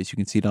both parties. You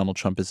can see Donald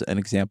Trump as an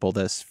example of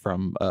this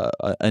from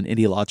an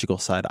ideological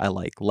side I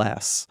like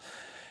less.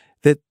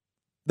 That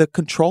the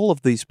control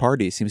of these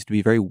parties seems to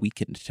be very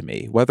weakened to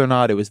me. Whether or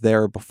not it was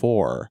there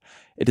before,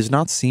 it does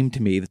not seem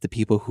to me that the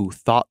people who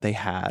thought they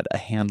had a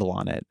handle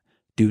on it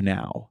do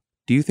now.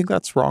 Do you think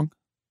that's wrong?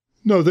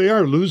 No, they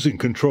are losing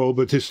control,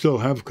 but they still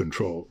have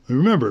control. And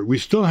remember, we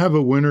still have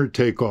a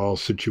winner-take-all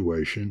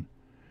situation.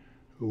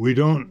 We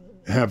don't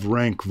have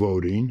rank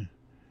voting.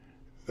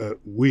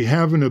 We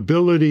have an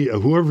ability,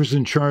 whoever's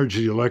in charge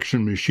of the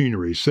election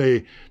machinery,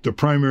 say the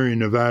primary in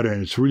Nevada,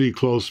 and it's really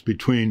close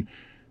between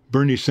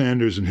Bernie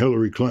Sanders and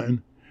Hillary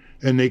Clinton,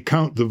 and they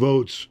count the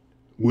votes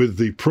with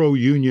the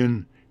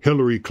pro-union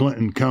Hillary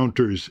Clinton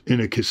counters in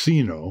a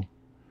casino,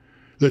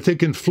 that they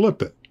can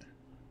flip it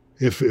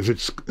if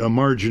it's a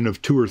margin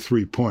of 2 or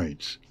 3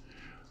 points.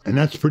 And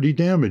that's pretty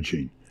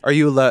damaging.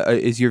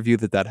 Is your view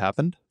that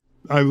happened?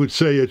 I would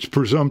say it's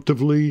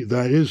presumptively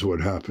that is what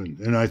happened.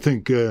 And I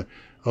think a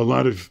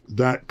lot of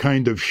that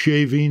kind of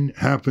shaving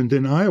happened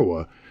in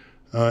Iowa.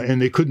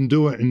 And they couldn't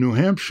do it in New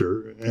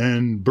Hampshire,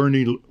 and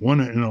Bernie won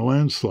it in a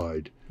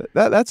landslide.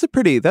 That's a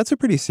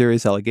pretty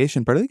serious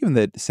allegation, particularly given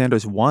that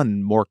Sanders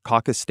won more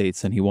caucus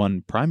states than he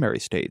won primary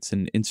states.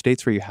 And in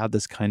states where you had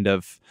this kind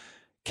of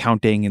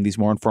counting and these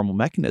more informal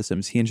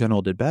mechanisms, he in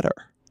general did better.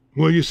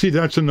 Well, you see,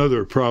 that's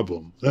another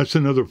problem. That's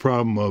another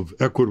problem of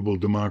equitable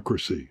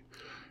democracy.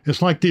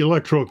 It's like the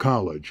Electoral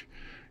College.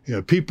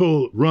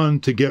 People run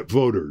to get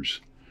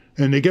voters,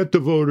 and they get the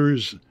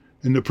voters,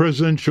 and the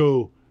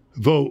presidential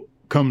vote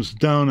comes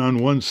down on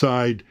one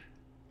side,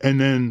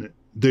 and then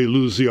they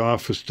lose the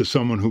office to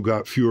someone who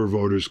got fewer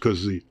voters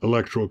because of the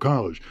Electoral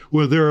College.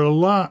 Well, there are a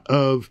lot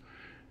of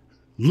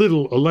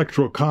little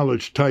Electoral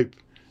College type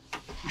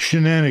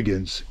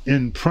shenanigans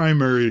in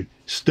primary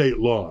state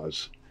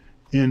laws,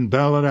 in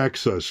ballot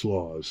access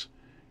laws,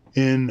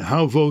 in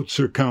how votes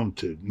are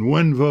counted, and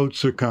when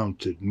votes are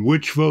counted, and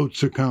which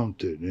votes are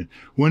counted, and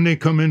when they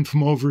come in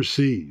from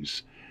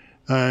overseas.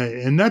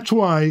 And that's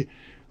why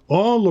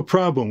all the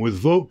problem with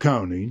vote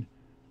counting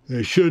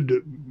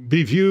should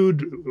be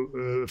viewed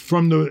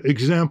from the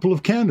example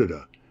of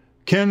Canada.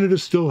 Canada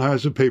still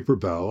has a paper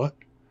ballot,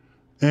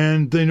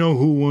 and they know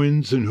who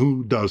wins and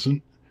who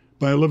doesn't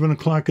by 11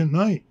 o'clock at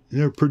night.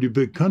 They're a pretty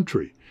big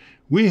country.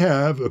 We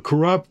have a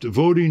corrupt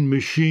voting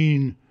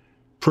machine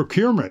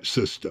procurement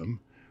system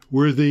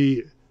where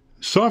the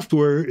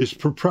software is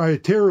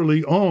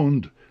proprietarily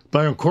owned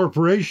by a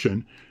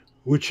corporation,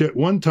 which at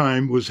one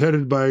time was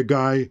headed by a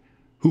guy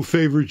who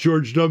favored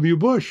George W.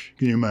 Bush.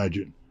 Can you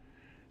imagine?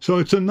 So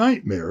it's a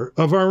nightmare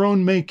of our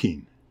own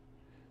making.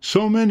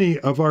 So many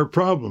of our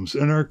problems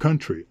in our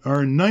country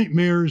are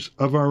nightmares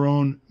of our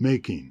own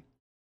making.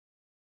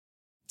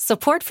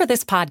 Support for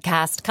this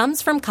podcast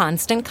comes from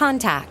Constant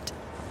Contact.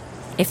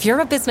 If you're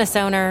a business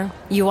owner,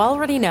 you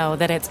already know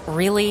that it's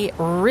really,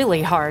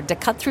 really hard to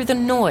cut through the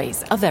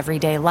noise of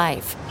everyday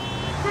life.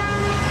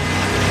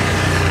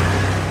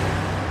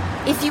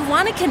 If you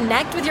want to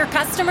connect with your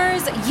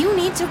customers, you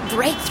need to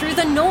break through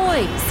the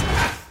noise.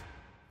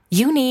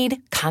 You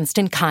need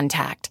Constant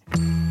Contact.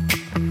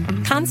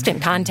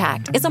 Constant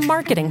Contact is a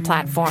marketing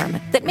platform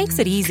that makes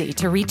it easy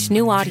to reach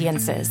new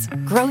audiences,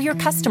 grow your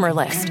customer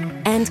list,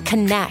 and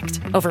connect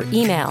over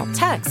email,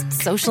 text,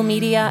 social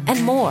media,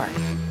 and more.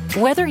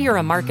 Whether you're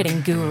a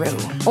marketing guru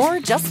or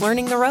just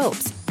learning the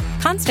ropes,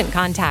 Constant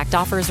Contact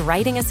offers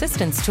writing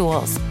assistance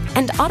tools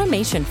and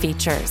automation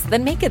features that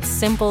make it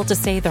simple to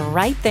say the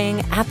right thing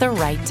at the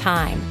right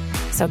time.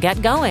 So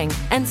get going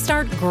and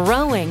start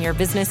growing your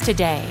business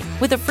today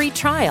with a free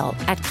trial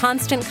at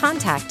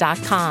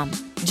ConstantContact.com.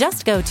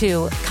 Just go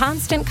to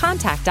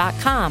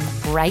ConstantContact.com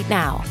right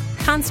now.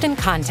 Constant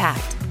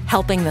Contact,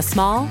 helping the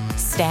small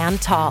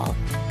stand tall.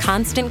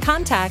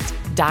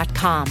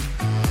 ConstantContact.com.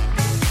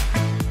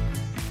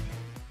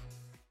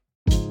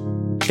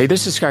 Hey,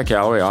 this is Scott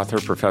Galloway, author,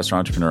 professor,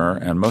 entrepreneur,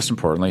 and most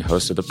importantly,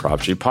 host of the Prop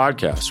G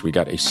podcast. We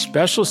got a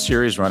special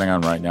series running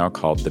on right now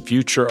called The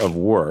Future of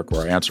Work,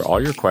 where I answer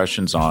all your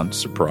questions on,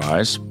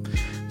 surprise,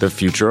 the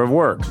future of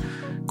work.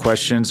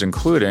 Questions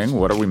including,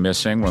 what are we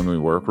missing when we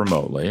work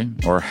remotely?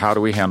 Or how do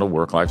we handle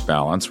work-life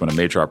balance when a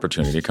major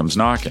opportunity comes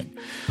knocking?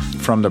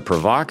 From the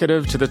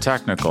provocative to the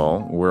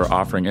technical, we're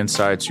offering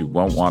insights you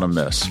won't want to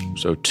miss.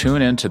 So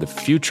tune in to The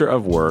Future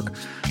of Work,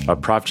 a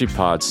Prop G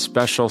Pod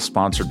special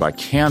sponsored by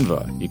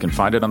Canva. You can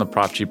find it on the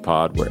Prop G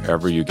Pod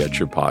wherever you get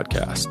your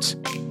podcasts.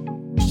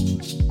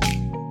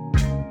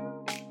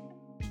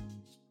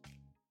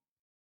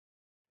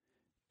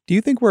 Do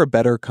you think we're a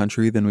better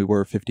country than we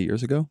were 50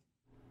 years ago?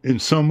 In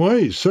some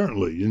ways,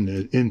 certainly.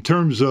 In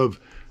terms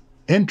of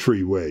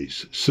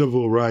entryways,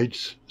 civil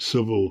rights,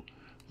 civil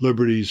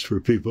liberties for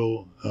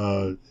people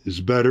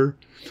is better.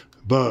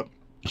 But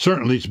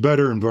certainly it's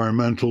better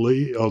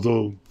environmentally,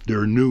 although there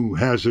are new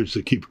hazards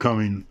that keep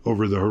coming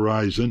over the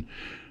horizon.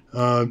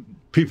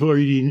 People are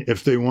eating,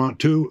 if they want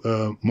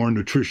to, more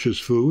nutritious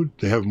food.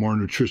 They have more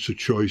nutritious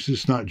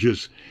choices, not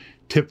just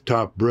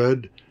tip-top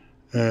bread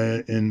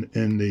in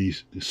the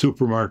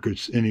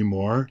supermarkets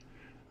anymore.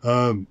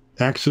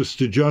 Access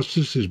to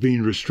justice is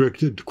being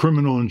restricted. The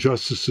criminal and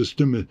justice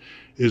system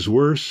is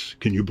worse,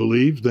 can you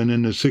believe, than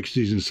in the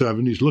 60s and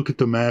 70s. Look at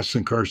the mass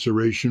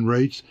incarceration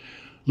rates.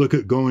 Look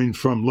at going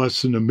from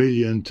less than 1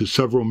 million to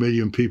several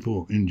million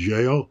people in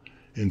jail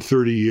in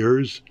 30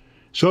 years.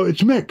 So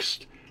it's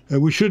mixed.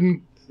 We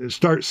shouldn't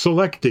start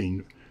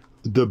selecting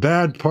the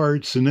bad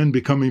parts and then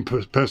becoming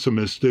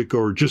pessimistic,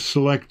 or just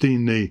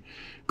selecting the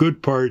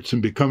good parts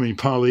and becoming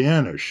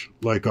Pollyannish,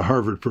 like a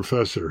Harvard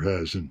professor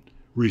has in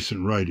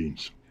recent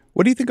writings.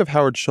 What do you think of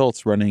Howard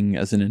Schultz running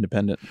as an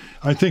independent?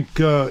 I think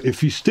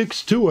if he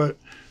sticks to it,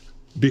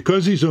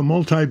 because he's a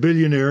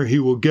multi-billionaire, he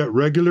will get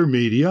regular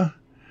media.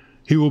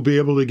 He will be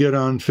able to get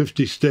on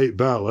 50 state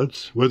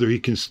ballots. Whether he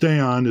can stay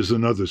on is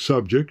another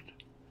subject.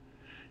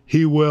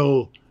 He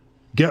will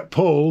get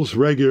polls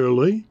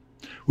regularly,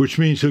 which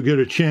means he'll get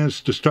a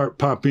chance to start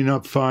popping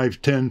up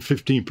 5, 10,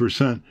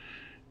 15%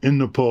 in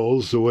the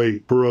polls the way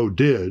Perot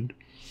did.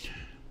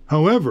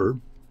 However,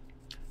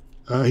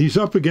 he's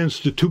up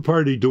against a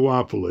two-party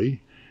duopoly.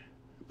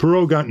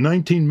 Perot got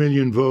 19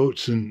 million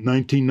votes in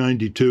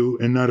 1992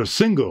 and not a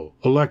single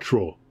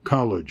electoral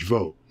college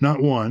vote,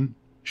 not one.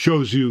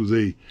 Shows you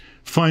the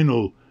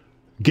final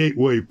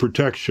gateway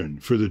protection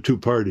for the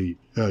two-party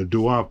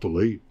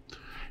duopoly.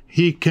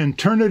 He can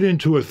turn it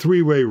into a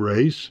three-way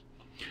race.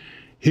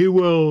 He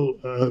will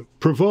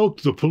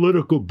provoke the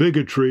political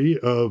bigotry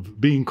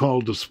of being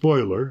called a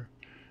spoiler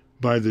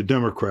by the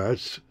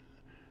Democrats.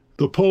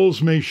 The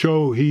polls may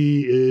show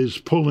he is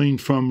pulling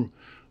from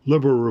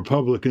liberal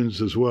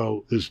Republicans as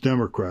well as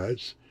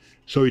Democrats.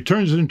 So he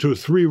turns it into a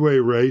three-way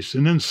race,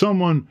 and then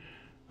someone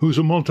who's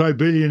a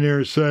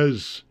multi-billionaire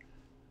says,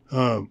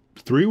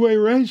 three-way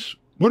race?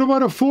 What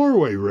about a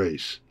four-way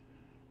race?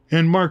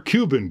 And Mark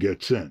Cuban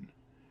gets in.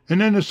 And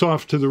then it's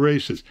off to the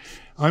races.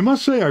 I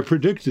must say I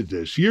predicted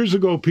this. Years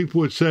ago, people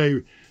would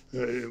say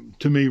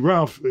to me,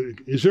 Ralph,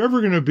 is there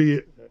ever going to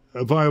be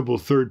a viable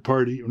third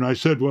party? And I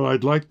said, well,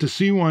 I'd like to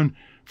see one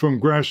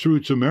from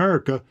grassroots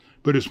America,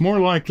 but it's more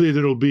likely that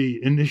it'll be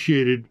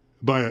initiated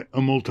by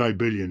a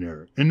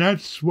multi-billionaire. And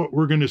that's what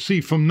we're going to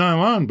see from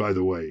now on, by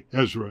the way,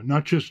 Ezra,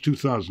 not just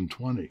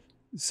 2020.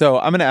 So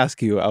I'm going to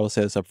ask you, I will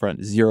say this up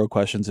front, 0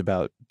 questions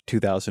about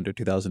 2000 or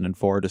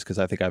 2004, just because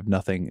I think I have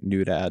nothing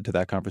new to add to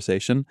that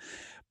conversation.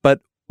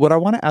 But what I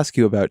want to ask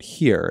you about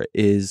here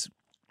is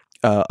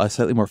a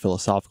slightly more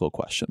philosophical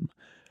question.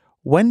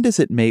 When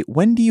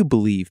do you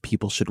believe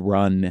people should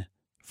run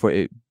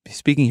for,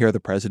 speaking here of the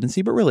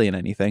presidency, but really in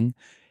anything,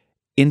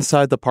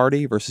 inside the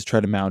party versus try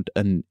to mount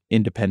an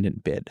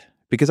independent bid?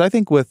 Because I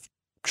think with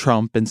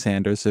Trump and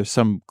Sanders, there's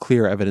some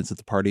clear evidence that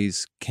the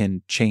parties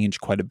can change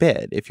quite a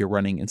bit if you're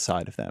running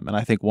inside of them. And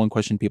I think one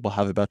question people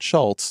have about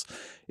Schultz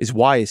is,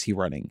 why is he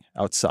running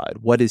outside?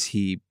 What is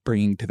he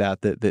bringing to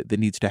that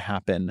needs to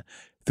happen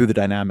through the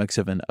dynamics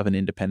of an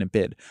independent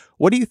bid?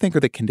 What do you think are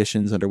the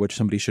conditions under which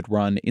somebody should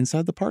run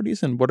inside the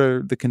parties, and what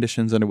are the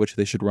conditions under which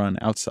they should run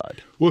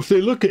outside? Well, if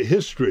they look at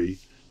history,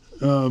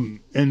 and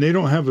they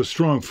don't have a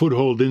strong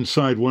foothold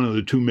inside one of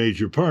the 2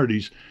 major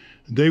parties,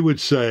 they would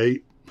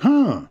say,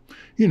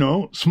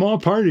 small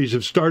parties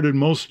have started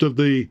most of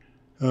the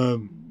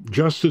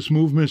justice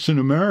movements in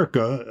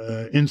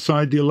America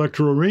inside the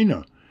electoral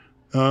arena.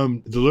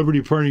 The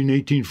Liberty Party in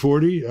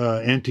 1840,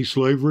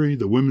 anti-slavery,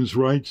 the women's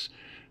rights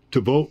to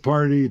vote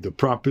party, the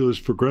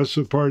populist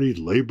progressive party,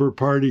 Labor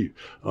Party,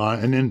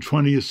 and then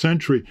 20th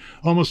century.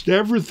 Almost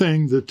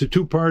everything that the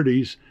 2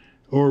 parties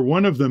or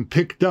one of them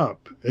picked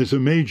up as a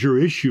major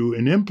issue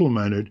and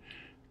implemented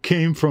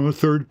came from a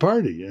third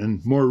party.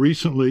 And more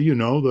recently,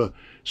 the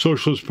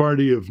Socialist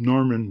Party of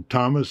Norman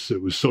Thomas,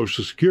 it was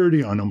Social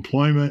Security,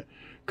 unemployment,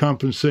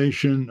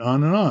 compensation,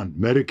 on and on,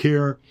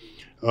 Medicare.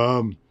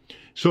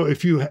 So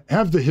if you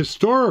have the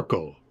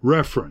historical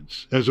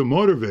reference as a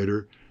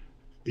motivator,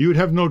 you would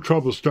have no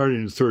trouble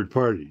starting a third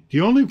party.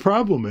 The only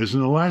problem is, in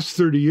the last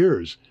 30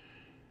 years,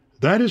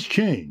 that has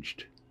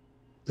changed.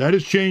 That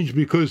has changed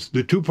because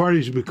the 2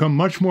 parties have become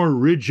much more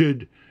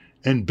rigid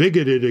and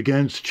bigoted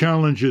against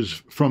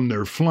challenges from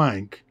their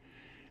flank,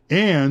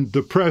 and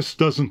the press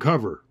doesn't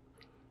cover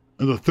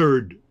the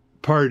third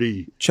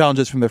party.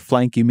 Challenges from their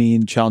flank, you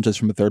mean challenges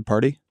from a third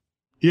party?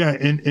 Yeah,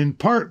 in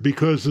part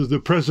because of the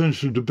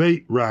presidential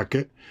debate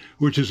racket,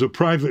 which is a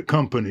private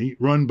company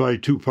run by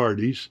 2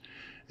 parties,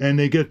 and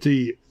they get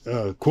the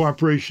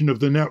cooperation of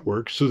the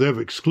network, so they have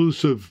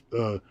exclusive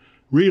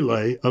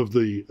relay of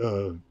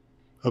the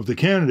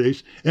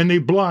candidates, and they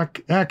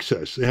block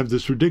access. They have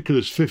this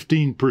ridiculous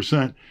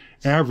 15%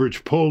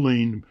 average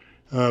polling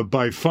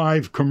by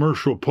 5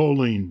 commercial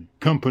polling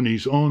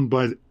companies owned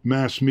by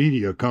mass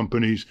media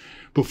companies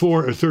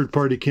before a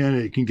third-party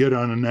candidate can get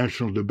on a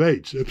national debate.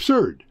 It's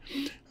absurd.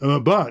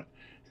 But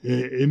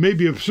it may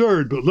be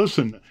absurd, but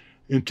listen,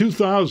 in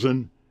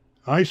 2000,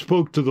 I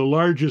spoke to the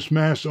largest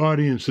mass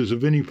audiences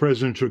of any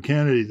presidential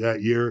candidate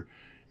that year,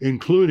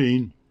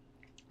 including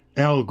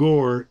Al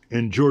Gore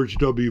and George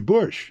W.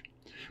 Bush.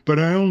 But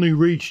I only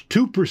reached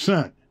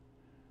 2%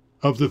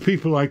 of the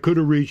people I could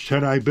have reached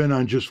had I been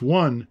on just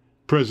one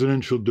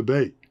presidential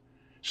debate.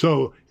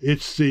 So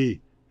it's the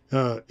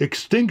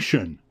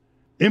extinction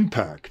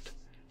impact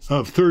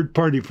of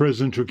third-party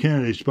presidential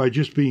candidates by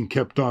just being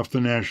kept off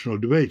the national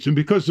debates. And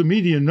because the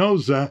media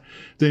knows that,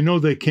 they know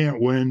they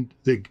can't win.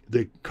 They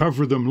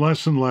cover them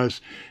less and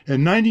less.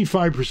 And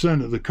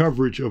 95% of the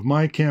coverage of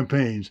my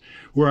campaigns,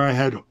 where I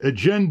had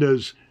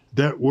agendas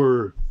that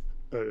were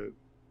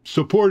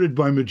supported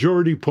by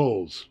majority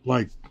polls,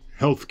 like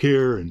health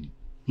care and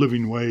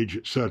living wage,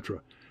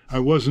 etc. I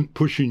wasn't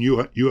pushing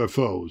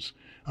UFOs.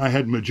 I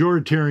had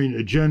majoritarian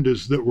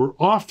agendas that were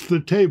off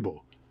the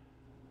table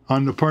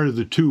on the part of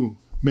the 2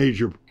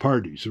 major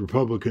parties, the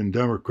Republican and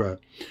Democrat.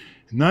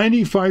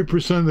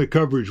 95% of the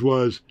coverage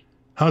was,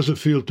 how's it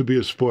feel to be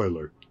a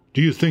spoiler?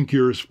 Do you think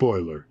you're a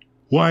spoiler?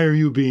 Why are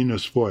you being a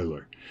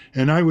spoiler?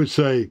 And I would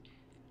say,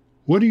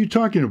 what are you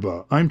talking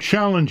about? I'm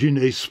challenging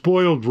a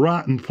spoiled,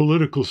 rotten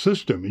political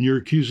system, and you're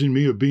accusing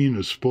me of being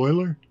a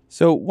spoiler?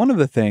 So one of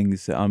the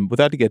things,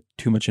 without to get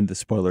too much into the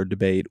spoiler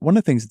debate, one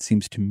of the things that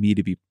seems to me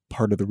to be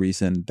part of the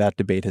reason that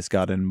debate has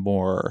gotten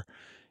more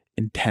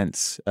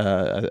intense,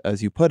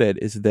 as you put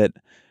it, is that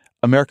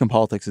American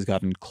politics has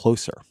gotten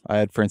closer. I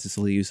had Frances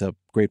Lee, who's a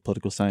great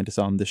political scientist,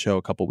 on the show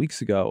a couple of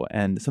weeks ago,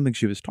 and something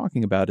she was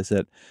talking about is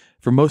that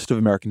for most of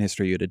American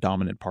history, you had a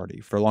dominant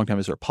party. For a long time, it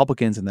was the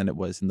Republicans, and then it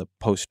was in the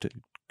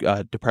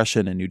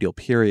post-Depression and New Deal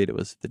period, it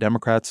was the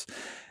Democrats.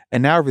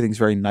 And now everything's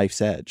very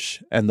knife's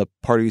edge, and the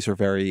parties are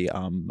very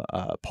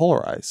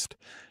polarized.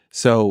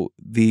 So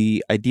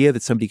the idea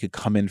that somebody could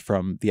come in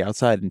from the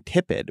outside and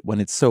tip it, when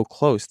it's so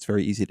close, it's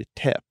very easy to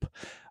tip.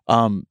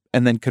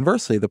 And then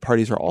conversely, the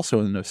parties are also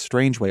in a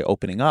strange way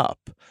opening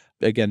up.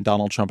 Again,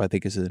 Donald Trump, I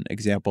think, is an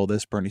example of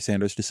this. Bernie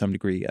Sanders, to some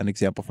degree, an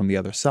example from the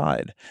other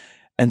side.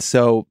 And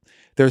so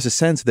there's a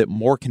sense that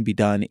more can be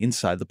done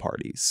inside the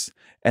parties,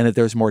 and that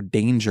there's more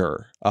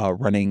danger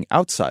running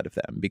outside of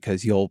them,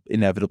 because you'll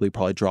inevitably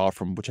probably draw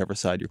from whichever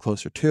side you're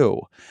closer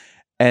to.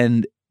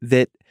 And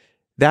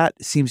that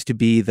seems to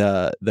be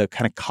the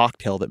kind of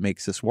cocktail that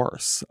makes this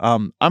worse.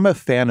 I'm a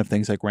fan of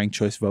things like ranked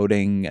choice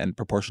voting and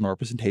proportional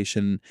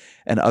representation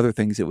and other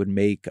things that would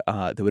make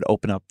that would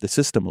open up the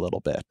system a little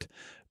bit.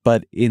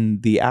 But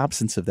in the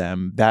absence of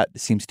them, that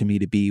seems to me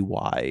to be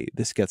why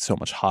this gets so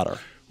much hotter.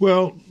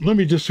 Well, let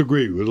me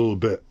disagree with a little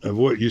bit of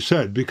what you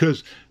said,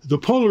 because the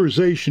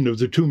polarization of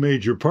the two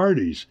major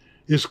parties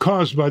is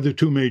caused by the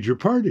two major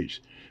parties,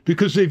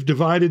 because they've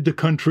divided the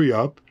country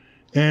up,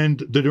 and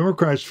the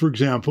Democrats, for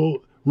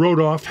example, wrote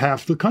off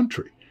half the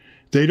country.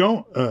 They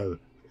don't,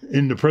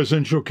 in the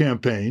presidential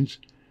campaigns,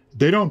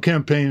 they don't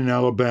campaign in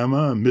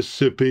Alabama,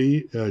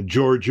 Mississippi,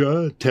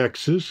 Georgia,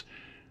 Texas.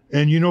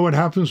 And you know what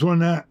happens when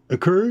that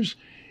occurs?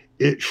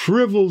 It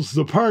shrivels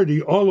the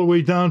party all the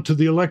way down to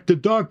the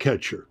elected dog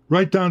catcher,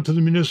 right down to the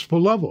municipal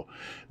level.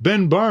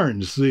 Ben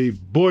Barnes, the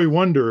boy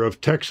wonder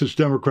of Texas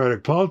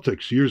Democratic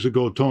politics, years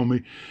ago told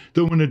me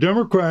that when the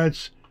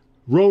Democrats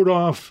wrote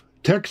off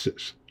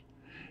Texas,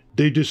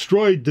 they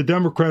destroyed the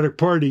Democratic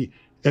Party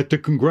at the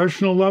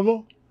congressional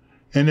level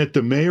and at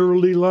the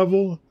mayoralty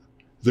level,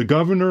 the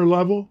governor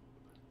level,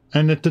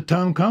 and at the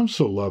town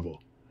council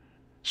level.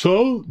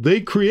 So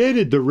they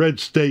created the red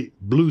state,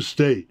 blue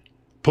state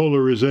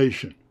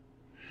polarization.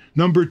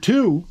 Number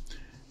two,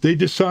 they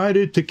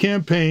decided to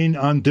campaign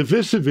on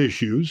divisive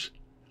issues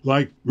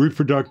like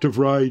reproductive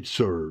rights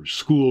or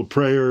school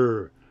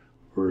prayer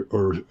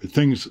or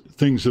things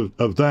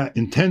of that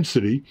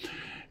intensity,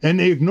 and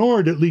they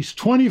ignored at least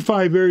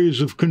 25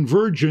 areas of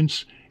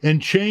convergence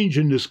and change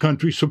in this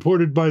country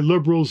supported by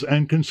liberals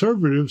and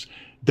conservatives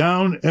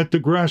down at the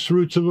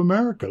grassroots of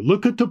America.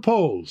 Look at the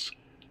polls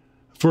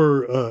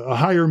for a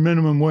higher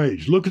minimum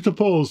wage. Look at the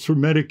polls for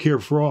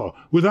Medicare for all,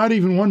 without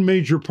even one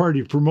major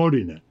party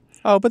promoting it.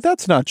 Oh, but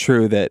that's not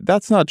true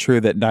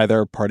that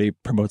neither party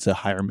promotes a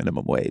higher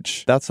minimum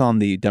wage. That's on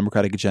the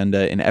Democratic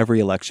agenda in every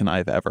election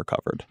I've ever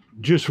covered.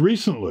 Just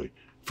recently,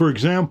 for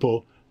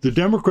example, the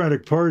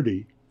Democratic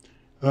Party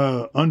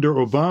under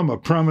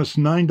Obama promised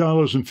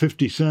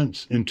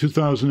 $9.50 in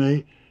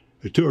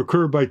 2008 to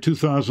occur by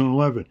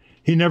 2011.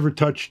 He never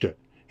touched it.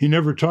 He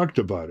never talked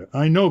about it.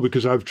 I know,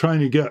 because I've trying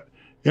to get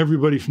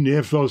everybody from the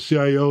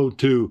AFL-CIO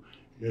to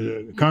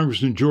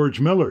Congressman George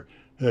Miller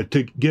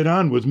to get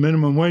on with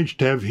minimum wage,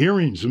 to have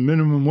hearings on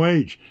minimum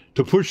wage,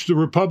 to push the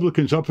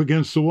Republicans up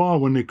against the wall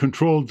when they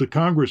controlled the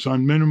Congress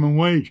on minimum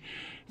wage.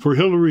 For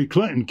Hillary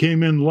Clinton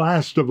came in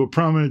last of a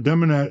prominent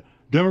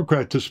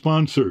Democrat to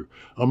sponsor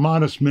a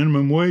modest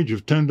minimum wage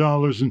of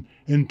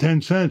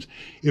 $10.10.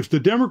 If the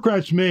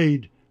Democrats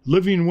made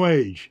living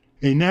wage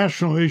a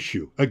national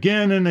issue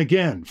again and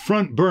again,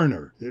 front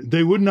burner,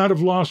 they would not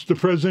have lost the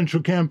presidential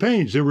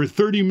campaigns. There were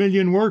 30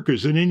 million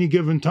workers at any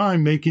given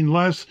time making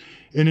less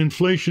in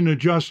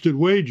inflation-adjusted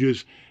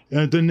wages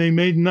than they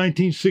made in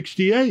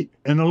 1968.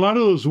 And a lot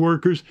of those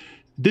workers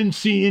didn't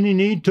see any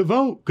need to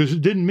vote because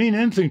it didn't mean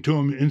anything to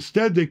them.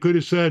 Instead, they could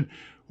have said,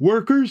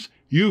 workers,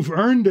 you've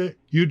earned it,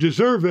 you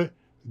deserve it,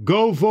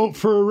 go vote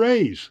for a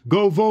raise,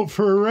 go vote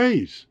for a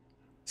raise.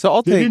 So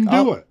I'll take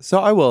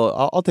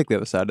the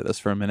other side of this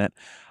for a minute.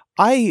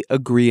 I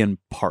agree in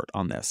part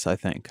on this, I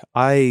think.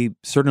 I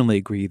certainly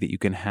agree that you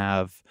can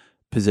have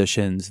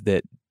positions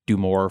that do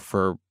more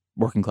for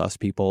working class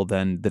people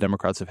than the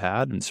Democrats have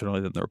had, and certainly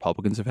than the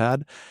Republicans have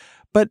had.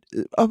 But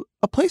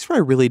a place where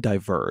I really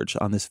diverge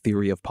on this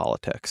theory of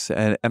politics,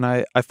 and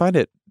I find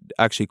it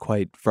actually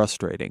quite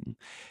frustrating,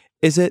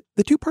 is that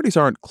the two parties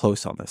aren't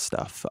close on this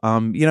stuff.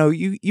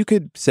 You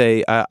could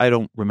say, I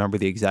don't remember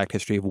the exact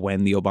history of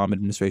when the Obama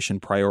administration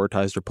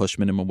prioritized or pushed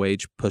minimum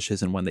wage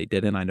pushes and when they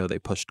didn't. I know they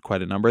pushed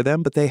quite a number of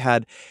them, but they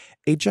had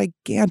a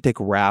gigantic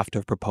raft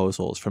of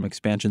proposals, from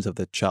expansions of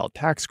the child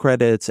tax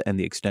credits and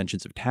the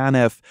extensions of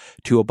TANF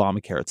to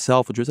Obamacare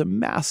itself, which was a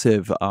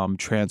massive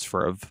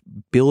transfer of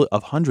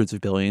hundreds of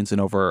billions and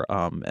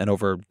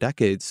over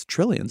decades,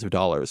 trillions of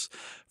dollars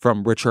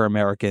from richer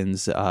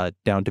Americans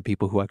down to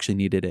people who actually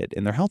needed it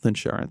in their health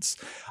insurance.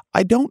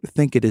 I don't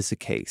think it is the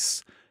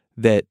case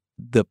that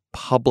the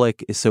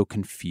public is so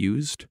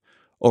confused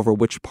over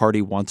which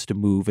party wants to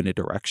move in a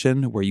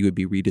direction where you would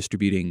be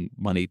redistributing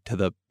money to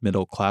the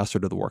middle class or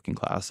to the working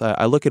class.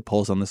 I look at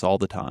polls on this all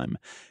the time,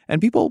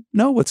 and people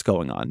know what's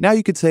going on. Now,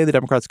 you could say the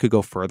Democrats could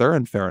go further,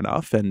 and fair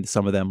enough, and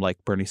some of them,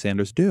 like Bernie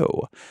Sanders,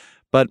 do.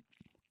 But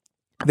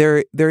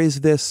there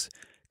is this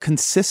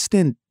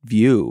consistent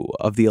view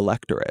of the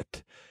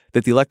electorate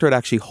that the electorate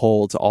actually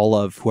holds all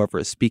of whoever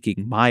is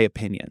speaking my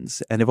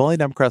opinions. And if only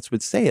Democrats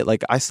would say it,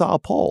 like, I saw a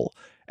poll,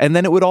 and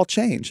then it would all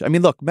change. I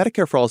mean, look,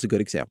 Medicare for All is a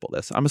good example of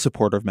this. I'm a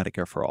supporter of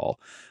Medicare for All.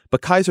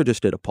 But Kaiser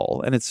just did a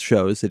poll, and it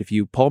shows that if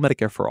you poll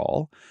Medicare for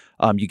All,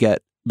 you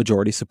get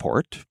majority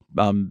support.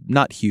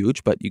 Not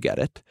huge, but you get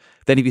it.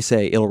 Then if you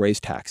say it'll raise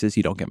taxes,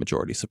 you don't get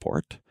majority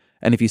support.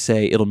 And if you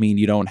say it'll mean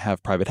you don't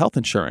have private health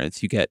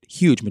insurance, you get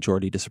huge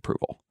majority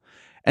disapproval.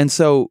 And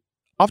so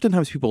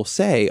oftentimes people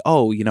say,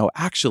 oh,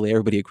 actually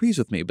everybody agrees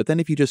with me. But then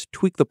if you just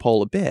tweak the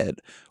poll a bit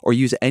or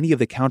use any of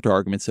the counter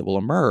arguments that will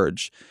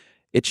emerge,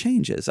 it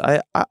changes.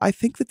 I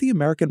think that the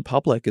American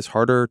public is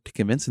harder to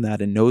convince in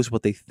that and knows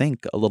what they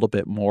think a little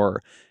bit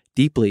more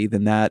deeply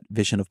than that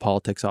vision of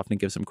politics often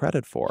gives them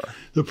credit for.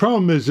 The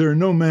problem is there are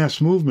no mass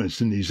movements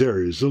in these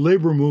areas. The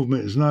labor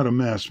movement is not a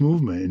mass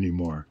movement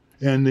anymore.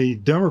 And the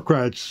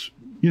Democrats,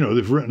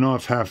 they've written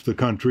off half the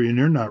country, and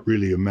they're not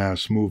really a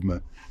mass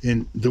movement.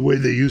 in the way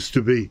they used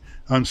to be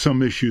on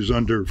some issues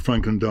under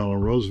Franklin Delano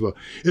Roosevelt.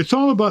 It's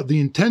all about the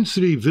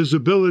intensity,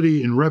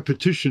 visibility, and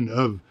repetition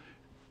of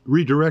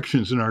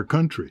redirections in our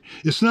country.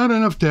 It's not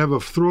enough to have a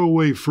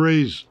throwaway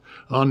phrase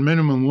on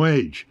minimum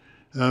wage,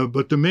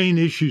 but the main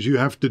issues you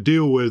have to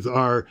deal with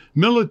are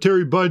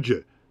military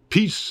budget,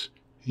 peace,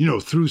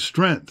 through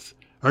strength.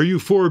 Are you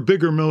for a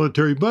bigger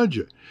military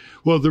budget?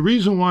 Well, the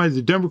reason why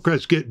the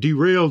Democrats get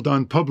derailed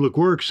on public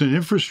works and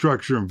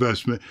infrastructure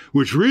investment,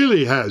 which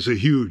really has a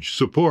huge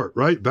support,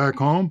 right, back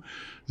home,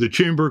 the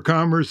Chamber of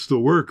Commerce, the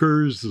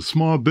workers, the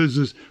small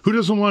business, who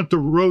doesn't want the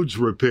roads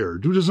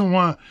repaired? Who doesn't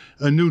want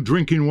a new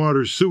drinking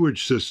water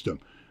sewage system?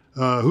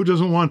 Who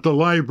doesn't want the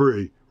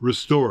library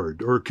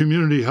restored or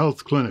community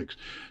health clinics?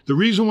 The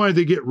reason why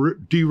they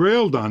get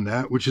derailed on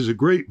that, which is a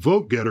great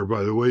vote getter,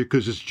 by the way,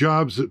 because it's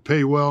jobs that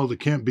pay well that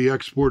can't be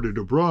exported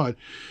abroad,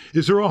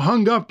 is they're all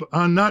hung up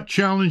on not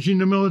challenging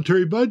the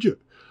military budget.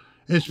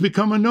 And it's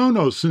become a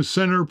no-no since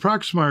Senator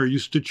Proxmire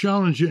used to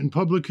challenge it in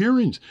public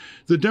hearings.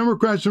 The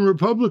Democrats and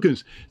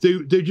Republicans,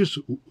 they just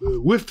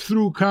whiffed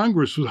through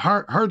Congress with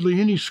hardly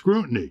any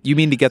scrutiny. You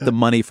mean to get the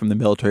money from the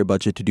military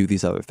budget to do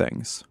these other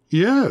things?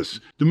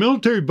 Yes. The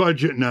military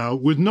budget now,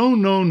 with no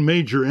known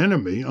major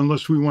enemy,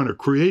 unless we want to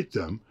create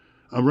them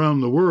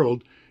around the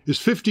world, is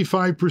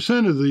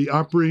 55% of the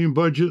operating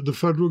budget of the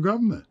federal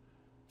government.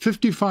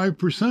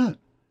 55%.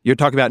 You're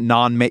talking about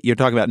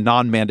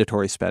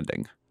non-mandatory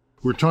spending.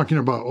 We're talking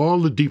about all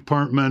the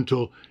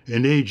departmental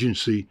and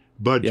agency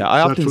budgets. Yeah,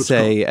 I often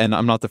say, and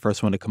I'm not the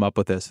first one to come up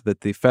with this,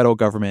 that the federal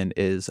government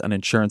is an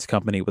insurance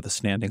company with a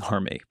standing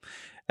army.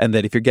 And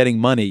that if you're getting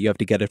money, you have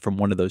to get it from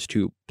one of those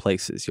two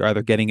places. You're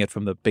either getting it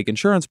from the big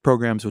insurance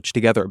programs, which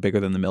together are bigger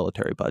than the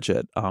military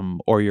budget,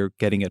 or you're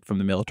getting it from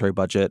the military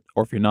budget,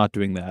 or if you're not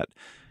doing that,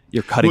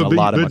 you're cutting a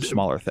lot of much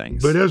smaller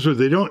things. But Ezra,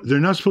 they're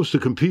not supposed to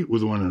compete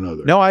with one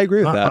another. No, I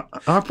agree with that.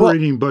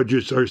 Operating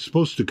budgets are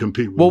supposed to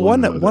compete with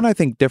one another. One I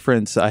think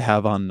difference I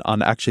have on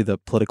actually the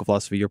political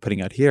philosophy you're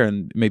putting out here,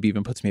 and maybe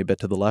even puts me a bit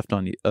to the left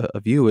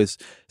of you, is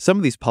some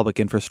of these public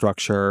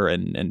infrastructure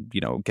and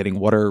getting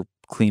water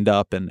cleaned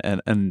up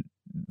and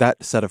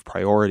that set of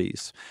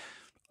priorities.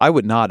 I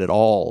would not at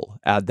all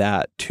add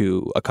that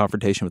to a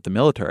confrontation with the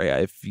military.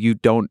 If you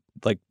don't,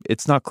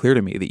 it's not clear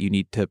to me that you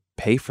need to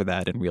pay for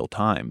that in real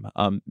time.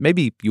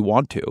 Maybe you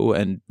want to,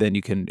 and then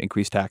you can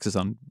increase taxes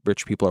on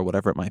rich people or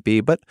whatever it might be.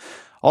 But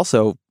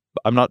also,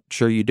 I'm not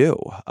sure you do.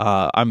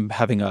 I'm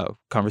having a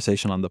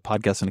conversation on the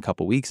podcast in a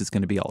couple of weeks. It's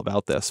going to be all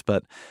about this.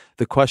 But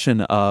the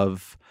question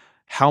of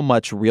how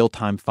much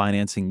real-time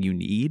financing you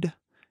need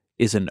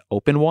is an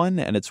open one.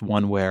 And it's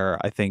one where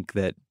I think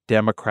that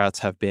Democrats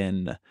have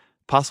been,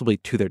 possibly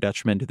to their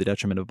detriment, to the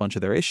detriment of a bunch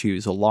of their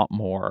issues, a lot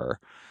more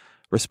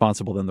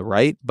responsible than the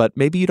right. But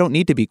maybe you don't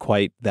need to be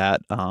quite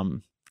that.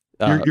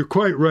 You're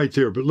quite right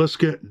there. But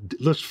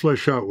let's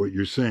flesh out what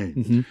you're saying.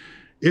 Mm-hmm.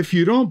 If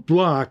you don't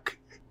block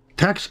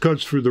tax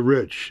cuts for the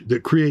rich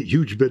that create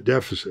huge bit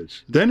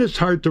deficits, then it's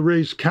hard to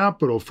raise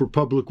capital for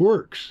public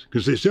works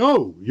because they say,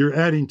 "Oh, you're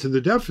adding to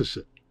the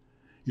deficit."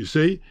 You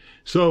see,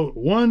 so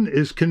one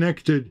is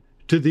connected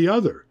to the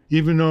other,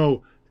 even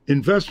though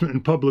investment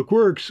in public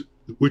works,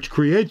 which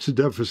creates a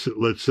deficit,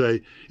 let's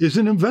say, is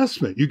an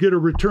investment. You get a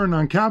return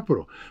on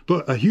capital.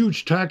 But a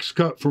huge tax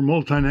cut for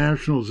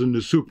multinationals and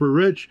the super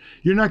rich,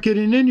 you're not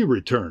getting any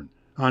return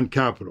on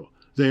capital.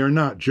 They are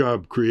not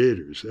job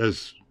creators,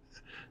 as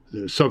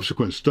the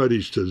subsequent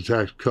studies to the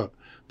tax cut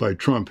by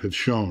Trump have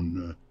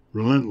shown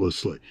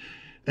relentlessly.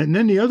 And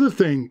then the other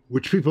thing,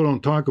 which people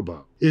don't talk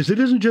about, is it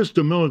isn't just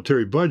a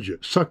military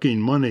budget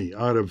sucking money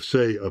out of,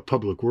 say, a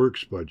public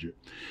works budget.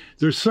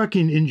 They're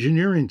sucking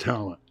engineering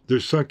talent. They're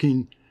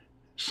sucking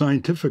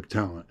scientific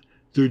talent.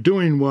 They're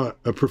doing what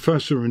a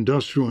professor of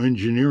industrial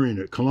engineering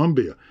at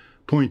Columbia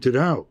pointed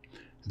out.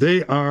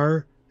 They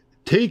are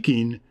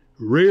taking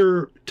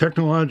rare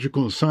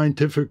technological and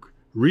scientific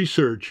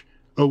research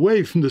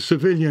away from the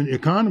civilian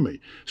economy.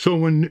 So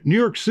when New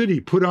York City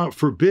put out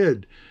for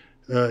bid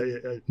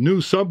new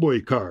subway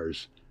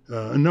cars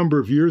a number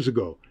of years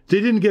ago, they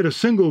didn't get a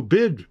single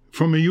bid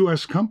from a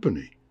U.S.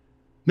 company.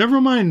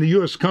 Never mind the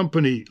U.S.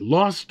 company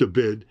lost a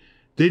bid,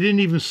 they didn't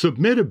even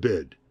submit a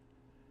bid.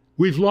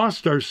 We've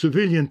lost our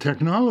civilian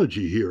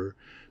technology here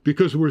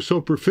because we're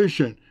so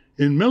proficient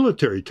in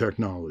military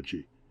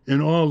technology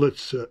and all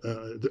that's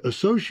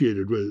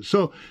associated with it.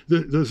 So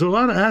there's a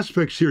lot of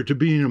aspects here to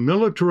being a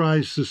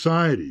militarized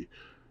society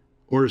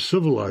or a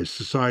civilized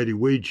society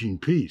waging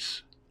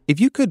peace. If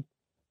you could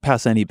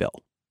pass any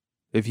bill,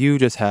 if you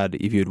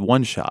had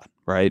one shot,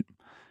 right?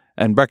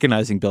 And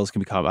recognizing bills can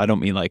become, I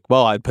don't mean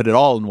I'd put it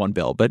all in one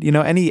bill, but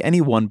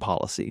any one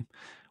policy.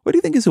 What do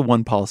you think is the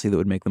one policy that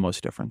would make the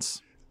most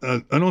difference?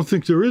 I don't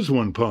think there is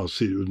one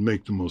policy that would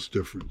make the most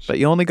difference. But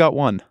you only got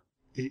one.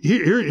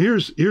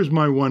 Here's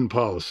my one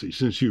policy,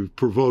 since you've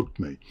provoked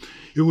me.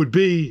 It would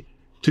be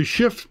to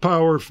shift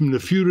power from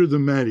the few to the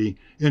many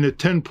in a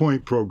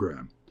 10-point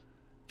program,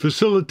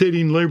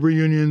 facilitating labor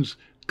unions,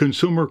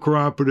 consumer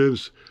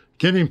cooperatives,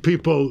 getting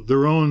people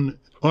their own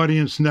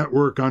audience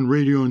network on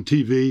radio and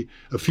TV,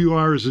 a few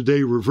hours a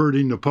day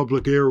reverting the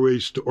public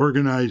airways to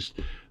organized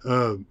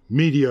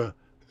media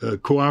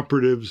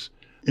cooperatives,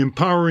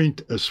 empowering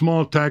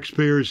small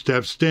taxpayers to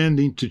have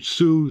standing to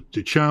sue,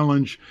 to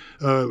challenge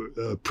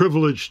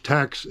privileged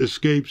tax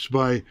escapes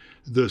by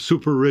the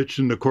super rich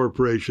and the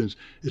corporations.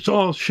 It's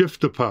all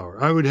shift to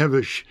power. I would have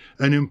an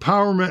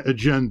empowerment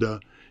agenda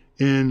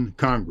in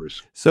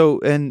Congress. So,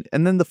 and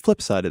then the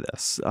flip side of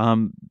this,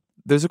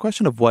 there's a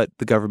question of what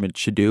the government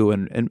should do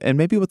and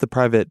maybe what the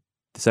private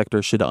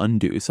sector should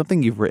undo.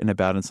 Something you've written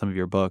about in some of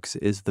your books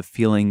is the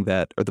feeling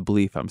that, or the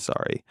belief,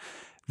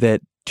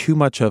 that too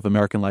much of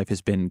American life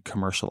has been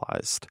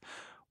commercialized.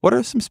 What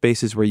are some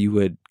spaces where you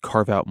would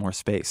carve out more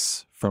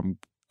space from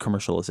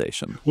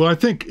commercialization? Well, I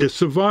think a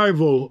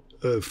survival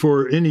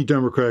for any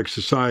democratic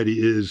society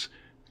is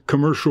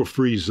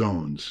commercial-free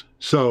zones.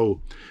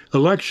 So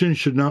elections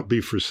should not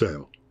be for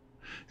sale.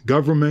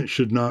 Government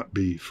should not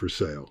be for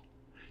sale.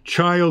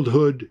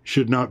 Childhood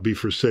should not be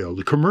for sale.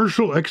 The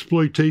commercial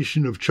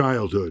exploitation of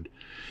childhood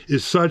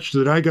is such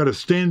that I got a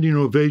standing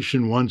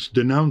ovation once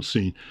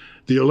denouncing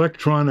the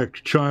electronic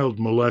child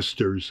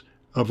molesters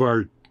of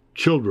our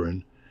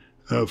children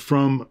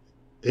from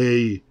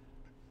a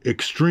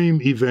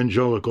extreme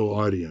evangelical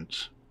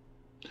audience.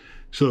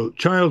 So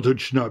childhood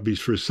should not be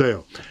for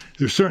sale.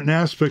 There's certain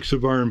aspects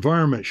of our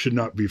environment should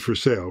not be for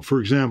sale. For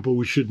example,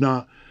 we should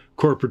not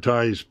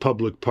corporatize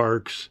public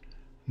parks,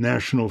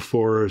 national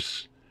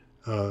forests,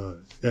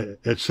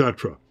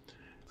 etc.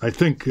 I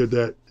think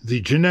that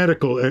the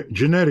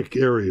genetic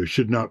area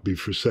should not be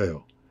for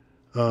sale.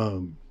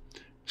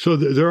 So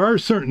there are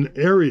certain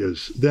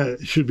areas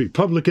that should be.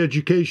 Public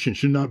education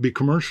should not be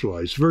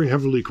commercialized, very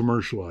heavily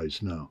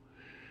commercialized now.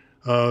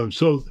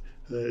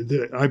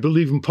 I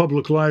believe in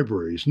public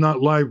libraries,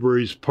 not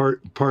libraries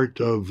part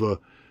of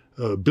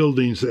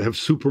buildings that have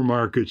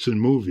supermarkets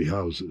and movie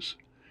houses.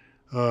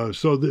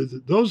 Those are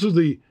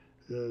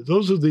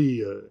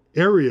the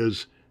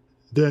areas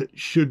that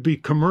should be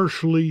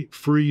commercially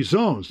free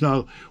zones.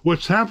 Now,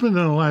 what's happened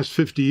in the last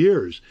 50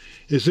 years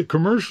is that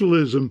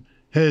commercialism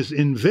has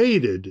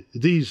invaded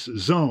these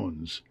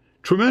zones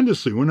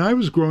tremendously. When I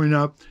was growing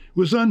up, it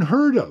was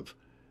unheard of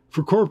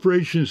for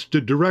corporations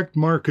to direct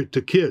market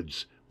to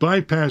kids,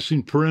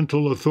 bypassing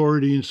parental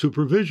authority and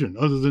supervision,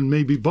 other than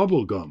maybe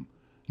bubble gum.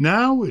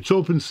 Now it's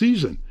open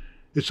season.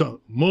 It's a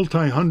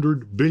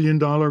multi-$100 billion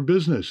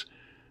business.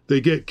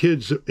 They get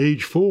kids at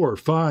age 4,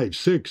 5,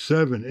 6,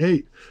 7,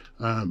 8.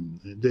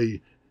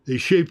 They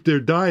shape their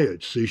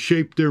diets. They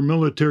shape their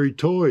military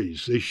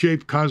toys. They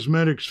shape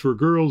cosmetics for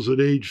girls at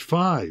age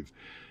 5.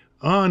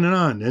 On and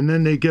on. And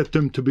then they get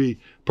them to be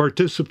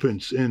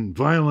participants in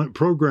violent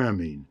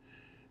programming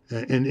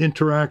and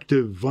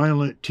interactive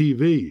violent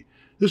TV.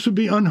 This would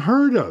be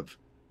unheard of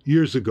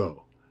years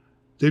ago.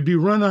 They'd be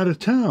run out of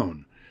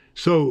town.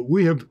 So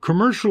we have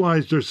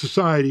commercialized our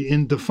society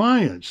in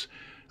defiance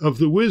of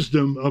the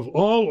wisdom of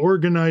all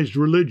organized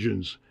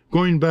religions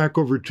going back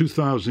over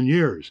 2,000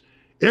 years.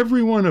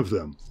 Every one of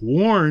them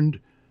warned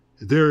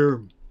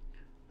their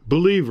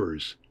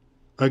believers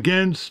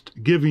against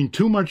giving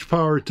too much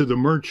power to the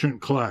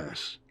merchant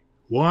class.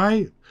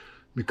 Why?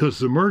 Because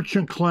the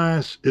merchant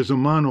class is a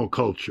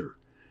monoculture.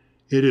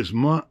 It is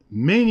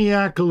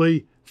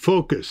maniacally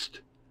focused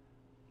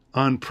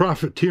on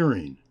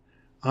profiteering,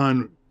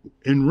 on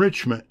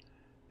enrichment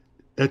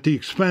at the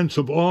expense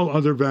of all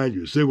other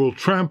values. They will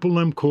trample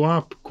them,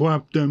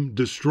 co-opt them,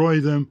 destroy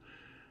them,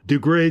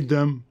 degrade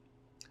them,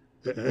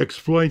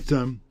 exploit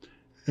them.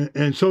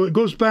 And so it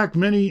goes back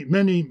many,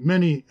 many,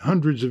 many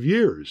hundreds of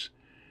years.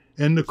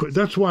 And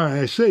that's why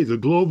I say the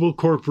global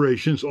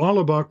corporations all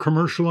about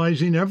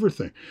commercializing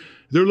everything.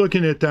 They're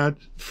looking at that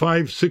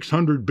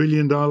 $500-600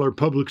 billion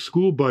public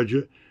school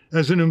budget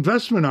as an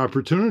investment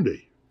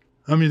opportunity.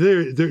 I mean,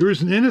 there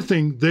isn't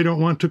anything they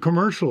don't want to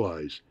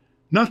commercialize.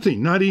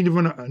 Nothing, not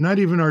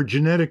even our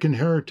genetic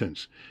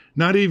inheritance,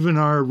 not even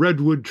our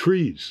redwood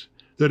trees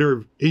that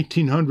are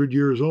 1,800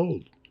 years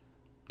old.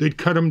 They'd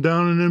cut them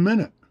down in a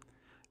minute.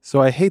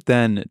 So I hate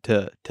then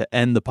to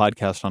end the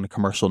podcast on a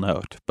commercial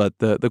note, but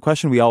the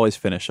question we always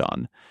finish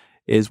on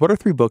is, what are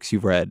 3 books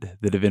you've read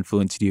that have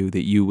influenced you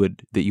that you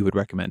would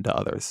recommend to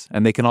others?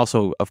 And they can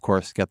also, of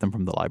course, get them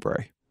from the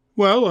library.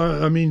 Well,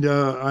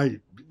 I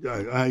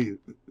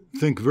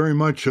think very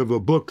much of a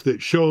book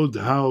that showed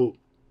how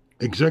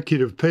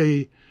executive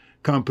pay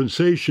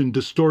compensation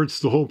distorts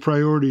the whole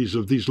priorities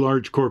of these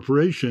large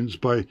corporations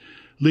by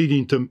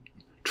leading to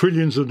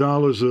trillions of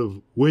dollars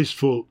of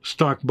wasteful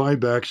stock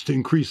buybacks to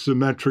increase the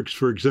metrics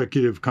for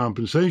executive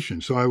compensation.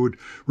 So I would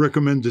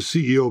recommend The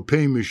CEO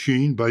Pay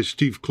Machine by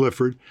Steve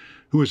Clifford,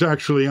 who is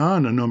actually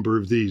on a number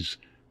of these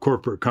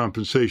corporate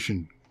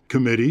compensation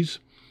committees.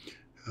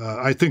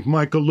 I think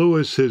Michael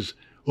Lewis has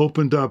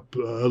opened up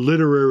a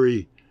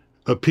literary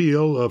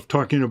appeal of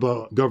talking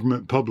about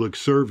government public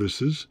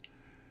services.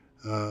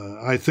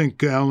 I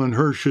think Alan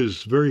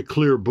Hirsch's very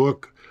clear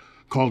book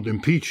called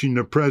Impeaching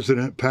the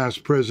President,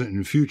 Past, Present,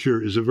 and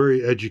Future is a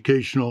very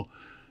educational,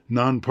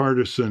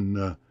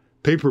 nonpartisan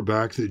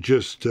paperback that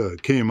just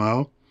came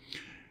out.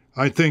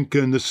 I think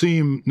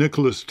Nassim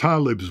Nicholas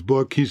Taleb's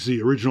book, he's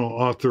the original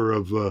author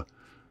of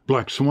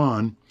Black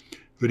Swan,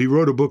 but he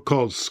wrote a book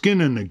called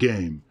Skin in the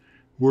Game,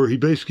 where he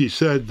basically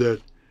said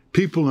that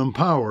people in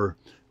power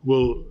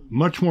will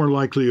much more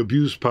likely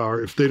abuse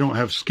power if they don't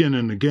have skin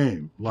in the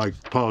game, like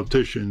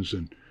politicians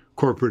and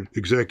corporate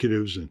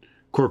executives and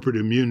corporate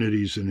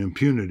immunities and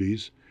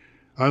impunities.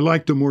 I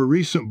like the more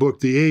recent book,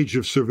 The Age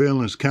of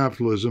Surveillance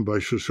Capitalism by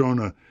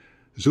Shoshana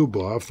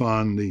Zuboff,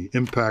 on the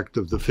impact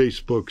of the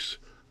Facebooks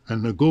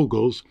and the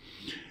Googles.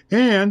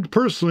 And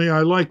personally,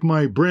 I like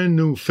my brand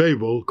new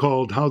fable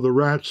called How the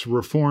Rats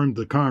Reformed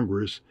the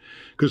Congress,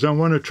 because I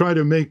want to try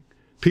to make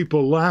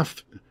people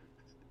laugh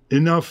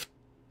enough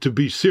to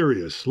be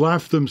serious,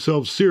 laugh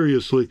themselves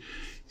seriously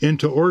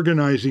into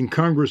organizing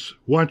Congress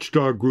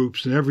watchdog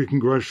groups in every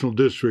congressional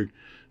district,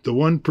 the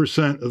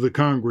 1% of the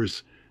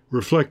Congress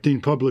reflecting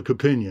public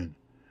opinion,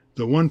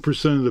 the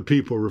 1% of the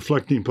people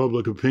reflecting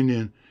public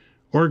opinion,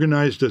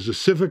 organized as a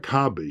civic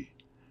hobby,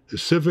 a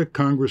civic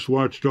Congress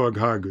watchdog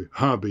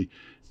hobby,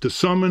 to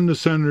summon the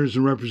senators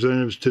and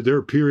representatives to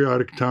their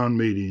periodic town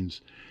meetings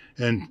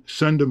and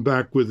send them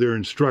back with their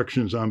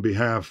instructions on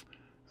behalf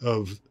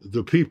of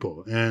the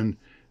people. And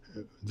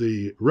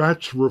the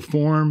Rats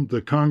Reform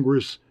the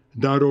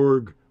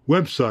Congress.org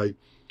website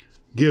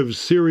gives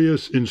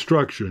serious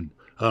instruction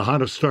on how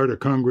to start a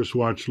Congress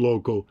Watch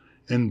local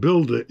and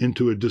build it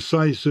into a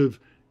decisive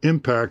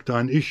impact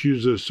on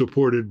issues that are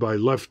supported by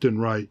left and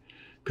right,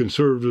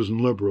 conservatives and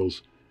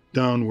liberals,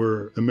 down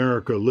where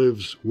America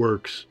lives,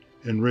 works,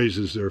 and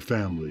raises their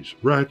families.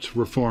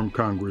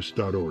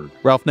 RatsReformCongress.org.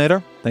 Ralph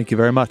Nader, thank you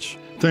very much.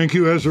 Thank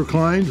you, Ezra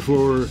Klein,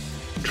 for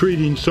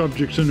treating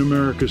subjects in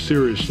America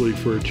seriously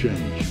for a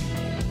change.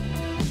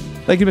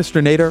 Thank you,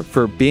 Mr. Nader,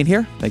 for being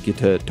here. Thank you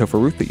to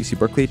Topher Ruth at UC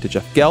Berkeley, to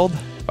Jeff Geld,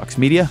 Vox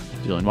Media,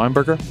 Julian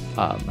Weinberger,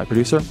 my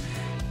producer.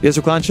 The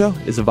Ezra Klein Show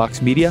is a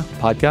Vox Media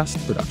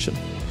podcast production.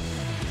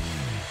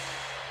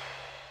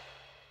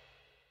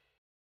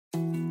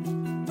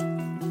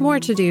 More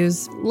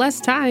to-dos,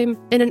 less time,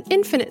 and an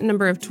infinite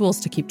number of tools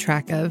to keep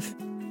track of.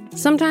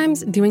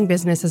 Sometimes doing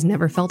business has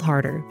never felt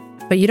harder,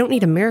 but you don't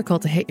need a miracle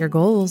to hit your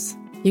goals.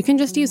 You can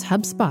just use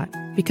HubSpot,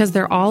 because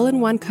their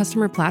all-in-one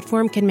customer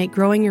platform can make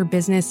growing your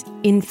business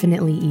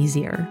infinitely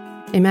easier.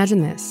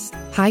 Imagine this: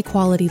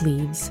 high-quality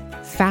leads,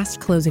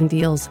 fast closing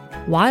deals,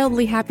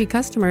 wildly happy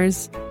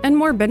customers, and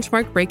more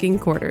benchmark-breaking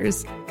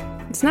quarters.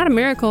 It's not a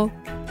miracle,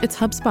 it's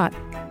HubSpot.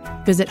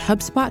 Visit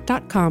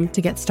HubSpot.com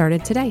to get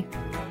started today.